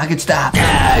stop.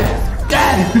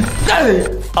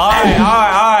 All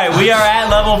right. We are at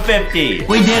level 50.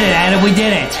 We did it, Adam. We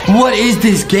did it. What is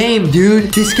this game,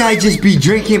 dude? This guy just be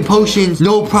drinking potions,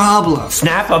 no problem.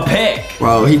 Snap a pic.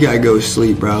 Bro, he gotta go to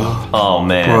sleep, bro. Oh,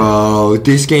 man. Bro,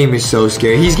 this game is so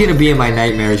scary. He's gonna be in my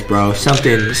nightmares, bro.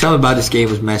 Something about this game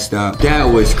was messed up. That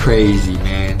was crazy,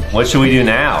 man. What should we do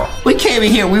now? We came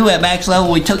in here. We went max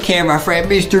level. We took care of our friend,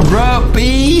 Mr.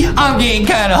 Grumpy. I'm getting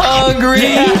kind of hungry.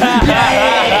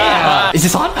 Yeah. Is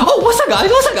this on? Oh, what's up,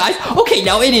 guys? Okay,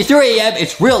 now it is 3 a.m.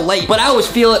 It's real late, but I was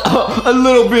feeling a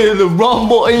little bit of the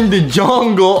rumble in the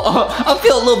jungle. I'm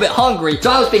feeling a little bit hungry,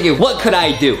 so I was thinking, what could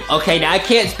I do? Okay, now I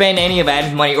can't spend any of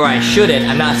Adam's money, or I shouldn't.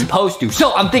 I'm not supposed to.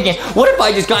 So I'm thinking, what if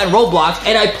I just got in Roblox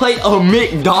and I played a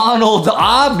McDonald's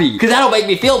obby? Because that'll make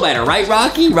me feel better, right,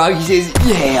 Rocky? Rocky says,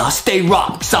 yeah, I'll stay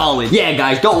rock solid. Yeah,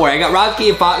 guys, don't worry. I got Rocky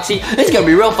and Foxy. It's gonna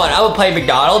be real fun. I will play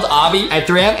McDonald's obby at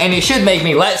 3 a.m. and it should make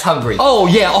me less hungry. Oh,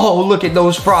 yeah. Oh, look at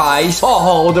those fries.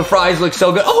 Oh, the fries look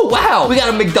so good. Oh, wow. We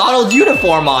got a McDonald's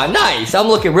uniform on. Nice. I'm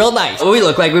looking real nice. We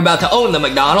look like we're about to own the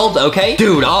McDonald's, okay?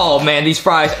 Dude, oh, man, these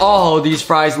fries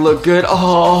look good.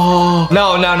 Oh,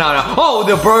 no. Oh,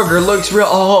 the burger looks real.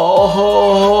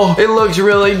 Oh, it looks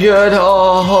really good.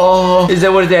 Oh,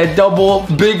 what is that? Double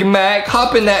Big Mac?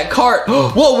 Hop in that cart.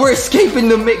 Whoa, we're escaping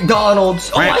the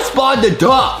McDonald's. Oh, I spawned a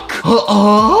duck.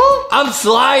 I'm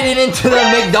sliding into the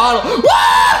McDonald's.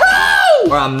 Woohoo!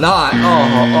 Or I'm not.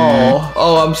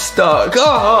 Oh, I'm stuck.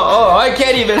 Oh, I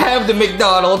can't even have the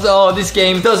McDonald's. Oh, this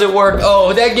game doesn't work.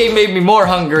 Oh, that game made me more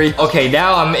hungry. Okay,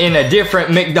 now I'm in a different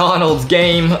McDonald's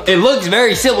game. It looks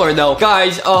very similar though.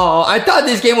 Guys, I thought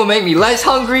this game would make me less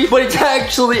hungry, but it's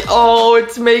actually,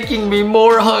 it's making me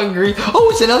more hungry. Oh,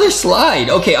 it's another slide.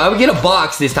 Okay, I would get a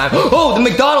box this time. Oh, the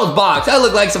McDonald's box. I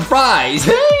look like some fries.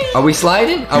 Are we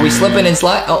sliding? Are we slipping and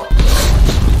slide? Oh.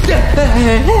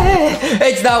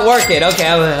 It's not working. Okay,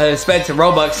 I'm gonna spend some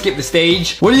Robux, skip the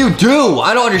stage. What do you do?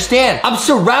 I don't understand. I'm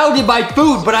surrounded by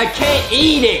food, but I can't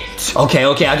eat it. Okay,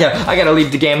 I gotta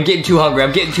leave the game. I'm getting too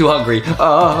hungry.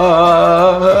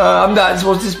 I'm not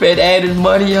supposed to spend Adam's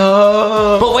money.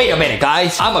 But wait a minute,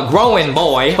 guys. I'm a growing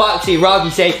boy. Foxy, Rocky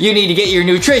say, you need to get your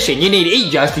nutrition. You need to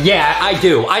eat, Justin. Yeah, I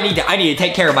do. I need to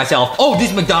take care of myself. Oh,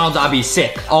 this McDonald's obby is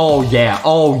sick. Oh, yeah.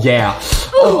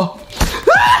 Oh.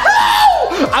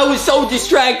 I was so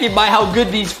distracted by how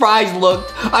good these fries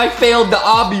looked. I failed the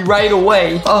obby right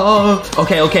away.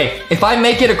 Okay. If I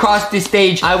make it across this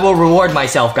stage, I will reward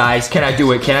myself, guys. Can I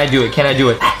do it?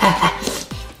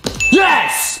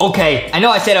 Yes! Okay, I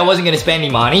know I said I wasn't gonna spend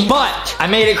any money, but I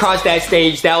made it across that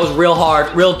stage. That was real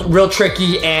hard, real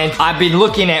tricky, and I've been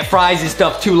looking at fries and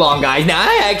stuff too long, guys. Now,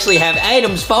 I actually have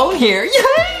Adam's phone here.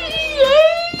 Yay!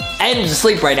 Adam's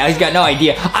asleep right now. He's got no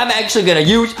idea. I'm actually gonna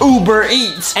use Uber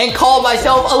Eats and call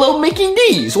myself a little Mickey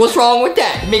D's. What's wrong with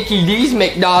that? Mickey D's,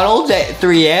 McDonald's at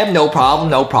 3 a.m. No problem.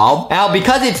 Now,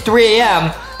 because it's 3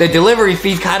 a.m., the delivery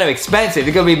fee's kind of expensive.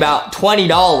 It's gonna be about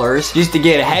 $20 just to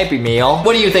get a Happy Meal.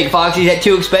 What do you think, Foxy? Is that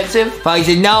too expensive?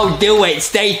 Foxy said, no, do it.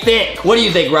 Stay thick. What do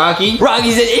you think, Rocky?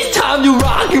 Rocky said, it's time to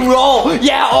rock and roll.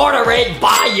 Yeah, order it.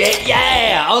 Buy it.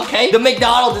 Yeah. Okay. The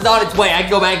McDonald's is on its way. I can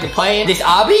go back to playing this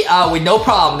obby with no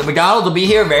problem. The McDonald's will be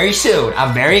here very soon.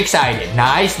 I'm very excited.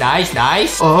 Nice. It's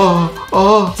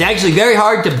actually very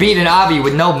hard to beat an obby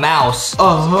with no mouse.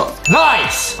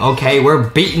 Nice. Okay, we're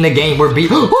beating the game.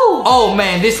 Oh,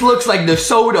 man, this looks like the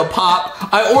soda pop.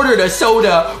 I ordered a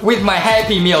soda with my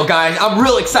Happy Meal, guys. I'm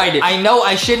real excited. I know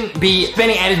I shouldn't be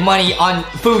spending Adam's money on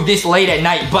food this late at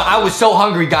night, but I was so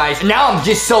hungry, guys. Now I'm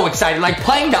just so excited. Like,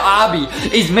 playing the obby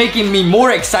is making me more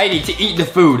excited to eat the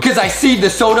food, because I see the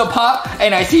soda pop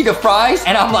and I see the fries,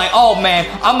 and I'm like, oh, man,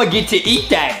 I'm gonna get to eat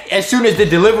that as soon as the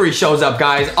delivery shows up,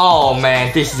 guys. Oh,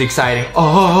 man, this is exciting.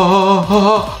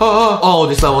 Oh,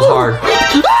 this level's hard.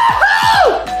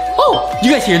 Oh,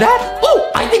 you guys hear that?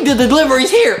 Oh, I think the delivery's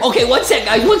here. Okay, one sec,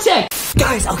 guys,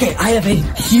 Guys, okay, I have a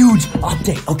huge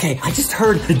update. Okay, I just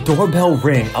heard the doorbell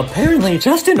ring. Apparently,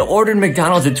 Justin ordered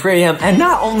McDonald's at 3 a.m. And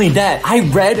not only that, I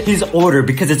read his order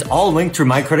because it's all linked through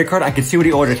my credit card. I could see what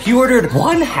he ordered. He ordered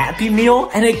one Happy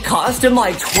Meal and it cost him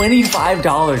like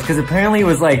 $25 because apparently it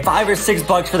was like $5 or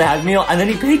 $6 for the Happy Meal. And then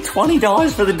he paid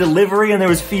 $20 for the delivery and there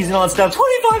was fees and all that stuff.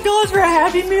 $25 for a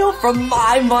Happy Meal from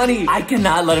my money. I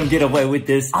cannot let him get away with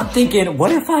this. I'm thinking,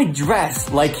 what if I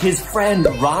dress like his friend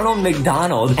Ronald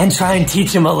McDonald and try and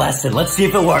teach him a lesson? Let's see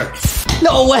if it works.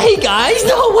 No way, guys,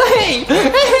 no way.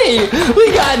 Hey,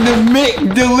 we got the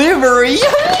McDelivery.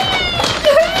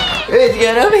 It's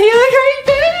gonna be a great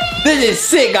day. This is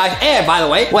sick, guys. And by the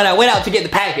way, when I went out to get the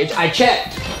package, I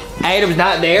checked. Adam's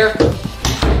not there.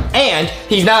 And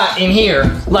he's not in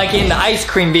here, like in the ice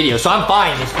cream video. So I'm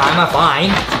fine this time, I'm fine.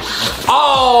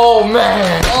 Oh,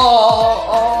 man.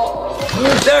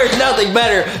 There's nothing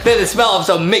better than the smell of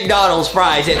some McDonald's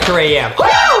fries at 3 a.m.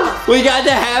 We got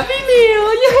the Happy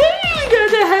Meal. Yay, we got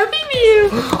the Happy Meal.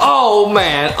 Oh,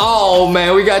 man,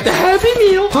 we got the Happy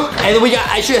Meal. And then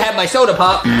I should have my soda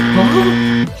pop.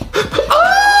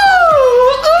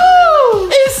 Oh,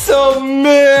 it's some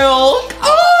milk.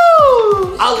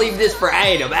 I'll leave this for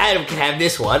Adam. Adam can have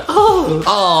this one.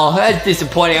 Oh, that's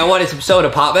disappointing. I wanted some soda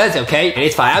pop, but that's okay.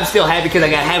 It's fine. I'm still happy because I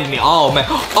got Happy Meal.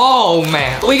 Oh,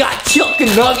 man. We got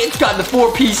chicken nuggets. Got the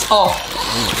 4-piece. Oh.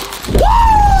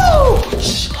 Woo!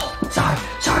 Sorry,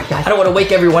 guys. I don't want to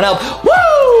wake everyone up.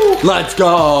 Woo! Let's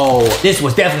go. This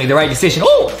was definitely the right decision.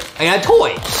 Oh, I got a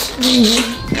toy.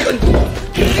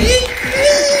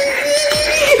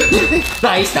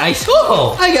 Nice.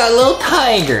 Oh, I got a little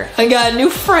tiger. I got a new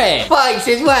friend. Fox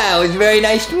says, wow, it's very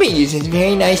nice to meet you. It's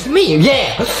very nice to meet you.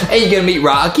 Yeah. And you're gonna meet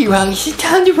Rocky. Rocky says,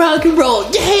 time to rock and roll.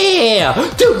 Yeah.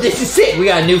 Dude, this is sick. We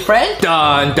got a new friend.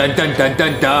 Dun, dun, dun, dun,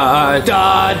 dun, dun.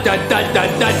 Dun, dun, dun,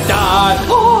 dun, dun, dun.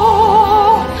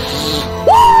 Oh.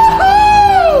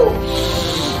 Woohoo!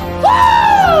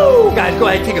 Woo! Guys, go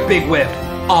ahead and take a big whiff.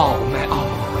 Oh, man.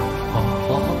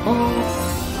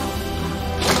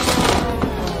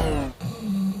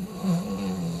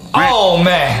 Oh,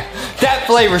 man, that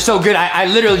flavor's so good, I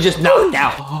literally just knocked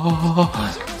out.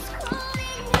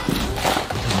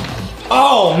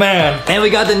 Oh, man. And we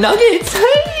got the nuggets.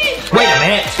 Wait a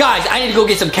minute. Guys, I need to go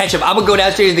get some ketchup. I'm gonna go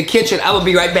downstairs to the kitchen. I will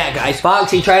be right back, guys.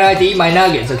 Foxy, try not to eat my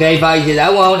nuggets, okay? Foxy says, I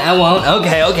won't.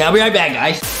 Okay, I'll be right back,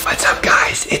 guys. What's up,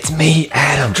 guys? It's me,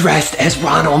 Adam, dressed as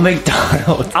Ronald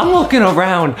McDonald. I'm looking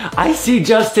around. I see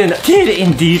Justin did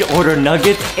indeed order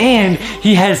nuggets, and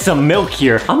he has some milk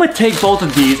here. I'm gonna take both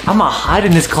of these. I'm gonna hide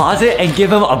in this closet and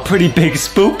give him a pretty big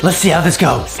spook. Let's see how this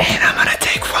goes. And I'm gonna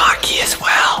take Rocky as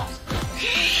well.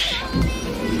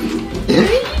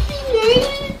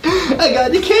 I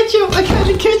got the ketchup. I got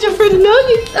the ketchup for the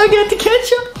nuggets. I got the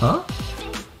ketchup. Huh?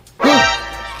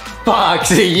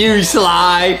 Foxy, you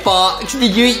sly fox.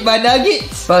 Did you eat my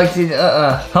nuggets? Foxy,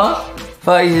 huh?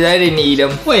 Foxy, I didn't eat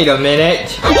them. Wait a minute.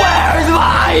 Where's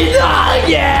my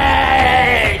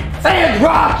nuggets? And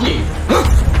Rocky!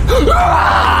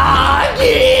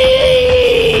 Rocky!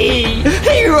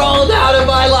 He rolled out of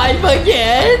my life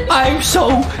again. I'm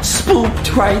so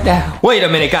spooked right now. Wait a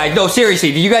minute, guys. No,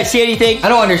 seriously, did you guys see anything? I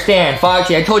don't understand.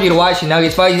 Foxy, I told you to watch the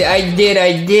nuggets. Foxy, I did.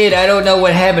 I don't know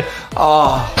what happened.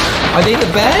 Oh. Are they in the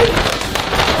bag?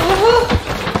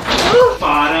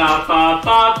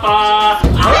 Ba-da-ba-ba-ba.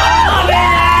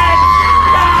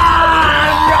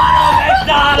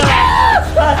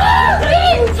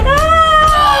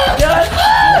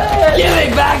 Give me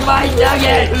back my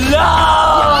nugget! No!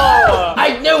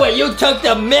 I knew it. You took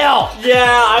the milk. Yeah,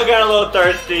 I got a little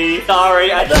thirsty. Sorry,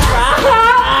 I just.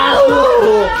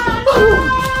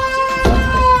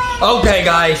 Okay,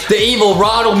 guys. The evil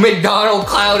Ronald McDonald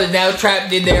clown is now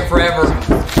trapped in there forever.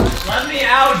 Let me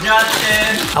out,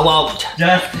 Justin. I won't.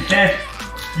 Justin,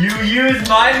 you used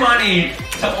my money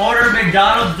to order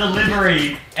McDonald's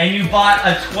delivery, and you bought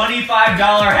a $25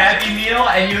 Happy Meal,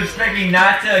 and you expect me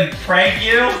not to prank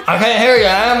you? I can't hear you,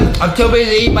 Adam. I'm too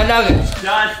busy eating my nuggets.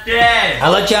 Justin!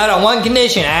 I'll let you out on one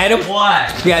condition, Adam.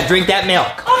 What? You gotta drink that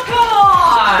milk. Oh, come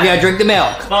on! You gotta drink the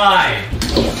milk. Fine.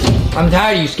 I'm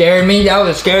tired of you scaring me. That was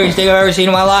the scariest thing I've ever seen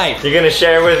in my life. You're gonna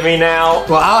share with me now?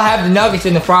 Well, I'll have the nuggets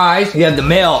and the fries. You have the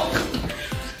milk.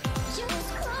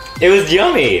 It was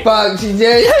yummy. Foxy,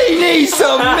 he needs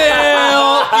some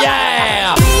milk.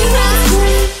 Yeah.